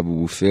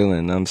undescribable feeling.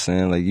 You know what I'm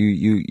saying? Like,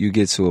 you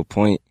get to a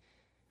point,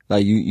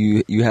 like,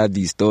 you have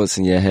these thoughts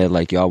in your head,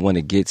 like, yo, I want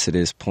to get to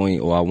this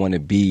point, or I want to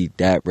be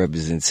that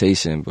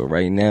representation. But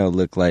right now, it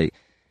look like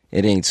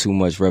it ain't too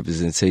much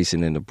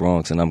representation in the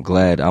Bronx, and I'm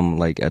glad I'm,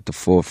 like, at the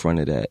forefront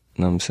of that.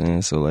 You know what I'm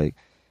saying? So, like,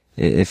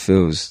 it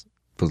feels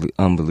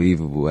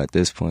unbelievable at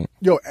this point.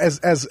 Yo,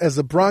 as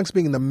the Bronx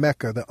being the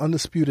Mecca, the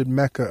undisputed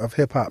Mecca of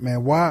hip hop,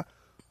 man, why,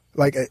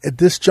 like, at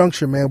this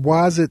juncture, man,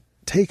 why is it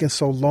taking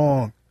so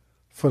long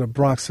for the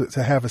Bronx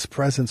to have its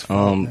presence for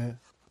it, man?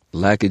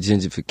 Lack of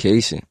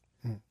gentrification.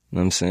 You know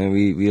what I'm saying?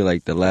 We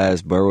like the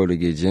last borough to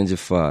get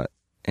gentrified.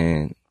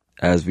 And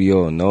as we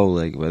all know,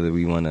 like, whether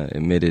we want to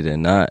admit it or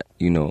not,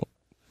 you know,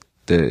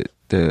 the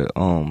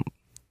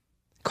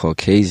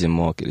Caucasian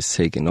market is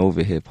taking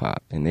over hip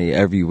hop, and they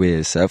everywhere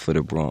except for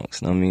the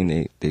Bronx. You know what I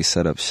mean? They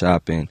set up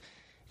shopping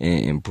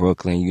in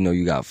Brooklyn. You know,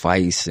 you got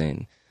Vice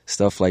and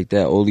stuff like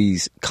that. All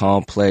these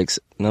complex.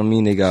 You know what I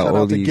mean? They got Shout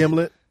all out to these.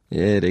 Gimlet.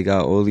 Yeah, they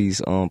got all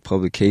these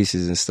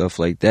publications and stuff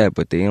like that,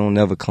 but they don't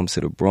never come to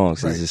the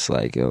Bronx. Right. It's just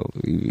like, yo,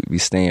 we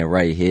staying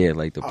right here.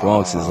 Like, the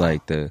Bronx is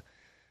like the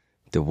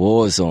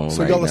war zone.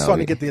 So right y'all are now.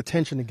 starting to get the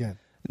attention again.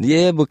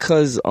 Yeah,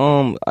 because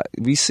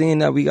we seeing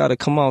that we got to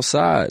come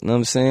outside. You know what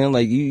I'm saying?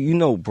 Like, you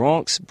know,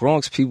 Bronx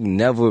people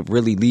never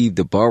really leave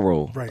the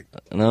borough. Right.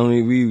 You know what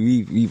I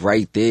mean? We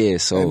right there.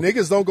 So And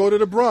niggas don't go to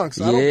the Bronx.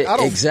 I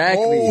don't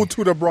exactly. go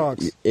to the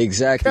Bronx.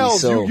 Exactly. Kels,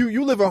 So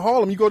you live in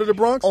Harlem. You go to the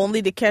Bronx?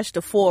 Only to catch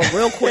the 4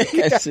 real quick.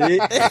 that's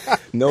it.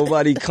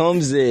 Nobody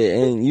comes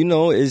there, and you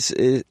know,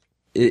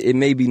 it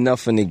may be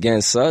nothing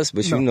against us,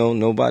 but you know,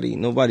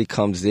 nobody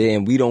comes there,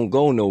 and we don't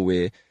go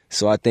nowhere.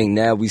 So I think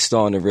now we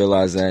starting to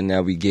realize that.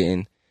 Now we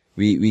getting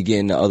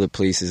to other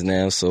places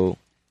now. So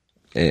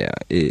yeah,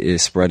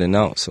 it's spreading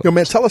out. So Yo,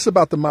 man, tell us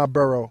about the My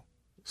Borough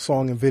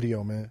song and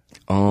video, man.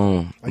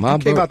 Like, you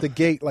came out the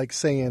gate like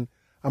saying,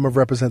 I'm going to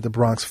represent the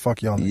Bronx,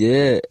 fuck y'all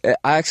niggas. Yeah,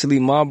 actually,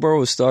 My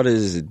Borough started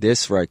as a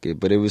diss record,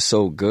 but it was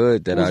so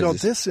good that Who's I y'all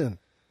just dissing?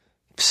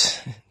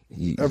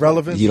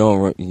 irrelevant. You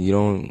don't.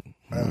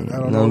 I don't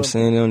know know what I'm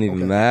saying? It don't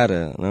even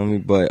matter. You know what I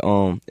mean? But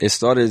it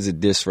started as a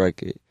diss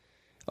record.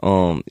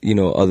 You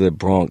know, other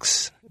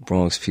Bronx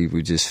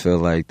people just feel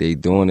like they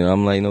doing it.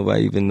 I'm like,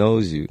 nobody even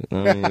knows you. You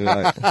know what I mean?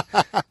 Like,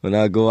 when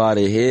I go out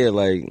of here,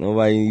 like,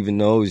 nobody even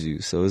knows you.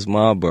 So it's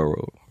my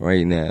borough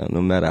right now,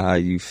 no matter how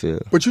you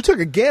feel. But you took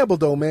a gamble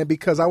though, man,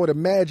 because I would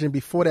imagine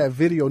before that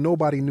video,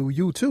 nobody knew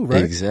you too,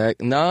 right?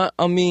 Exactly. Nah,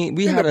 I mean,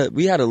 we had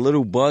a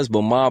little buzz,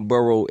 but my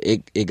borough,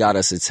 it got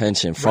us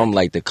attention from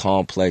like the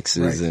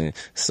complexes and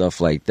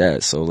stuff like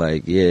that. So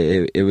like,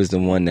 yeah, it was the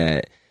one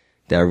that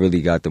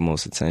really got the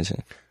most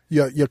attention.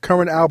 Your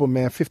current album,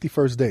 man, 50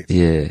 First Dates.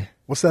 Yeah.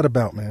 What's that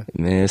about, man?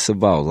 Man, it's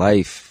about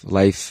life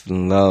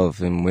and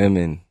love and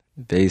women.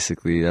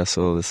 Basically, that's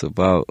all it's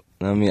about.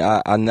 I mean,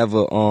 I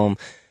never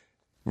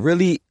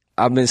really.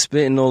 I've been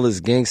spitting all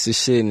this gangster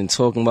shit and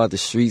talking about the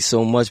streets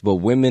so much, but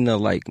women are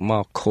like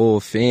my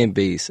core fan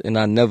base, and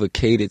I never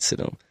catered to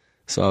them.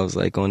 So I was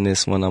like, on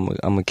this one, I'm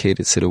gonna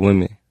cater to the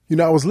women. You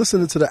know, I was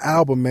listening to the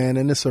album, man,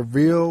 and it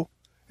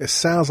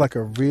sounds like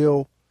a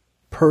real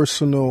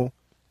personal,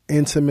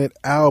 intimate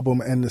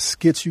album, and the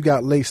skits you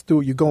got laced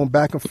through it. You're going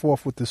back and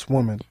forth with this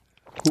woman.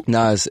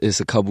 Nah, it's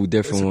a couple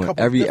different ones.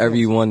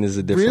 Everyone is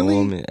a different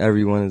woman.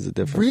 Everyone is a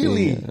different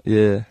female.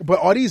 Yeah. But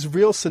are these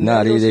real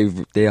scenarios?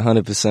 Nah, they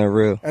 100%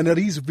 real. And are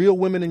these real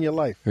women in your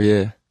life?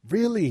 Yeah.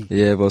 Really?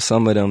 Yeah, but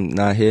some of them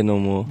not here no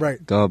more.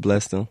 Right. God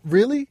bless them.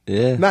 Really?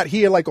 Yeah. Not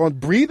here, like on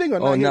breathing, or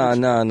not? Oh, here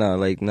nah.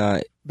 Like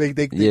not. They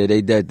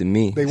they dead to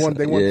me. They want.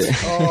 Yeah.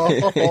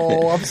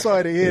 Oh, I'm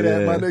sorry to hear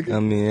that, my nigga. I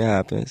mean, it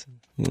happens.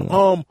 You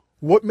know.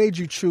 What made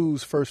you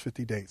choose First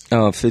 50 Dates?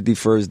 50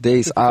 First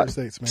Dates. 50 First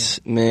Dates,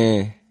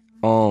 man.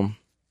 I'm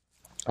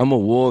a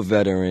war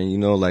veteran, you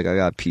know, like I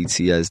got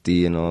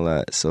PTSD and all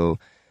that. So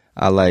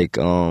I like,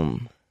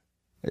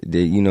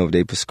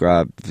 they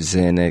prescribe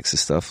Xanax and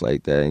stuff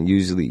like that. And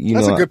usually,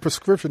 That's a good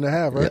prescription to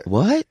have, right?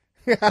 What?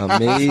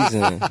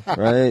 Amazing,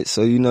 right?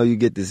 So, you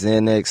get the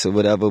Xanax or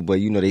whatever, but,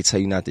 they tell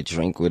you not to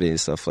drink with it and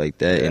stuff like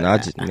that. And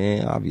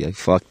I'll be like,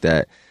 fuck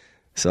that.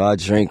 So I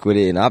drink with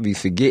it and I'll be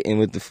forgetting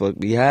what the fuck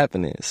be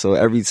happening. So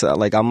every time,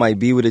 like, I might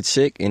be with a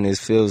chick and it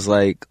feels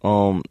like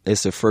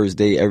it's the first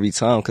date every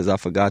time because I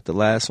forgot the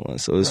last one.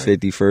 So it's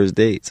 50 first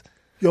dates.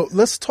 Yo,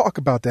 let's talk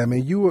about that,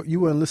 man. You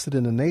were enlisted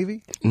in the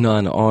Navy? No,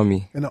 in the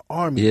Army. In the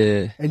Army?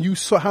 Yeah. And you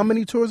saw how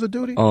many tours of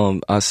duty?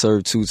 I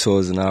served 2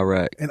 tours in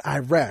Iraq. In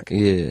Iraq?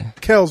 Yeah.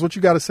 Kels, what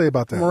you got to say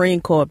about that?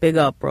 Marine Corps, big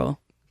up, bro.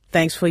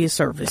 Thanks for your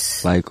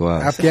service.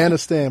 Likewise.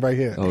 Afghanistan right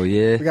here. Oh,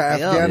 yeah? We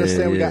got Afghanistan.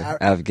 Yeah. We got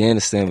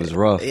Afghanistan was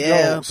rough.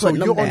 Yeah, so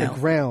you're on down. the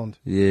ground.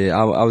 Yeah,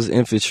 I was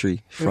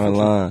infantry, front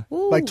line.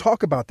 Ooh. Like,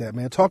 talk about that,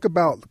 man. Talk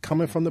about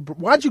coming from the...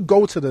 Why'd you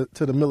go to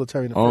the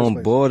military in the first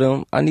place?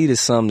 Boredom. I needed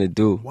something to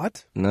do.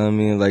 What? You know what I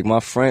mean? Like, my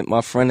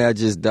friend had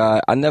just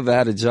died. I never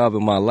had a job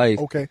in my life.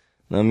 Okay. You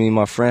know what I mean?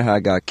 My friend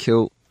had got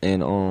killed.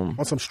 And,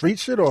 on some street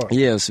shit, or?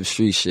 Yeah, some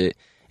street shit.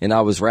 And I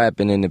was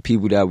rapping, and the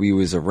people that we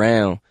was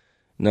around,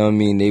 you know what I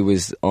mean? They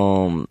was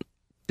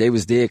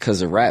there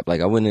because of rap. Like,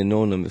 I wouldn't have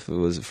known them if it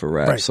wasn't for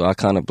rap. Right. So I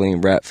kind of blame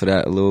rap for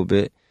that a little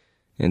bit.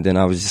 And then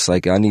I was just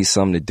like, I need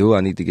something to do. I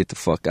need to get the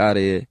fuck out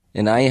of here.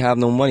 And I ain't have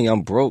no money.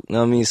 I'm broke. You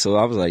know what I mean? So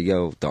I was like,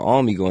 yo, the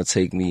Army gonna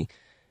take me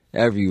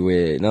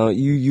everywhere. You know,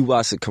 you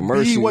watch the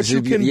commercials. Be what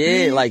you can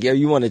be. Like, yo,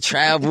 you want to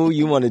travel?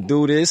 You want to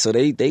do this? So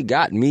they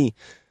got me.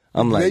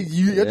 I'm like,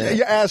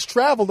 your ass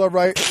traveled, all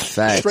right.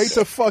 Facts. Straight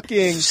to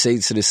fucking...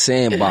 Straight to the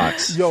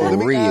sandbox. Yo, for let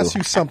me real. ask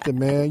you something,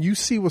 man. You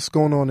see what's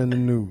going on in the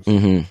news.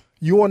 Mm-hmm.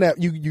 You on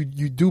that? You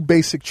do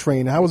basic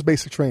training. How was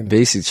basic training?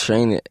 Basic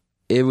training.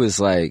 It was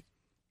like,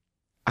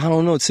 I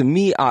don't know. To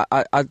me,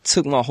 I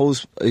took my whole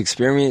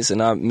experience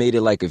and I made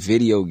it like a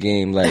video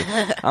game. Like,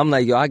 I'm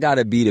like, yo, I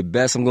gotta be the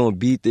best. I'm gonna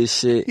beat this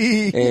shit.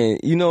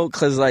 And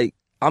cause like,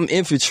 I'm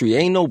infantry.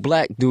 Ain't no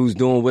black dudes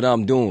doing what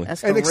I'm doing.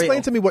 That's And for explain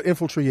real. to me what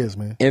infantry is,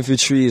 man.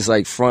 Infantry is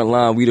like front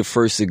line. We the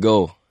first to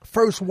go.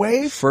 First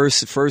wave?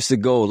 First to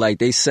go. Like,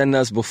 they send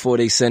us before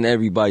they send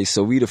everybody.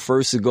 So we the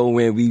first to go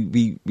in.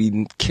 We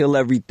kill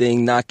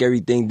everything, knock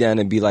everything down,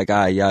 and be like, all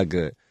right, y'all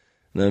good.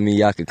 You know what I mean?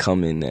 Y'all could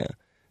come in now.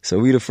 So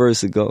we the first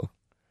to go.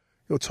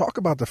 Yo, talk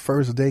about the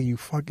first day you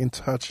fucking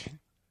touch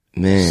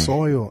Man.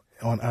 soil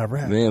on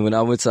Iraq. Man, when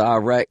I went to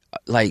Iraq,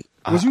 like...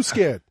 Was you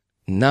scared?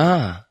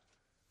 Nah.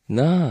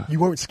 You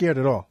weren't scared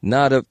at all?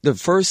 Nah, the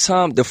first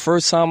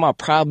time I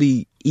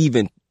probably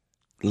even,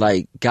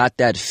 like, got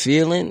that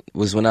feeling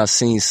was when I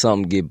seen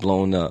something get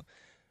blown up.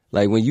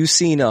 Like, when you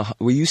see a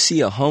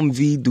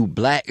Humvee do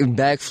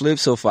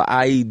backflips off an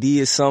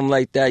IED or something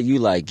like that, you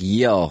like,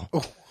 yo.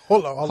 Oh,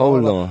 hold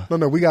on.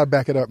 No, we gotta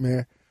back it up,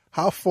 man.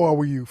 How far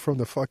were you from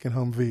the fucking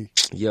Humvee?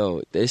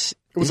 Yo, this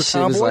was a shit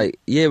convoy? was like,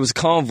 yeah, it was a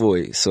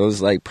convoy. So it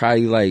was like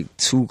probably like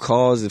 2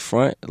 cars in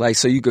front. Like,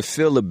 so you could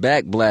feel the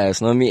back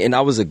blast, you know what I mean? And I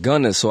was a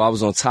gunner, so I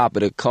was on top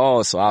of the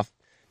car, so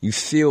you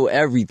feel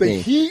everything.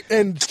 The heat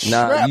and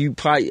strap.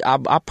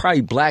 I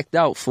probably blacked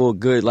out for a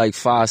good like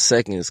 5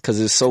 seconds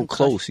because it's so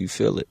close, you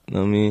feel it. You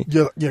know what I mean?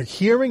 Your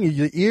hearing,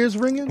 your ears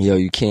ringing? Yo,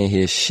 you can't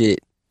hear shit.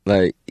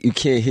 Like, you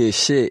can't hear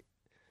shit.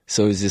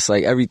 So it's just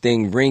like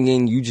everything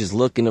ringing, you just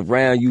looking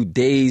around, you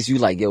dazed, you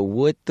like, yo,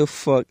 what the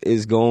fuck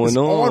is going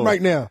on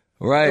right now.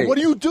 Right. And what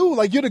do you do?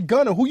 Like, you're the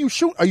gunner. Who you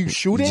shoot? Are you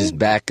shooting? You just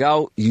back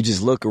out. You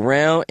just look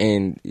around,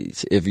 and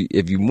if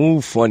you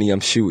move funny, I'm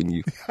shooting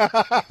you.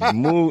 You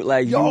move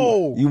like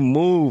you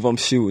move, I'm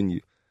shooting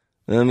you.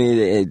 You know what I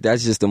mean?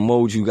 That's just the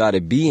mode you got to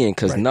be in,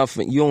 because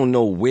nothing. You don't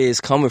know where it's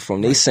coming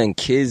from. They send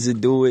kids to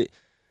do it,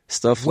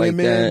 stuff like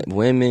that.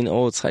 Women,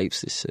 all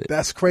types of shit.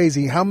 That's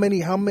crazy. How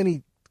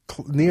many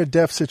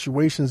near-death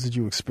situations did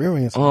you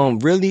experience?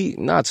 Really,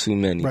 not too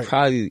many.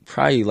 Right.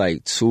 Probably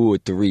like 2 or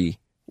 3.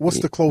 What's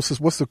the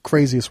closest? What's the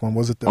craziest one?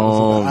 Was it the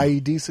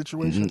IED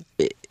situation?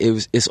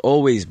 It's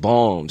always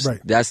bombs. Right.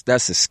 That's the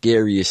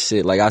scariest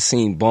shit. Like, I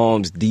seen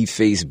bombs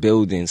deface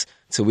buildings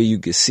to where you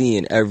could see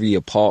in every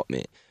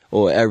apartment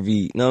or every,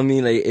 you know what I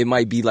mean? Like, it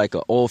might be like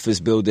an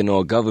office building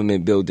or a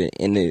government building,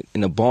 and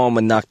the bomb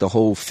would knock the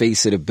whole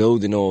face of the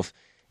building off,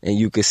 and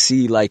you could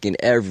see like in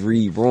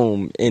every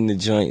room in the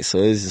joint. So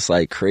it's just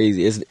like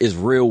crazy. It's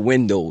real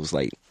windows.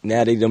 Like,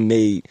 now they done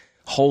made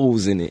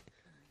holes in it.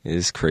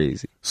 It's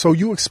crazy. So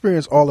you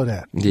experienced all of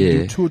that? Yeah. You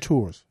did 2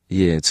 tours?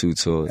 Yeah, 2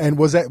 tours. And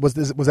was that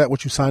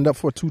what you signed up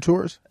for, 2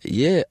 tours?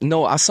 Yeah.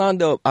 No, I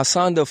signed up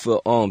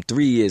for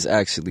 3 years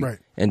actually. Right.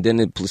 And then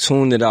the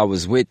platoon that I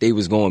was with, they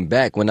was going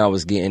back when I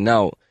was getting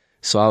out.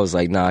 So I was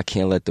like, nah, I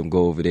can't let them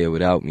go over there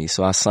without me.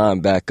 So I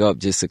signed back up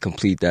just to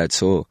complete that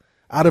tour.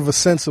 Out of a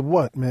sense of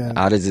what, man?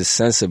 Out of this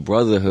sense of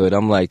brotherhood.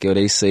 I'm like, yo,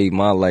 they saved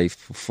my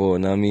life before. You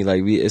know what I mean?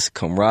 Like, it's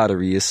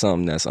camaraderie. It's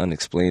something that's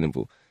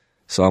unexplainable.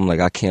 So I'm like,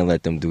 I can't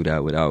let them do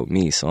that without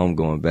me, so I'm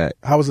going back.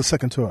 How was the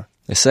second tour?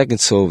 The second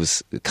tour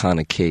was kind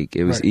of cake.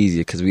 It was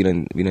easier because we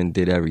done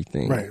did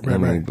everything.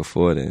 Right.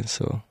 Before then,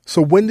 so.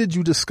 So when did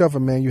you discover,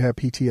 man, you had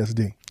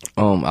PTSD?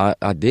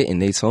 I didn't.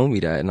 They told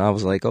me that, and I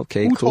was like,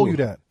 okay, Who cool. told you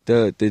that?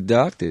 The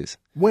doctors.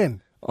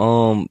 When?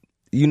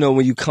 you know,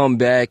 when you come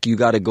back, you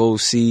gotta go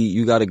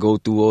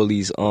through all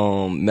these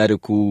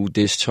medical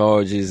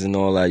discharges and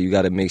all that. You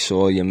gotta make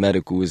sure all your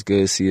medical is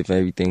good, see if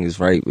everything is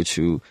right with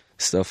you,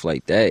 stuff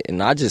like that.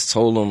 And I just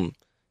told him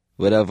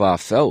whatever I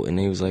felt, and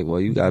he was like,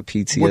 well, you got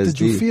PTSD. What did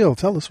you feel?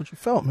 Tell us what you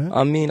felt, man.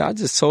 I mean, I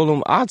told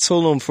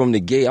him from the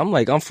gate,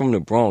 I'm from the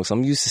Bronx.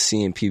 I'm used to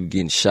seeing people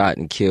getting shot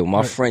and killed.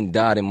 My friend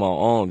died in my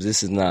arms.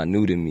 This is not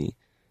new to me.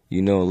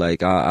 You know,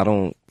 like, I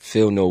don't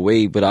feel no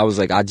way, but I was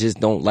like, I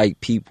just don't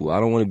like people. I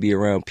don't want to be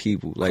around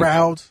people. Like,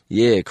 crowds?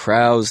 Yeah,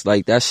 crowds.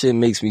 Like, that shit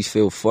makes me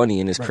feel funny,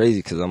 and it's crazy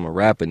because I'm a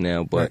rapper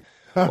now, but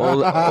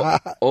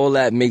all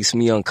that makes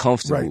me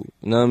uncomfortable.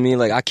 You know what I mean?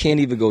 Like, I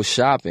can't even go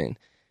shopping.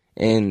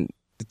 And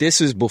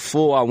this was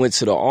before I went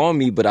to the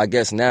Army, but I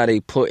guess now they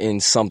put in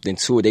something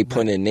to it. They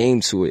put a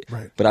name to it.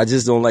 But I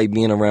just don't like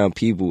being around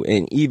people.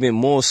 And even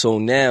more so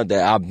now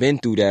that I've been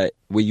through that,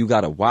 where you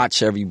got to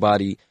watch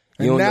everybody.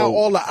 And now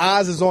all the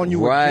eyes is on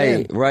you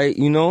again. Right,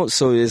 you know?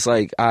 So it's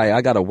like,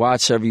 I got to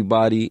watch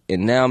everybody.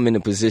 And now I'm in a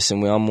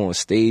position where I'm on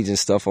stage and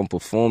stuff. I'm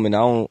performing.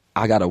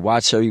 I got to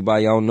watch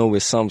everybody. I don't know where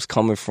something's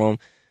coming from.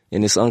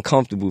 And it's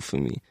uncomfortable for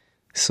me.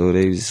 So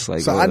they was just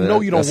like, so I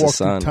know you don't walk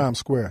through Times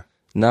Square.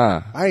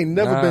 Nah. I ain't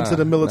never been to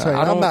the military.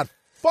 I'm not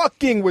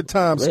fucking with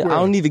Times Square. I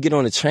don't even get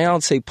on the train. I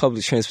don't take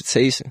public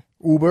transportation.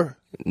 Uber?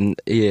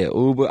 Yeah,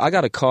 Uber. I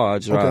got a car, I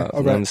drive. You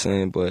know what I'm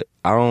saying? But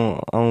I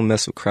don't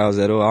mess with crowds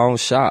at all. I don't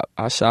shop.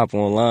 I shop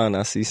online.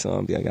 I see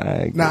something, be like, all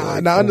right. Now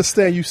I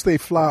understand you stay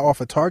fly off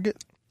of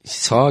Target?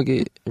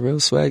 Target, real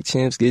swag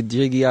champs get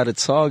jiggy out of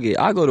Target.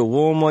 I go to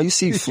Walmart. You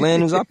see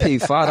flannels? I pay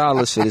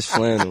 $5 for this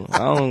flannel.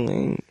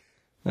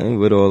 I ain't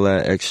with all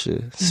that extra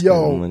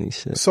money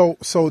shit.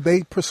 So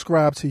they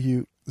prescribed to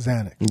you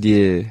Xanax?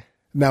 Yeah.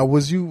 Now,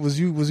 was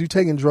you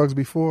taking drugs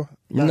before?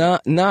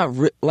 Not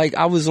like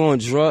I was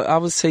on I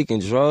was taking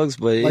drugs,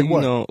 but like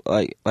you know,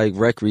 like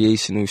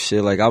recreational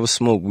shit. Like I would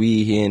smoke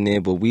weed here and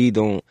there, but weed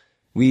don't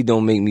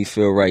make me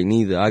feel right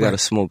neither. I gotta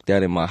smoke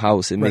that in my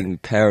house. It make me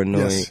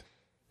paranoid. Yes.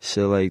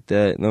 Shit like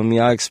that. I mean,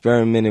 I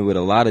experimented with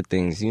a lot of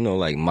things, you know,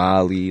 like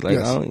Molly. Like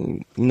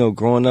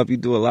growing up, you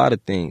do a lot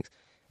of things,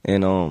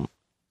 and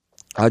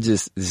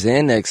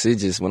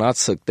Xanax, when I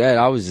took that,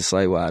 I was just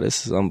like, wow,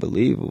 this is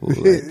unbelievable.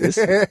 Like,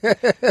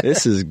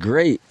 this is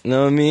great. You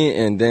know what I mean?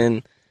 And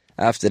then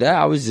after that,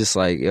 I was just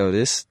like, yo,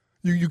 this.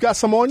 You got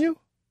some on you?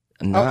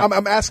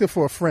 I'm asking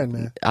for a friend,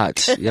 man. I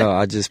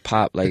just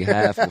popped like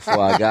half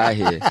before I got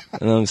here. You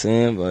know what I'm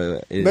saying?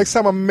 But next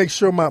time I'm gonna make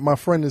sure my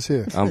friend is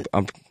here. I'm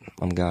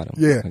got him.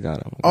 Yeah. I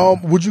got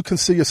him. Would you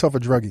consider yourself a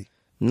druggie?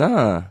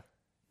 Nah.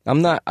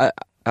 I'm not.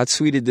 I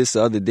tweeted this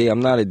the other day. I'm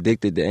not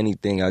addicted to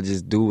anything. I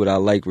just do what I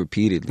like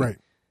repeatedly. Right.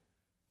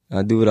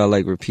 I do what I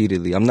like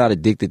repeatedly. I'm not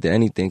addicted to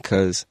anything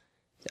because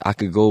I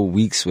could go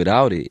weeks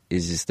without it.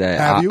 It's just that.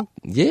 Have you?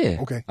 Yeah.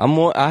 Okay.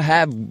 I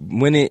have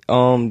when it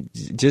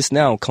just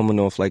now coming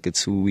off like a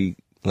 2-week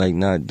like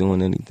not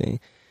doing anything.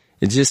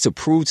 It's just to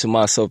prove to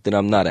myself that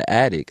I'm not an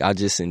addict. I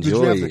just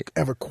enjoy Did you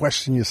ever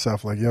question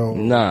yourself like, yo?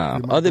 Nah.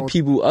 Other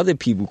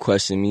people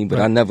question me, but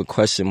I never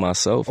question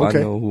myself. Okay.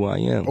 I know who I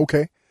am.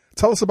 Okay.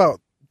 Tell us about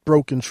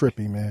Broken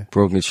Trippy, man.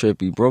 Broken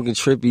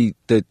Trippy.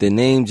 The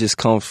name just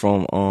comes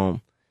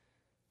from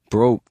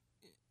broke.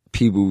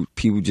 People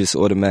just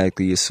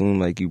automatically assume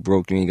like you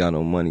broke, you ain't got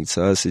no money.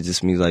 To us, it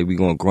just means like we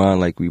gonna grind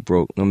like we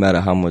broke, no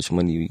matter how much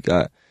money we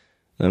got.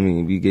 I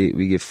mean, we get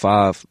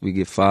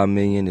 $5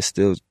 million. It's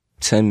still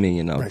 $10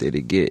 million out there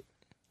to get.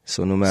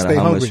 So no matter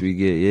how much we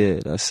get, yeah,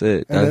 that's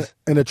it. And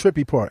the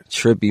trippy part.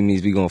 Trippy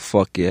means we gonna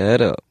fuck your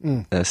head up.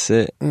 That's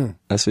it.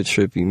 That's what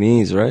trippy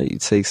means, right? You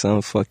take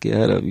something, fuck your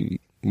head up.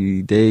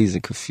 You dazed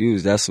and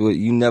confused. That's what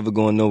you never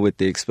gonna know what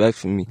they expect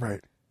from me.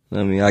 Right.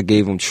 I mean, I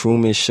gave them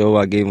Truman Show,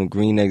 I gave them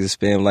Green Eggs and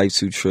Spam, Life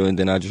 2 Trill, and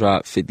then I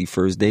dropped 50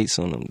 First Dates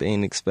on them. They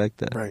didn't expect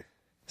that. Right.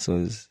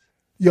 So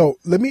yo,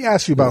 let me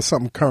ask you about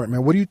something current,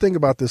 man. What do you think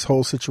about this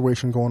whole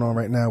situation going on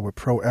right now with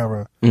Pro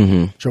Era,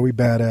 Joey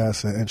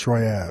Badass, and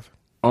Troy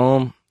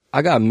Ave?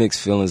 I got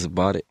mixed feelings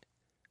about it.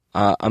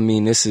 I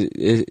mean, this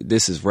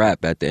is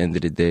rap at the end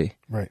of the day.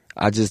 Right.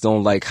 I just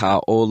don't like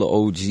how all the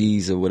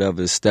OGs or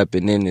whatever is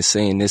stepping in and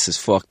saying this is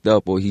fucked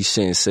up or he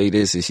shouldn't say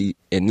this.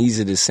 And these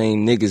are the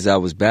same niggas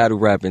that was battle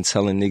rapping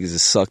telling niggas to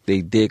suck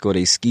they dick or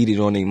they skeeted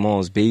on their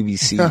mom's baby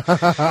seat.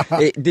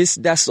 That's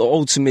the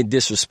ultimate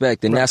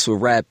disrespect, and that's what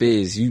rap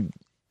is.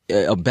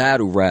 A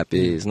battle rap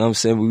is. You know what I'm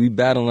saying? When we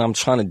battling, I'm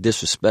trying to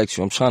disrespect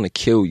you. I'm trying to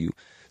kill you.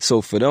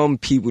 So for them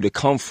people to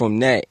come from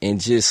that and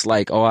just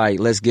like, all right,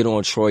 let's get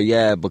on Troy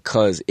Ave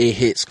because it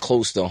hits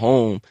close to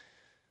home,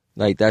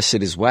 like that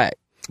shit is whack.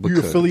 You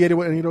affiliated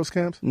with any of those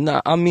camps? Nah,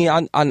 I mean,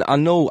 I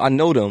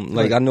know them.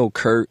 Like, I know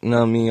Kirk, you know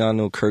what I mean? I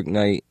know Kirk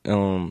Knight. I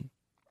know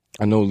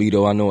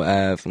Lito, I know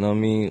Av, you know what I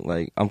mean?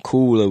 Like, I'm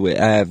cooler with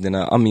Av with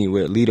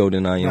Lito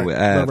than I am with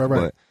Av,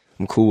 but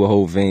I'm cool with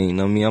whole vein. You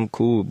know what I mean? I'm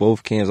cool with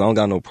both camps. I don't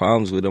got no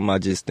problems with them. I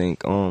just think,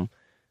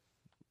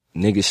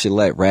 niggas should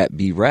let rap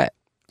be rap.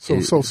 So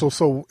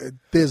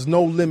there's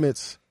no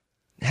limits.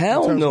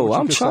 Hell no,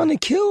 I'm trying to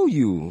kill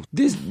you.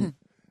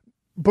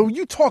 But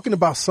you talking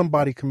about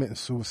somebody committing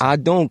suicide. I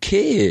don't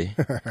care.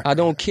 I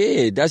don't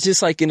care. That's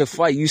just like in a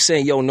fight, you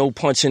saying, yo, no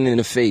punching in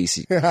the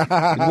face.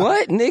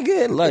 What,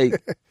 nigga?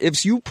 Like,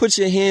 if you put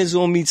your hands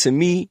on me, to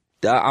me,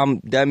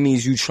 that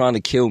means you trying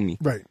to kill me.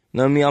 Right. You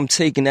know what I mean? I'm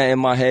taking that in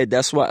my head.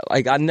 That's why,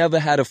 like, I never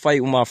had a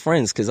fight with my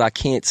friends because I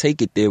can't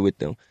take it there with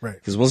them. Right.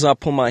 Because once I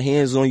put my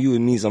hands on you, it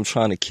means I'm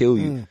trying to kill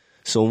you.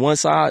 So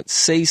once I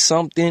say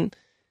something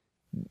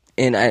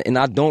and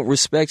I don't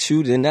respect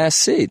you, then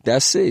that's it.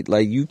 That's it.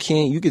 Like, you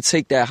could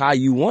take that how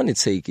you want to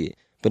take it.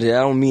 But that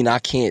don't mean I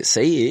can't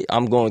say it.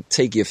 I'm going to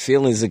take your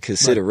feelings in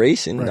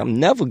consideration. Right. I'm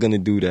never going to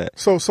do that.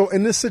 So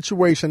in this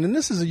situation, and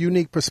this is a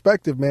unique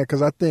perspective, man,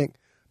 because I think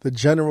the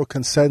general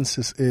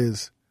consensus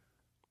is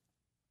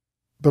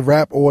the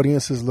rap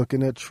audience is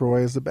looking at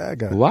Troy as the bad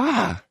guy.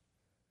 Why?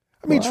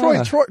 I mean,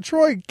 Why?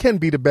 Troy can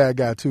be the bad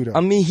guy too, though.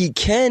 I mean, he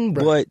can,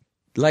 Right. but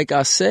like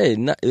I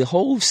said,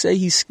 Hov say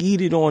he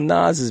skeeted on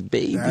Nas's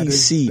baby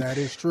seat. That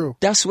is true.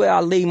 That's where I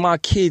lay my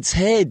kid's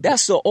head.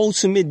 That's the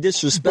ultimate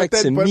disrespect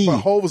to me. But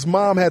Hov's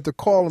mom had to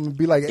call him and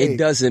be like, hey. It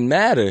doesn't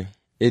matter.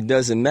 It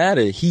doesn't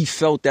matter. He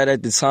felt that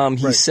at the time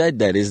he said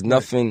that. It's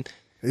nothing.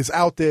 It's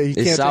out there. You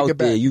can't It's take out it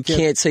back. there. You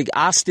can't take.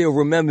 I still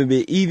remember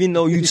it, even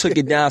though you took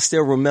it down. I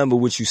still remember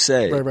what you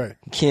said. Right.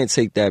 You can't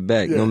take that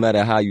back, no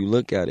matter how you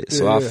look at it.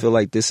 So I feel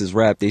like this is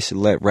rap. They should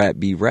let rap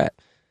be rap.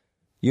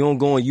 You don't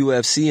go on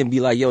UFC and be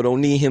like, yo, don't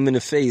need him in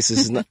the face. This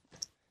is not.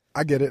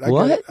 I get it.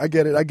 What? I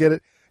get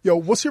it. Yo,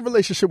 what's your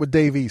relationship with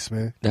Dave East,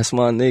 man? That's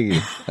my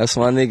nigga. That's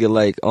my nigga.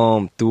 Like,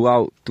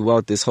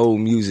 throughout this whole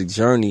music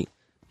journey,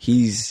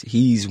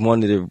 he's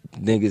one of the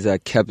niggas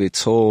that kept it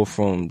tall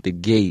from the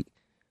gate.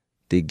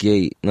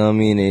 You know what I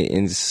mean?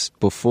 And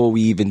before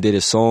we even did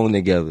a song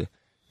together,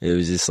 it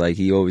was just like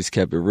he always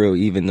kept it real.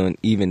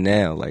 Even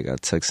now, like I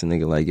text a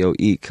nigga like, yo,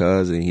 eat,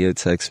 cuz, and he'll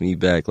text me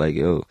back like,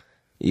 yo,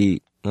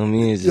 eat. You know what I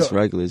mean? It's just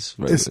regular. It's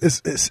regular.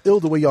 It's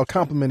ill the way y'all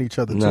compliment each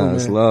other too, man.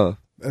 It's love.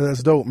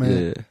 That's dope,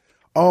 man.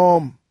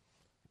 Yeah.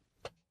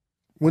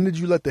 When did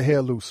you let the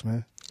hair loose,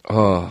 man?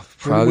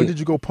 Probably. When did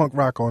you go punk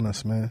rock on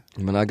us, man?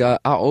 Man, I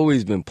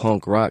always been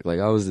punk rock.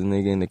 Like I was the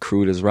nigga in the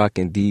crew that's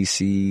rocking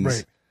DCs.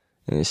 Right.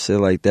 And shit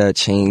like that,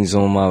 chains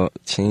on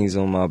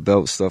my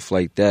belt, stuff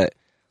like that.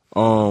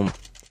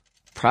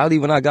 Probably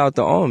when I got out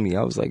the army,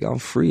 I was like, I'm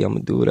free. I'm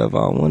gonna do whatever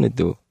I want to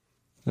do.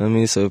 You know what I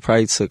mean, so it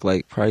probably took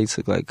like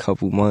a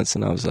couple months,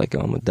 and I was like,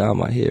 I'm gonna dye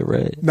my hair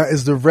red. Now,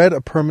 is the red a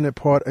permanent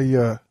part of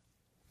your?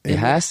 It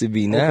has to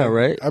be now,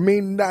 right? I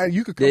mean,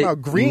 you could come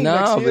out green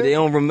next year. But they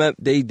don't remember.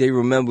 They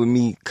remember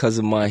me because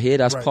of my hair.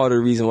 That's part of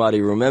the reason why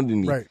they remember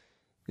me. Right.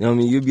 You know what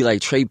I mean? You'd be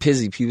like, Trey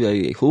Pizzy. People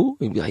be like, who?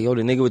 You'd be like, yo,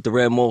 the nigga with the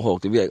red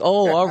mohawk. They'd be like,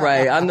 oh, all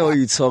right. I know what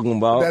you're talking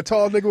about. That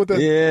tall nigga with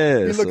the...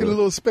 Yeah. He looking a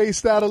little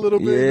spaced out a little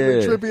bit.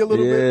 Yeah. Trippy a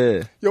little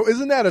bit. Yo,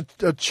 isn't that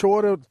a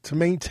chore to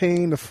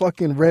maintain the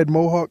fucking red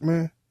mohawk,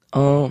 man?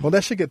 Well,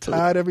 that shit get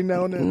tired every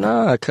now and then.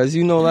 Nah, cause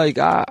you know, like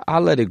I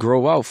let it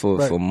grow out for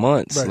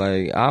months. Right.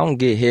 Like I don't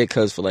get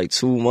haircuts for like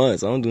 2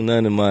 months. I don't do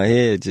nothing in my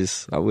hair.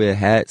 Just I wear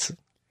hats.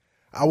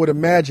 I would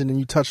imagine, and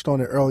you touched on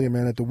it earlier,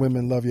 man, that the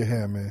women love your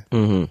hair, man,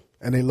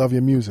 and they love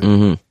your music.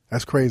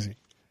 That's crazy.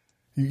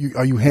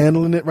 Are you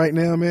handling it right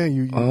now, man?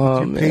 You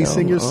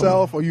pacing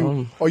yourself, or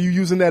you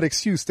using that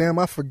excuse? Damn,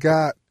 I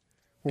forgot.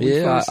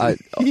 Yeah,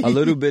 a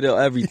little bit of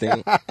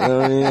everything. You know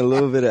what I mean? A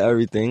little bit of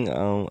everything.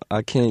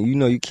 I can't.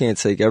 You can't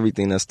take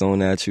everything that's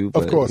thrown at you.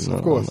 But, of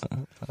course.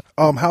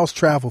 How's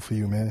travel for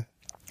you, man?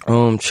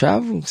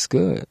 Travel's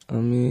good. I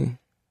mean,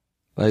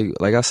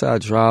 like I said, I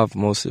drive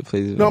most of the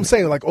places. No, I'm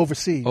saying like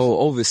overseas. Oh,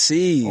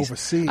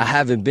 overseas. I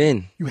haven't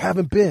been. You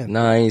haven't been?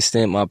 Nah, I ain't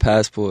stamped my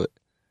passport.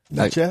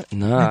 Not yet?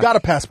 Nah. You got a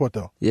passport,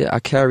 though? Yeah, I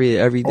carry it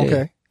every day.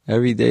 Okay.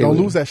 Every day. Don't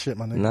lose that shit,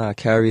 my nigga. Nah, I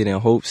carry it in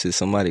hopes that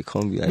somebody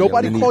come be like,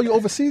 nobody call you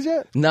overseas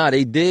yet? Nah,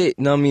 they did.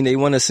 No, I mean, they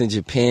want us in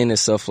Japan and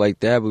stuff like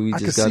that, but we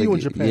just gotta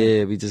get,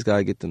 yeah, we just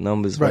gotta get the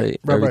numbers right.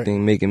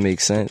 Everything make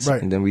sense.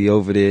 Right. And then we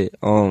over there.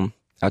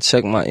 I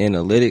check my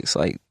analytics,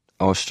 like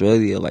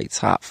Australia, like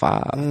top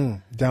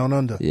 5. Down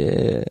under.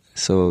 Yeah.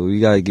 So we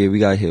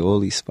gotta hit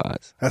all these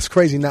spots. That's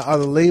crazy. Now, are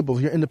the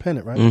labels, you're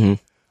independent, right?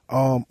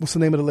 What's the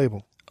name of the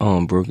label?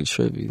 Broken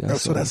Tribute.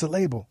 So that's a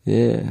label.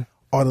 Yeah.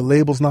 Are the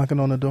labels knocking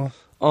on the door?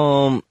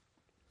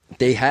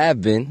 They have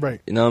been.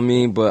 Right. You know what I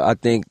mean? But I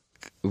think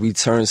we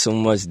turned so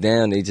much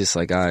down, they just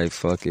like, all right,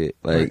 fuck it.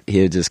 Like,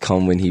 he'll just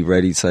come when he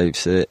ready type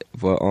shit.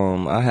 But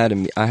I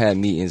had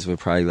meetings with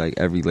probably like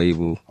every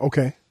label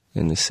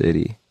in the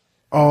city.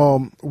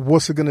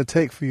 What's it gonna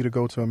take for you to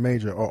go to a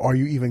major? Or are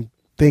you even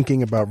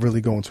thinking about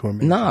really going to a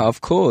major? Nah,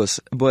 of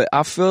course. But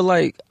I feel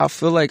like I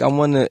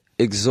want to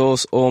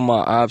exhaust all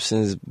my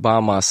options by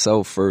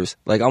myself first.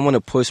 Like, I want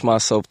to push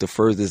myself the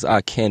furthest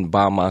I can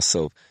by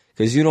myself.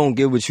 Because you don't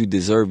get what you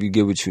deserve, you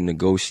get what you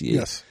negotiate.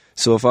 Yes.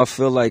 So if I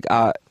feel like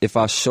if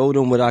I show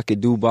them what I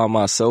could do by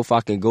myself,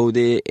 I can go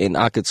there and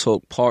I could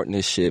talk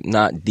partnership,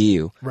 not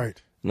deal.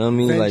 Right. You know what I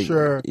mean?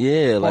 Venture, like,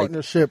 yeah,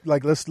 partnership.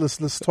 Like, let's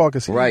talk.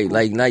 Right.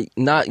 Like,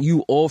 not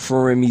you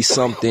offering me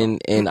something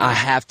and I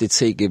have to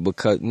take it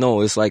because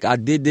no, it's like I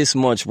did this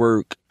much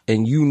work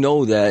and you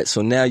know that,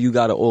 so now you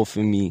got to offer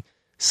me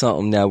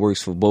something that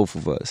works for both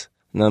of us.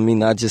 You know what I mean?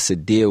 Not just a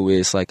deal where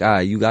it's like,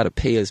 you got to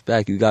pay us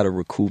back. You got to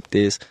recoup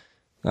this.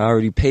 I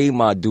already paid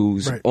my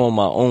dues on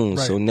my own.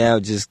 Right. So now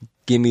just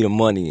give me the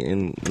money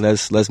and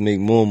let's make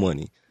more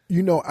money.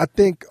 You know, I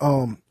think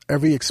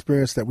every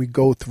experience that we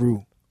go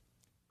through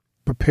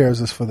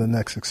prepares us for the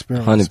next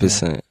experience.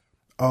 100%.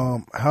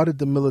 How did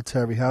the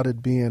military, how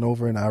did being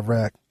over in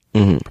Iraq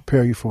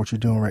prepare you for what you're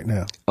doing right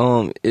now?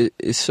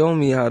 It showed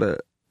me how to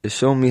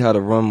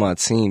run my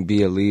team,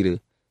 be a leader.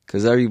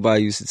 Cause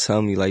everybody used to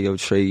tell me like, yo,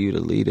 Trey, you the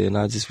leader. And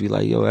I'd just be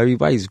like, yo,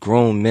 everybody's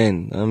grown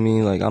men. I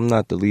mean, like, I'm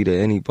not the leader of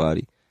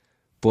anybody.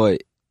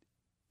 But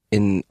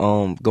in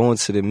going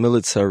to the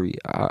military,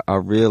 I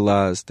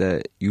realized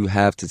that you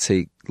have to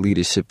take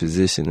leadership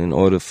position in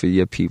order for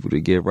your people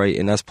to get right.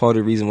 And that's part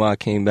of the reason why I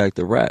came back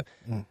to rap.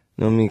 You know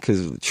what I mean?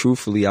 Because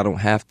truthfully, I don't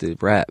have to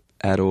rap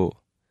at all.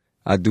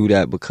 I do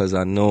that because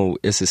I know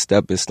it's a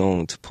stepping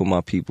stone to put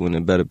my people in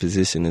a better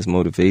position as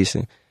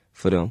motivation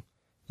for them.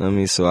 You know what I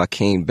mean? So I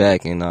came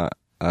back and I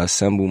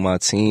assembled my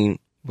team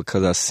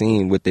because I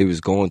seen what they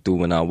was going through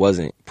when I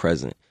wasn't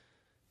present.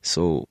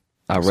 So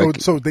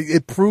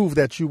it proved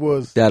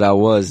that I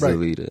was the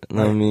leader. You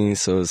know what I mean?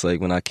 So it's like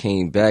when I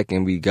came back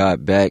and we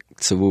got back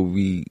to what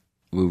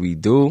we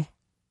do,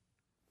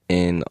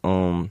 and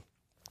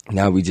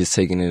now we just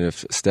taking it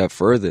a step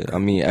further. I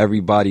mean,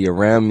 everybody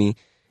around me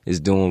is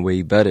doing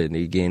way better.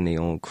 They getting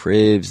their own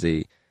cribs,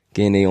 they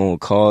getting their own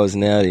cars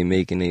now, they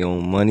making their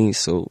own money.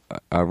 So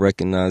I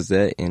recognize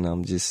that, and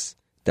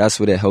that's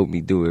what it helped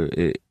me do.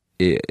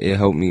 It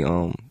helped me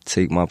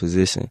take my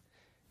position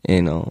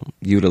and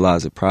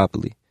utilize it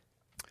properly.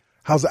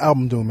 How's the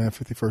album doing, man?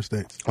 51st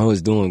Dates. Oh,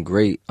 it's doing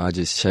great. I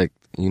just checked,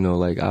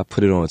 like I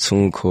put it on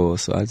TuneCore,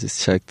 so I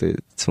just checked the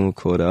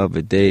TuneCore the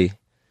other day.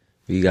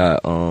 We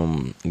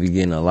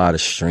getting a lot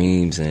of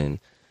streams, and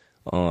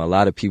a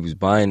lot of people's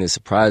buying it,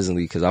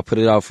 surprisingly, because I put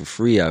it out for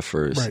free at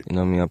first. Right. You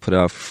know what I mean? I put it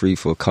out for free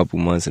for a couple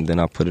months, and then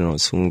I put it on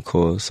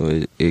TuneCore,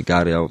 so it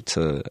got it out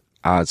to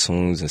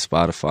iTunes and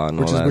Spotify and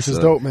all that stuff. Which is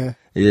dope, man.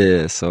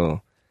 Yeah,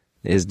 so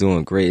it's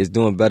doing great. It's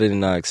doing better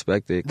than I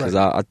expected, because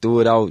I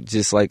threw it out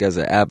just like as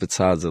an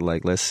appetizer,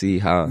 like, let's see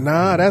how.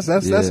 Nah, that's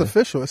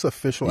official. It's an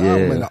official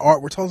album. And the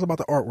artwork, tell us about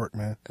the artwork,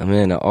 man.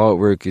 Man, the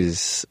artwork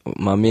is,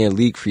 my man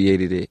Lee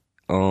created it.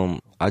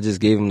 I just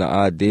gave him the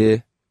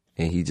idea,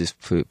 and he just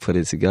put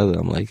it together.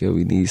 I'm like, yo,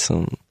 we need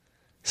some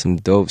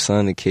dope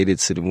son to cater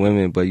to the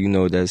women, but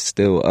that's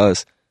still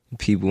us.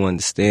 People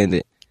understand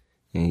it.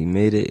 And he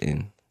made it,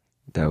 and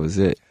that was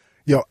it.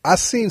 Yo, I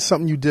seen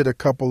something you did a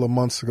couple of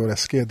months ago that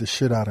scared the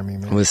shit out of me,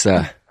 man. What's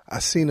that? I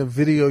seen a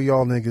video,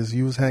 y'all niggas.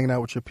 You was hanging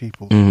out with your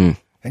people. And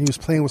you was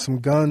playing with some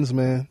guns,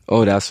 man.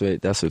 Oh, that's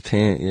what Pan. Yeah, that's my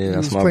brother. You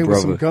was playing with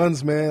some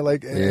guns, man.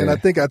 Like, and I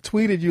think I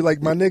tweeted you,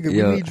 like, my nigga,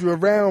 we need you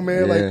around,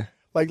 man. Yeah.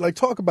 Like,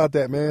 talk about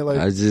that, man. Like,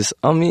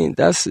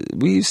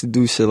 we used to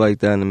do shit like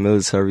that in the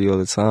military all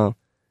the time.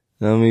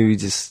 You know what I mean? We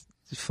just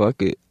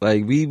fuck it.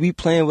 Like, we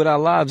playing with our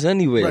lives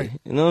anyway. Right.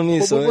 You know what I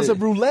mean? So was it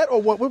roulette or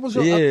what? What was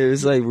your? Yeah, it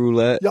was like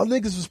roulette. Y'all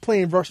niggas was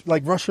playing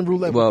Russian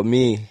roulette. Well,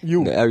 me,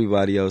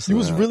 everybody else. You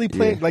was really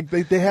playing like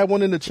they had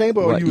one in the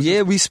chamber. Or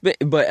we spent.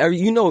 But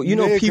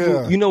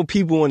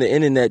people on the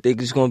internet, they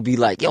just gonna be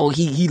like, yo,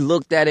 he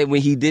looked at it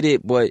when he did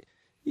it, but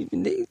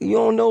you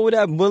don't know where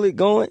that bullet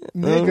going,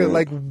 nigga.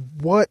 Like,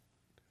 what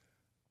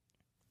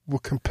will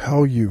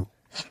compel you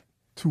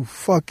to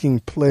fucking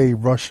play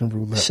Russian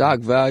roulette? Shock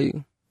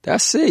value.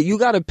 That's it. You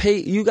gotta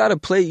play.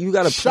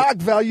 Shock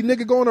value,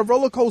 nigga. Go on a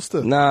roller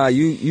coaster. Nah,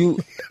 you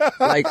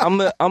like I'm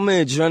an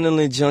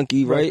adrenaline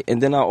junkie, right? And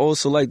then I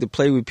also like to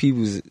play with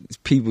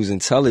people's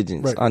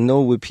intelligence. Right. I know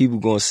what people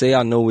gonna say.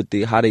 I know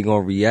how they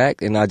gonna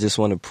react, and I just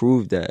want to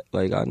prove that.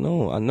 Like, I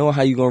know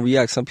how you gonna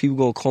react. Some people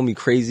gonna call me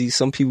crazy.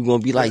 Some people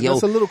gonna be like, yo,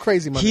 that's a little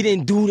crazy, man. He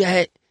didn't do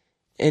that.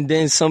 And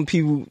then some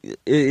people,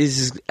 it's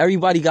just,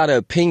 everybody got an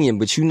opinion,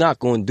 but you're not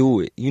going to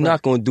do it. You're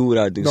not going to do what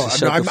I do. No, so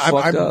shut the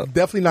fuck up. I'm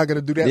definitely not going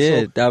to do that.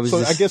 Yeah, that was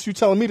I guess you're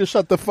telling me to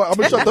shut the fuck. I'm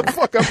going to shut the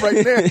fuck up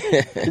right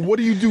now. What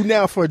do you do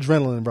now for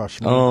adrenaline rush?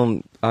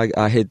 Man?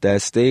 I hit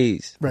that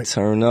stage,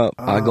 turn up.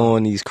 I go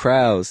in these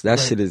crowds. That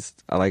shit is,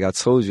 like I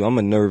told you, I'm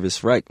a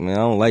nervous wreck, man.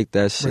 I don't like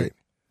that shit. Right.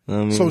 You know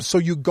what I mean? So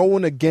you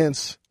going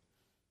against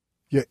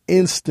your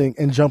instinct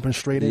and jumping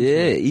straight into it.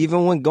 Yeah,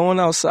 even when going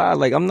outside,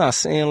 like, I'm not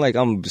saying like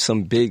I'm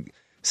some big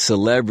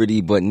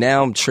celebrity, but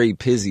now I'm Trey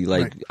Pizzy.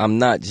 Like, I'm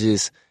not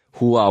just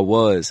who I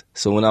was.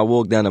 So when I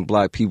walk down the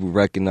block, people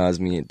recognize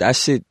me, and that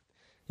shit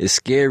is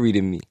scary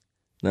to me.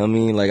 You know what I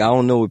mean? Like, I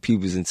don't know what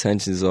people's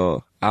intentions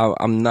are.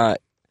 I'm not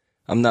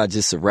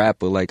just a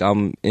rapper. Like,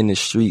 I'm in the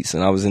streets,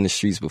 and I was in the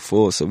streets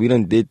before, so we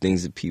done did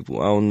things to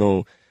people. I don't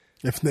know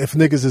if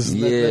niggas is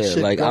that shit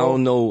like go.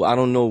 I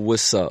don't know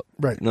what's up.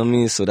 Right. You know what I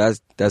mean? So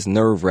that's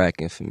nerve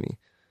wracking for me.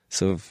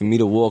 So for me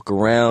to walk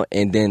around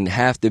and then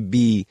have to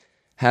be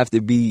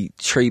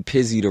Trey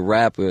Pizzy the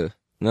rapper, you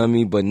know what I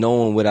mean? But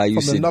knowing what I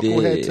used to do, from the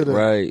knucklehead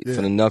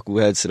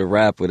to the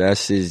rapper, that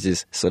shit's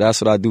just, so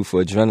that's what I do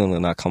for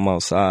adrenaline. I come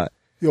outside.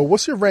 Yo,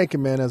 what's your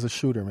ranking, man, as a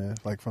shooter, man?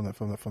 Like from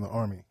the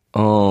army?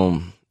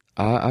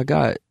 I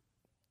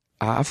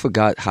I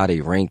forgot how they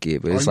rank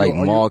it, but it's like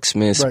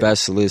marksman,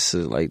 specialist,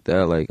 like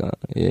that. Like,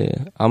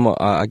 yeah,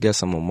 I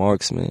guess I'm a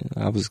marksman.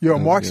 You're a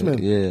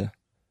marksman? Yeah.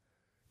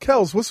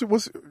 Kels,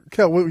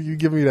 Kel, what you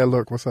giving me that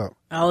look? What's up?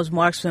 I was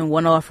marksman,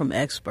 one off from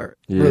expert.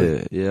 Yeah,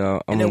 really? Yeah.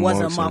 And it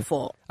wasn't my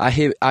fault. I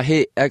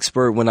hit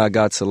expert when I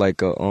got to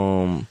like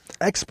a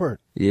expert.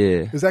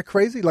 Yeah. Is that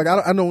crazy? Like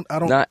I don't.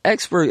 Nah,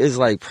 expert is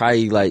like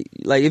probably like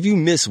if you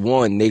miss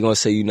one, they gonna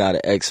say you're not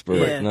an expert.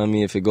 Yeah. You know what I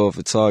mean? If it go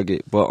for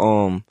target, but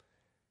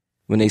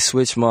when they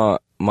switched my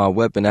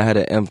weapon, I had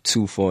an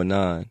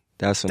M249.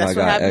 That's when I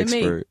got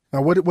expert.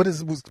 Now what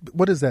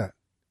is that?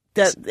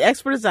 The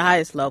expert is the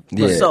highest level.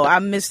 Yeah. So I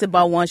missed it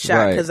by one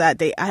shot because I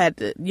had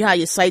to. You know how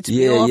your sights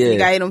be off? Yeah. You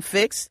got them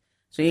fixed.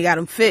 So you got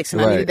them fixed,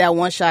 and I needed that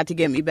one shot to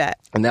get me back.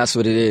 And that's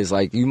what it is.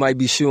 Like, you might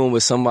be shooting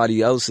with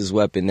somebody else's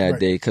weapon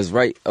that day. Because,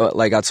 like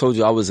I told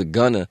you, I was a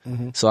gunner.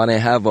 Mm-hmm. So I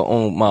didn't have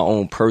my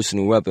own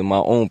personal weapon. My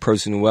own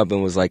personal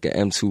weapon was like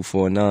an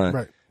M249.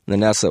 Right.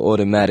 And that's an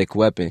automatic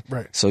weapon.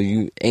 Right. So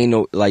you ain't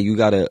no, like, you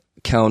got to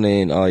count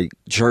in, like,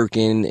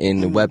 jerking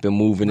and the weapon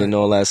moving and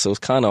all that. So it's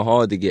kind of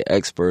hard to get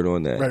expert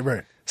on that.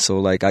 Right. So,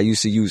 like, I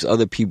used to use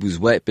other people's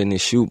weapon to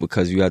shoot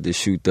because you had to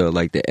shoot the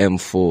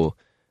M4.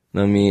 You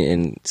know what I mean?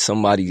 And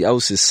somebody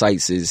else's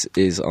sights is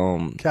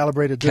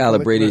calibrated to them. You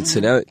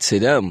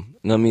know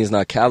what I mean? It's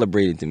not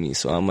calibrated to me,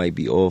 so I might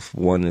be off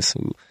one or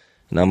two,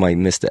 and I might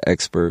miss the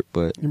expert.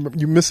 But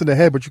you missing the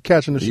head, but you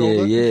catching the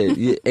shoulder.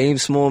 Yeah. Aim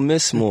small,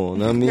 miss small. You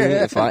know what I mean?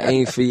 If I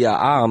aim for your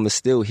eye, I'ma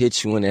still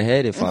hit you in the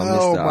head if I miss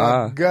the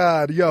eye. Oh my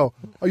God, yo,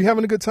 are you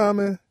having a good time,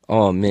 man?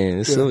 Oh man,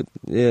 it's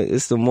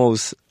the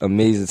most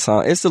amazing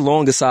time. It's the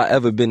longest I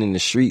ever been in the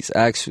streets,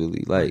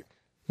 actually. Like,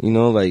 you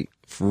know, like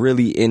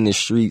really in the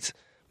streets.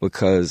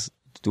 Because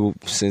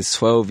since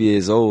 12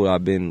 years old,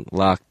 I've been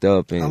locked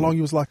up. And how long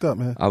you was locked up,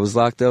 man? I was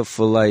locked up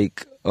for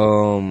like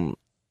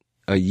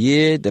a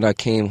year. Then I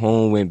came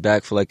home, went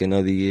back for like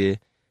another year.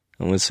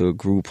 I went to a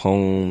group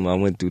home. I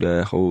went through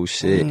that whole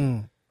shit.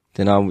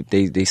 Then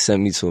they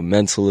sent me to a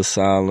mental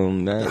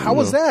asylum. How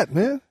was that,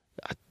 man?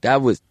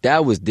 That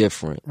was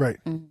different. Right.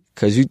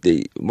 Cause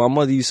my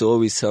mother used to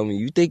always tell me,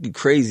 you think you're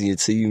crazy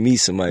until you meet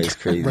somebody that's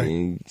crazy. Right.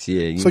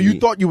 And so you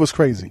thought you was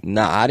crazy?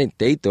 Nah, I didn't.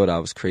 They thought I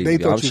was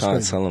crazy. I'm trying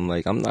to tell them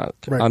like I'm not.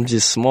 Right. I'm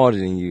just smarter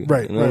than you.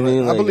 Right. You know what I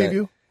mean? Like, I believe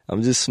you.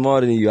 I'm just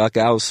smarter than you. I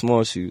can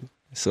outsmart you.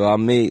 So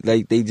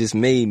they just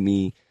made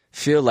me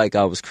feel like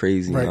I was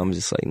crazy. Right. And I'm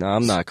just like, nah,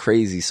 I'm not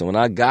crazy. So when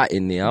I got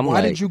in there,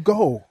 why did you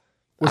go?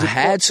 I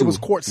had to. It was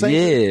court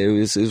sanctioned? Yeah,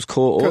 it was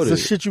court ordered.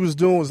 Because the shit you was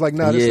doing was like,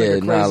 nah, this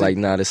nigga crazy.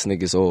 This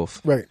nigga's off.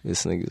 Right.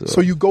 This nigga's off.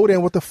 So you go there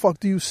and what the fuck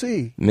do you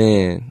see?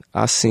 Man,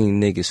 I seen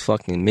niggas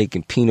fucking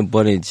making peanut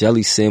butter and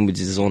jelly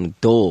sandwiches on the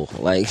door.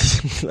 Like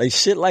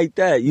shit like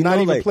that. You not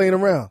know, even like, playing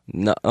around?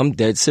 No, I'm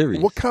dead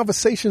serious. What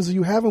conversations are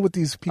you having with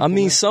these people? I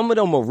mean, some of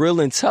them are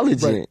real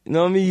intelligent. Right. You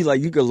know what I mean? Like,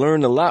 you can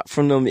learn a lot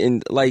from them.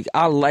 And like,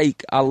 I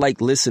like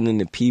listening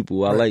to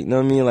people. I like, you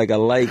know what I mean? Like, I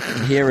like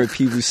hearing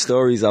people's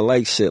stories. I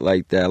like shit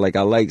like that. Like,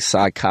 I like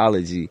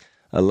psychology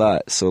a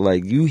lot. So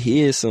like you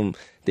hear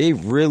they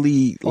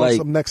really like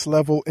some next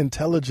level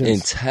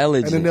intelligence.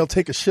 And then they'll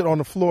take a shit on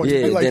the floor.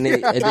 Yeah, like, and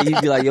then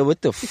you'd be like, yo,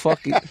 what the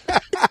fuck?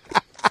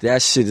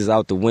 That shit is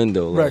out the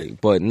window. Like, right.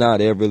 But nah,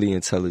 they're really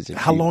intelligent.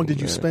 How long did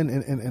you spend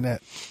in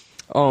that?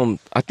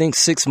 I think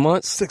 6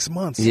 months. 6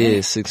 months.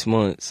 Yeah, 6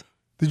 months.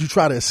 Did you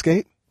try to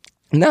escape?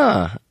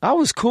 Nah, I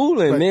was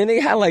cooling, man.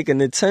 They had like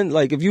an intent,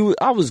 like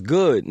I was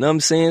good, you know what I'm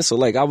saying? So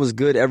like I was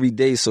good every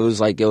day. So it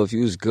was like, yo, if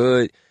you was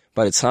good,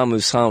 by the time it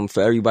was time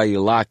for everybody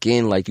to lock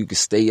in, like you could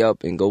stay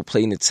up and go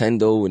play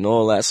Nintendo and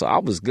all that. So I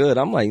was good.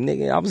 I'm like,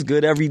 nigga, I was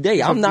good every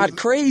day. I'm not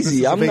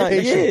crazy. I'm not,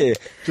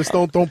 Just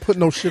don't put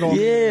no shit on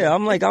me. Yeah,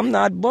 I'm like, I'm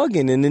not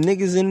bugging. And the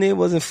niggas in there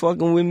wasn't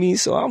fucking with me.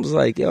 So I was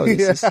like, yo,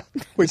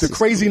 Wait, the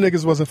crazy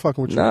niggas wasn't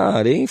fucking with you?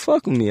 Nah, they ain't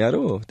fucking me at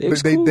all.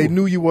 They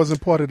knew you wasn't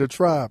part of the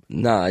tribe.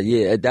 Nah,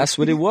 yeah, that's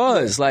what it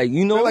was. Like,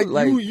 you know,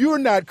 like you're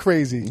not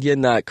crazy. You're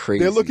not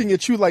crazy. They're looking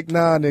at you like,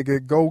 nah,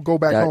 nigga, go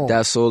back home.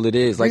 That's all it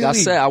is. Like I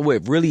said, I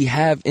would really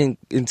have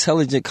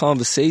intelligent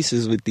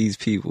conversations with these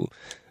people.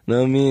 You know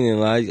what I mean? And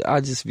like,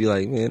 I just be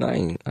like, man,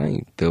 I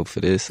ain't built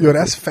for this. Yo,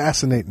 that's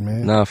fascinating,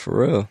 man. Nah,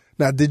 for real.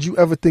 Now, did you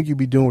ever think you'd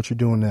be doing what you're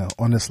doing now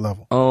on this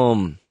level?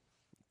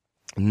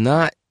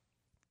 Not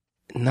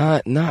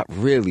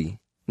really. You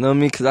know what I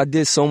mean? Because I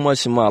did so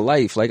much in my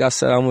life. Like I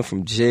said, I went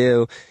from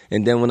jail,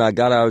 and then when I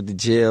got out of the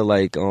jail,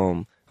 like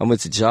I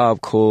went to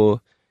Job Corps,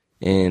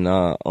 and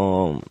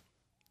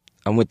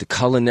I went to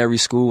culinary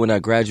school when I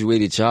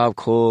graduated Job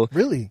Corps.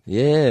 Really?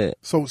 Yeah.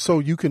 So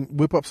you can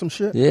whip up some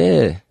shit?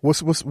 Yeah.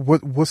 What's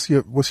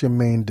your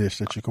main dish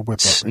that you can whip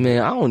up?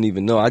 Man, I don't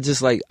even know. I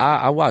just like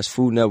I watch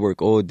Food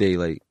Network all day.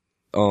 Like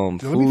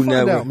Food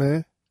Network,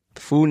 man.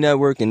 Food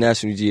Network and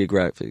National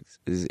Geographic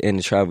and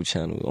the Travel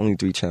Channel. Only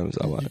 3 channels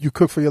I watch. You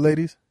cook for your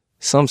ladies?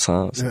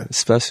 Sometimes,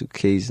 special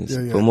occasions,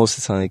 but most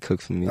of the time they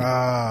cook for me.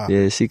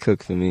 Yeah, she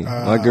cooked for me.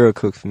 My girl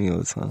cooked for me all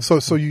the time.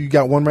 So you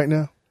got one right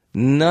now?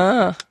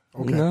 Nah.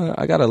 Okay. Nah,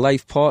 I got a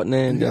life partner.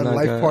 And you got a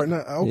life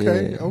partner?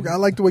 Okay. Yeah. Okay. I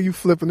like the way you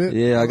flipping it.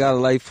 Yeah, I got a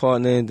life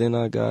partner, and then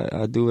I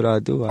do what I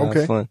do. I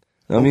have fun.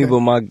 I mean, but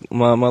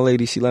my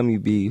lady, she let me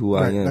be who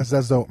I am.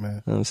 That's dope, man. You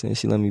know what I'm saying?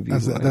 She let me be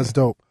That's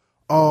dope.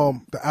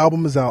 The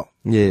album is out.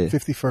 Yeah.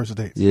 50 First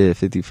Dates. Yeah,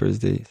 50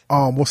 First Dates.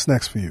 What's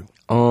next for you?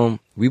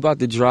 We about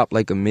to drop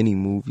like a mini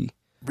movie.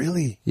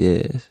 Really?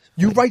 Yeah.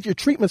 You write your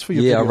treatments for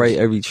your videos? Yeah, I write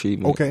every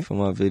treatment for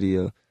my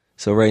video.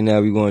 So right now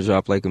we gonna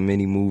drop like a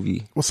mini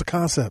movie. What's the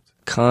concept?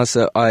 All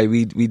right,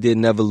 we did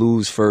Never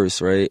Lose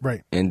first, right?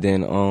 Right. And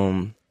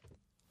then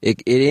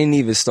it didn't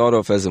even start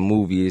off as a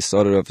movie. It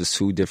started off as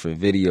 2 different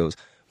videos.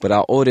 But I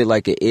ordered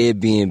like an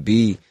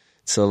Airbnb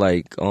to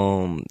like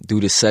do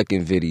the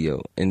second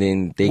video, and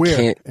then they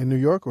can't in New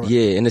York or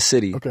in the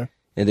city. Okay.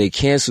 And they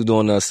canceled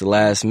on us the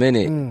last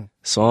minute.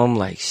 So I'm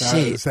like,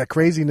 shit. It's that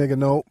crazy nigga,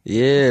 nope.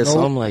 Yeah, nope.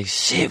 So I'm like,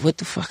 shit, what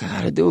the fuck I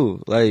gotta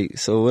do? Like,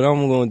 so what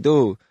I'm gonna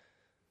do?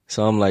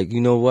 So I'm like,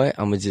 you know what?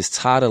 I'm gonna just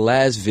tie the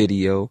last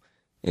video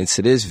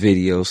into this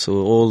video so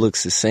it all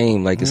looks the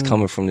same, like it's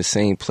coming from the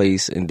same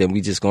place, and then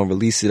we just gonna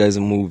release it as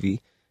a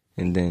movie,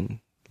 and then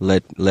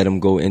let them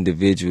go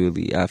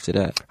individually after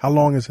that. How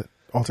long is it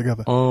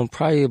altogether?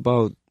 Probably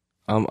about.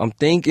 I'm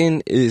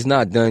thinking it's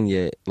not done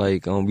yet.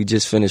 Like, we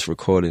just finished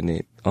recording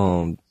it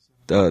the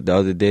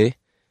other day,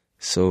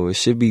 so it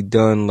should be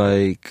done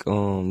like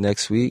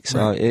next week.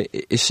 So right.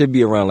 it should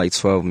be around like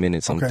 12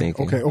 minutes. I'm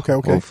thinking. Okay.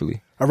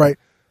 Hopefully. All right.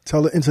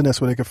 Tell the internet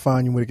where they can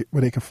find you,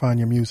 where they can find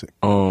your music.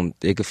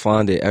 They can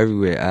find it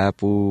everywhere: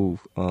 Apple,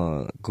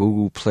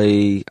 Google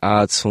Play,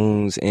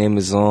 iTunes,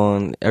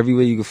 Amazon,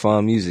 everywhere you can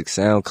find music.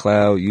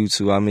 SoundCloud,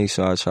 YouTube. I make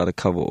sure I try to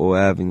cover all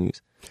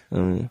avenues.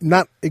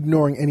 Not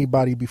ignoring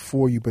anybody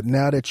before you, but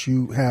now that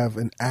you have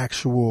an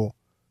actual,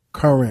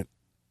 current,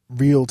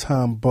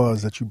 real-time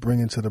buzz that you bring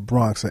into the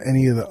Bronx, are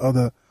any of the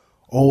other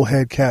old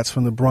head cats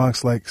from the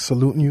Bronx like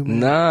saluting you? Man?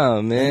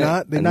 Nah,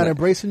 man. They're not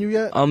embracing you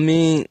yet? I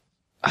mean...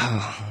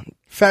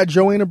 Fat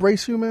Joe ain't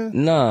embrace you, man?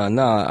 Nah.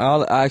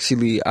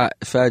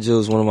 Fat Joe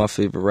is one of my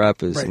favorite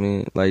rappers. Right. I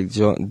mean, like,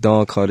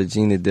 Don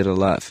Cartagena did a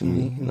lot for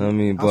me. You know what I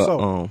mean?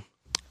 But,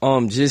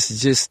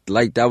 just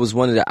like that was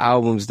one of the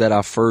albums that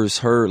I first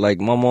heard. Like,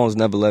 my mom's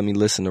never let me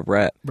listen to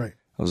rap. Right.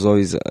 I was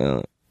always,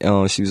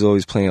 she was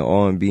always playing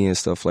R&B and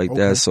stuff like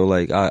that. So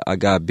like, I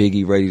got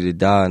Biggie Ready to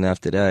Die, and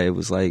after that, it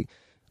was like,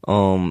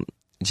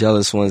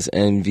 Jealous One's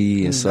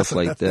Envy and stuff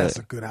like that. That's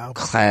a good album.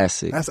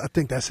 Classic. I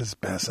think that's his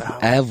best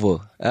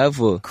album.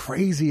 Ever.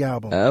 Crazy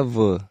album. Ever. You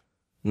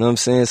know what I'm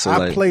saying? So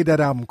I played that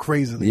album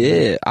crazily.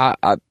 Yeah,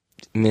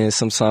 man,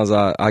 sometimes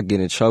I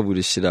get in trouble with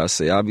the shit I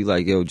say. I'll be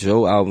like, yo,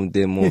 Joe album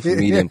did more for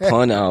me than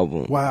Pun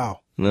album. Wow.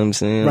 You know what I'm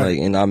saying? Right. Like,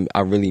 and I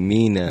really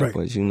mean that. Right.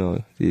 But, you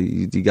know,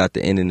 you got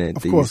the internet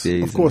these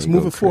days. Of course.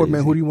 Moving forward,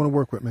 man, who do you want to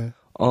work with, man?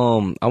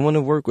 I want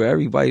to work with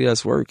everybody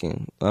that's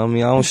working. I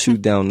mean, I don't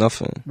shoot down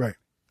nothing. Right.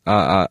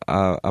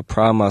 I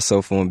pride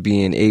myself on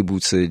being able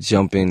to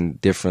jump in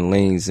different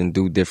lanes and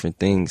do different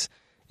things.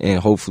 And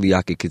hopefully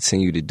I could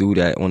continue to do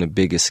that on a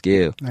bigger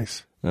scale.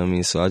 Nice. I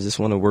mean, so I just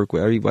want to work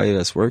with everybody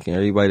that's working,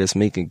 everybody that's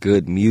making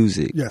good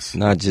music. Yes.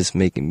 Not just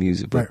making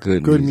music, but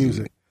right. Good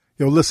music.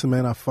 Yo, listen,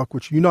 man, I fuck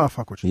with you. You know I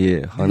fuck with you.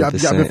 Yeah, 100%. I've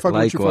been fucking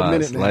with you for a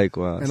minute, man.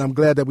 Likewise. And I'm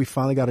glad that we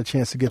finally got a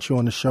chance to get you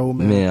on the show,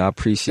 man. Man, I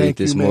appreciate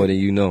this more than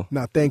you know.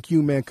 Nah, thank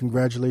you, man.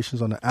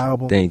 Congratulations on the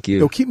album. Thank you.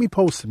 Yo, keep me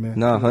posted, man.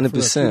 Nah, 100%,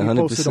 Keep me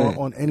posted 100%.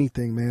 on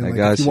anything, man. Like,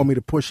 got if you want me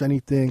to push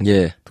anything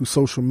through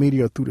social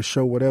media or through the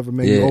show, whatever,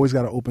 man, you always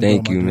got to open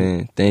Thank you,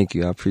 man. Thank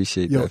you. I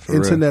appreciate that for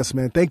Internets,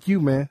 man. Thank you,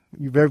 man.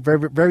 You're very, very,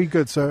 very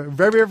good, sir.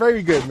 Very, very,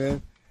 very good,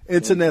 man.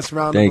 Internets,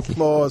 round of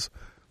applause.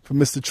 For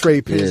Mr.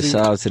 Trey Pizzy. Yeah,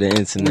 shout out to the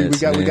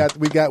internet.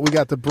 We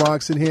got the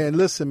Bronx in here. And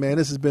listen, man,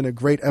 this has been a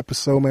great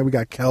episode, man. We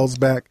got Kel's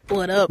back.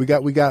 What up?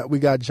 We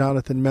got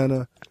Jonathan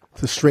Mena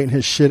to straighten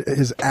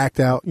his act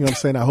out. You know what I'm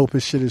saying? I hope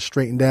his shit is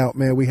straightened out,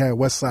 man. We had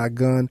Westside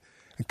Gunn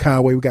and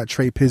Conway. We got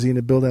Trey Pizzy in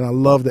the building. I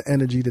love the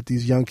energy that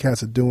these young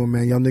cats are doing,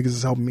 man. Young niggas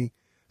is helping me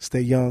stay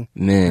young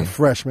and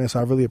fresh, man. So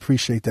I really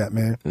appreciate that,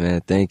 man.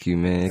 Man, thank you,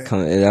 man.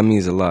 That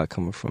means a lot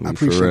coming from you. I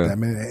appreciate that,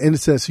 man. And it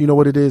says, you know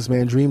what it is,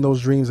 man. Dream those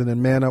dreams and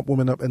then man up,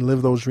 woman up, and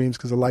live those dreams,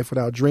 because a life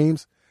without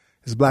dreams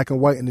is black and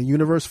white, and the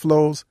universe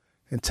flows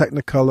in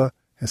technicolor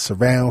and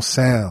surround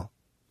sound.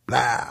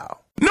 Blow.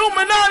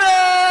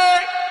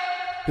 Numinati!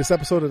 This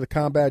episode of the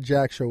Combat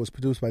Jack Show was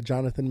produced by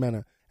Jonathan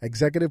Mena,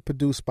 executive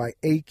produced by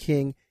A.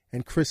 King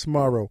and Chris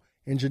Morrow,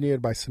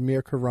 engineered by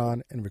Samir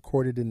Karan, and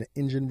recorded in the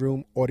Engine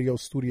Room Audio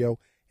Studio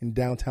in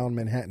downtown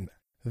Manhattan.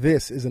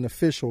 This is an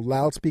official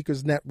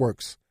Loudspeakers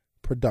Networks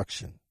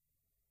production.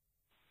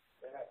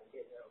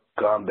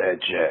 Combat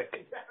Jack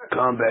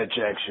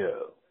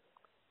Show.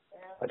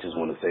 I just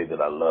want to say that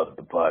I love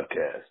the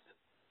podcast.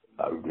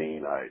 I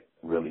mean, I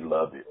really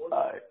love it.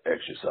 I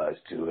exercise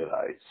to it.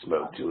 I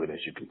smoke to it,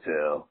 as you can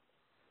tell.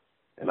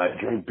 And I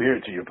drink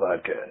beer to your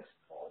podcast.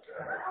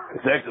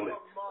 It's excellent.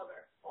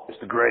 It's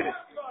the greatest.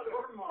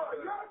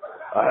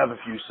 I have a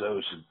few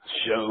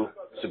show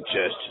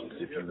suggestions,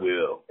 if you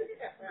will.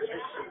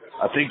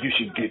 I think you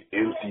should get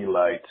MC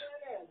Light,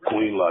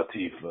 Queen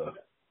Latifah,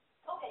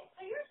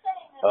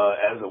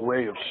 as a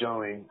way of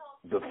showing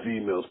the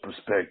female's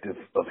perspective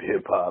of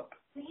hip-hop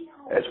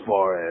as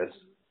far as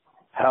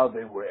how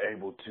they were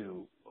able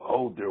to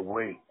hold their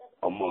weight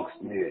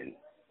amongst men.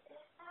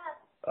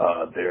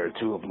 They're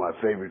two of my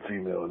favorite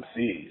female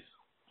MCs.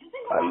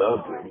 I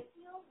love them,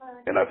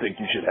 and I think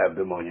you should have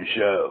them on your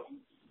show.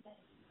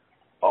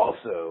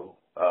 Also,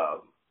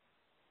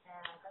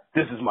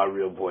 this is my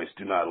real voice.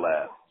 Do not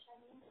laugh.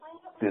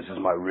 This is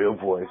my real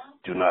voice.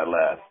 Do not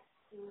laugh.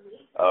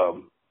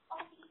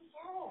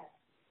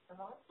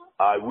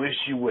 I wish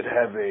you would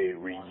have a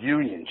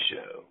reunion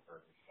show.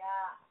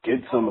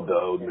 Get some of the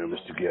old members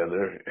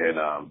together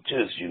and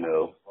just,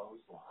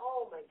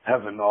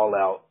 have an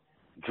all-out,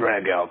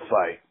 drag-out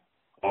fight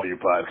on your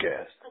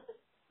podcast.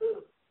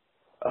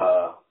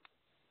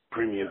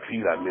 Premium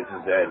Pete, I miss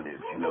his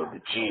ad-libs,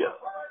 the Gia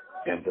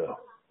and the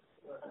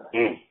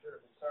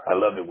I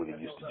love it when he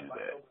used to do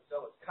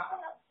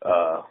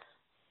that.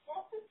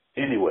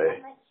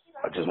 Anyway,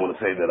 I just want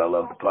to say that I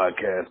love the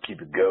podcast.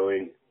 Keep it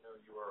going.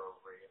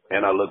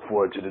 And I look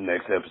forward to the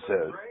next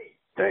episode.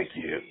 Thank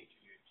you.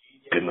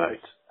 Good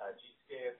night.